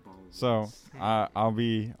touch the ball. So once. I'll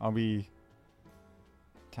be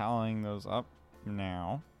tallying those up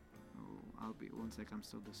now. Oh, I'll be one sec. I'm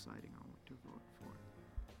still deciding on what to vote for.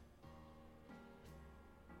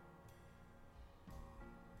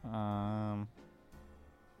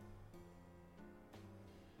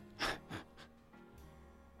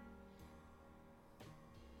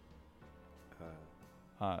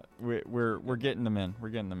 We're getting them in. We're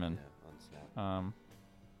getting them in. Yeah, on Snap.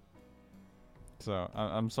 So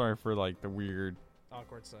I'm sorry for like the weird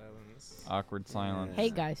Awkward silence. awkward silence.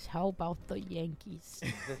 Hey guys, how about the Yankees?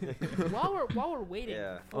 while we're waiting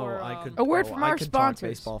Yeah. for A word from I our could sponsors. Talk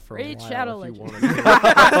baseball for Raid a while Shadow if you Legends.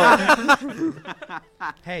 wanted.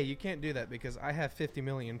 Hey, you can't do that because I have 50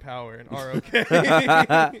 million power and are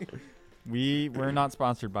okay. We're not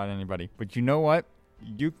sponsored by anybody, but you know what?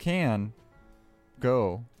 You can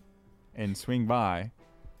go and swing by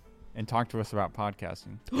and talk to us about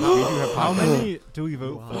podcasting. We do have How podcasts. many do we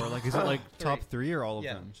vote Wow. for? Like, is it like Three. top 3 or all of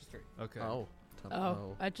yeah, them? just 3. Okay. Oh. top-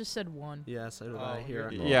 Oh, I just said one. Yeah, so did Oh, I hear.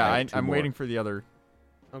 you're- Yeah, I have 2 I'm more. waiting for the other.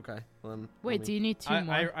 Okay. Well, then Wait, do you need two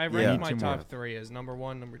more? I Yeah. ranked my Two top more. 3 as number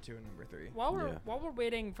 1, number 2, and number 3. while we're Yeah.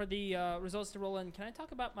 waiting for the results to roll in, can I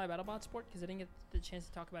talk about my BattleBot sport? Because I didn't get the chance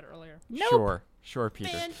to talk about it earlier. Nope. Sure,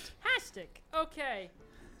 Peter. Fantastic. Okay,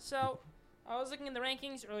 so I was looking in the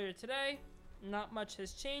rankings earlier today. Not much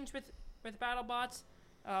has changed with BattleBots.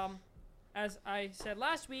 As I said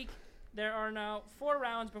last week, there are now 4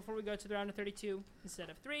 rounds before we go to the round of 32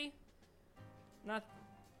 instead of 3.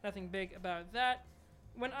 Nothing big about that.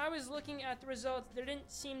 When I was looking at the results, there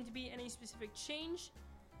didn't seem to be any specific change,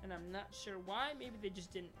 and I'm not sure why. Maybe they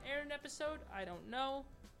just didn't air an episode. I don't know.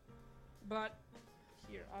 But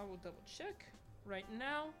here, I will double check right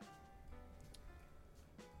now.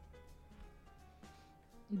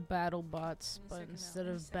 Battle bots, Give me a but second now, instead give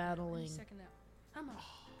me a of second now, give me a battling. second now. I'm a-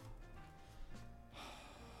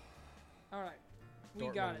 All right, we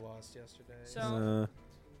Dortmund got it. lost yesterday. So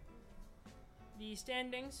the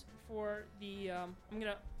standings for the I'm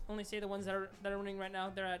gonna only say the ones that are winning right now.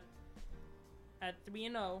 They're at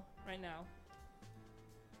 3-0 right now.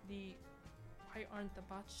 Why aren't the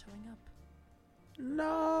bots showing up?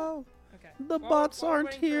 No. Okay. The While bots we're aren't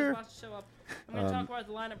waiting for those here. bots to show up, I'm going to talk about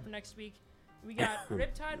the lineup for next week. We got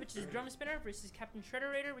Riptide, which is a drum spinner, versus Captain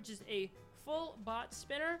Shredderator, which is a full bot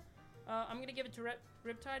spinner. I'm going to give it to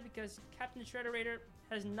Riptide because Captain Shredderator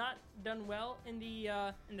has not done well in the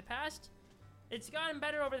past. It's gotten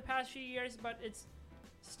better over the past few years, but it's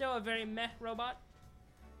still a very meh robot.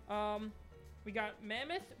 We got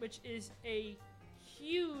Mammoth, which is a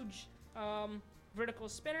huge vertical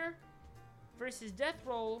spinner, versus Death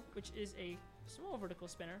Roll, which is a small vertical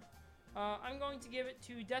spinner. I'm going to give it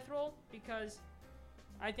to Death Roll because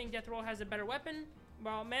I think Death Roll has a better weapon.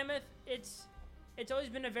 While Mammoth, it's always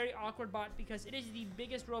been a very awkward bot because it is the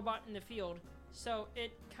biggest robot in the field, so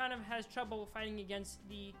it kind of has trouble fighting against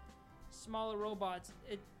the smaller robots.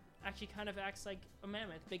 It actually kind of acts like a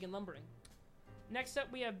mammoth, big and lumbering. Next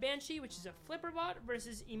up, we have Banshee, which is a flipper bot,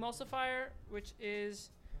 versus Emulsifier, which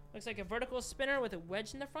looks like a vertical spinner with a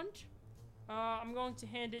wedge in the front. I'm going to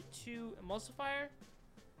hand it to Emulsifier.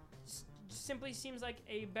 Simply seems like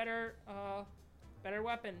a better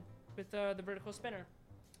weapon with the vertical spinner.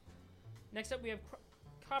 Next up, we have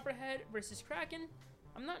Copperhead versus Kraken.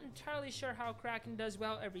 I'm not entirely sure how Kraken does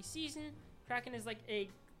well every season. Kraken is like a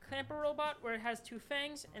clamper robot where it has 2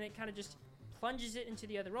 fangs, and it kind of just plunges it into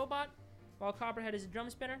the other robot, while Copperhead is a drum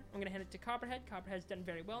spinner. I'm going to hand it to Copperhead. Copperhead's done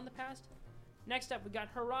very well in the past. Next up, we got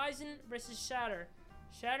Horizon versus Shatter.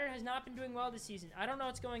 Shatter has not been doing well this season. I don't know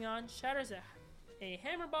what's going on. Shatter's a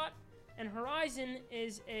hammer bot, and Horizon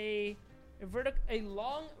is a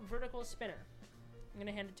long vertical spinner. I'm going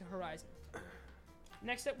to hand it to Horizon.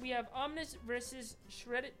 Next up, we have Omnis versus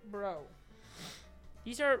Shreddit Bro.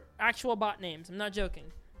 These are actual bot names. I'm not joking.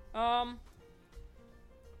 Omnis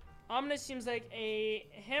seems like a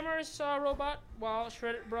hammer saw robot, while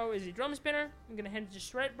Shreddit Bro is a drum spinner. I'm going to hand it to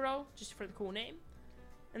Shreddit Bro, just for the cool name.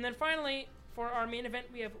 And then finally, for our main event,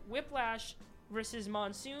 we have Whiplash versus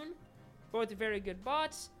Monsoon. Both very good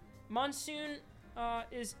bots. Monsoon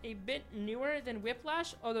is a bit newer than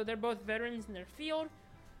Whiplash, although they're both veterans in their field.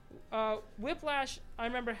 Whiplash, I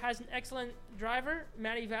remember, has an excellent driver,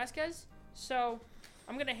 Matty Vasquez. So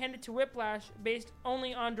I'm going to hand it to Whiplash based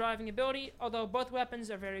only on driving ability, although both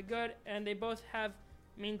weapons are very good, and they both have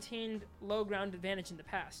maintained low ground advantage in the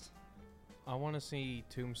past. I want to see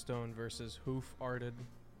Tombstone versus Hoof Arted.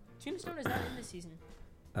 Tombstone is not in this season.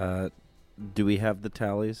 Do we have the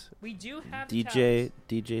tallies? We do have the tallies.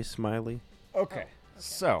 DJ Smiley. Okay.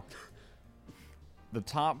 So the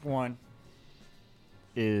top one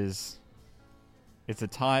is it's a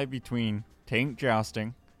tie between Tank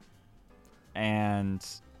Jousting and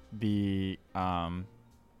the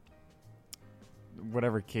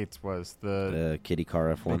whatever Kate's was, the kitty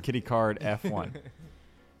car F1. The kitty card F1.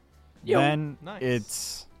 Yo, then nice.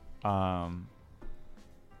 it's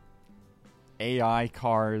AI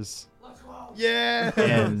cars Yeah.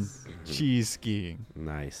 and cheese skiing.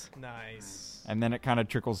 Nice. Nice. And then it kind of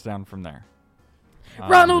trickles down from there.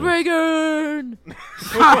 Ronald Reagan.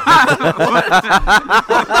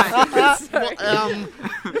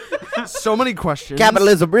 So many questions.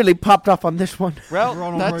 Capitalism really popped off on this one. Well,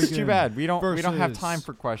 Ronald that's Reagan too bad. We don't have versus- time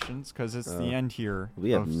for questions because it's the end here.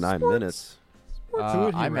 We have of 9 sports. minutes. Who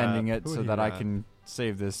would he I'm rap? ending it Who would so he that I rap? can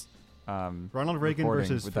save this. Ronald Reagan recording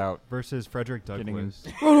versus without versus Frederick getting Douglass.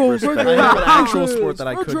 I have an actual sport that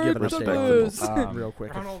I could give an Douglas. update real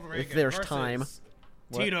quick Ronald if Reagan there's versus time.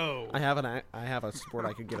 Tito. I have a sport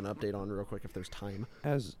I could give an update on real quick if there's time.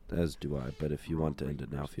 As do I, but if you want to end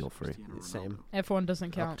it now, feel free. Same. F1 doesn't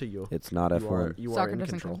Up count. to you. It's not You F1. are, you Soccer are in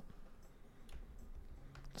doesn't control. count.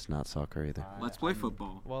 It's not soccer either. Let's play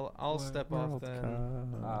football. Well, I'll step off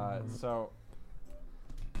then. So,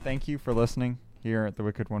 thank you for listening here at the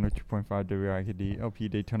Wicked 102.5 WIKD LP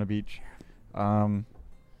Daytona Beach.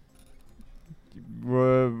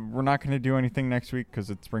 We're not going to do anything next week because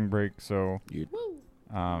it's spring break, so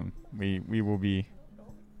we will be.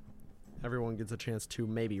 Everyone gets a chance to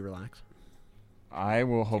maybe relax. I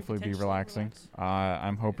will hopefully be potentially relaxing. relax.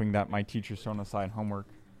 I'm hoping that my teachers don't assign homework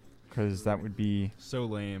because that would be So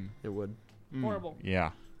lame. It would. Horrible.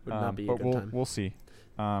 yeah. Would not be a but good we'll time. we'll see.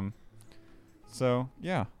 So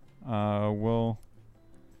yeah, we'll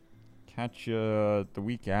catch you the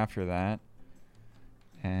week after that.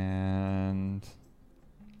 And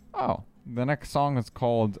the next song is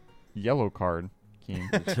called Yellow Card. Keen.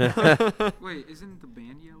 Wait, isn't the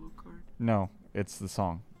band Yellow Card? No, it's the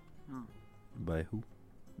song. Oh. By who?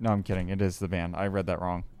 No, I'm kidding. It is the band. I read that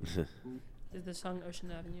wrong. Is the song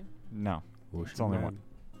Ocean Avenue? No, it's only one.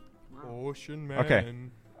 Ocean Man. Okay.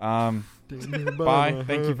 Bye.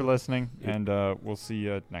 Thank you for listening, and we'll see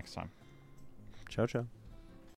you next time. Ciao, ciao.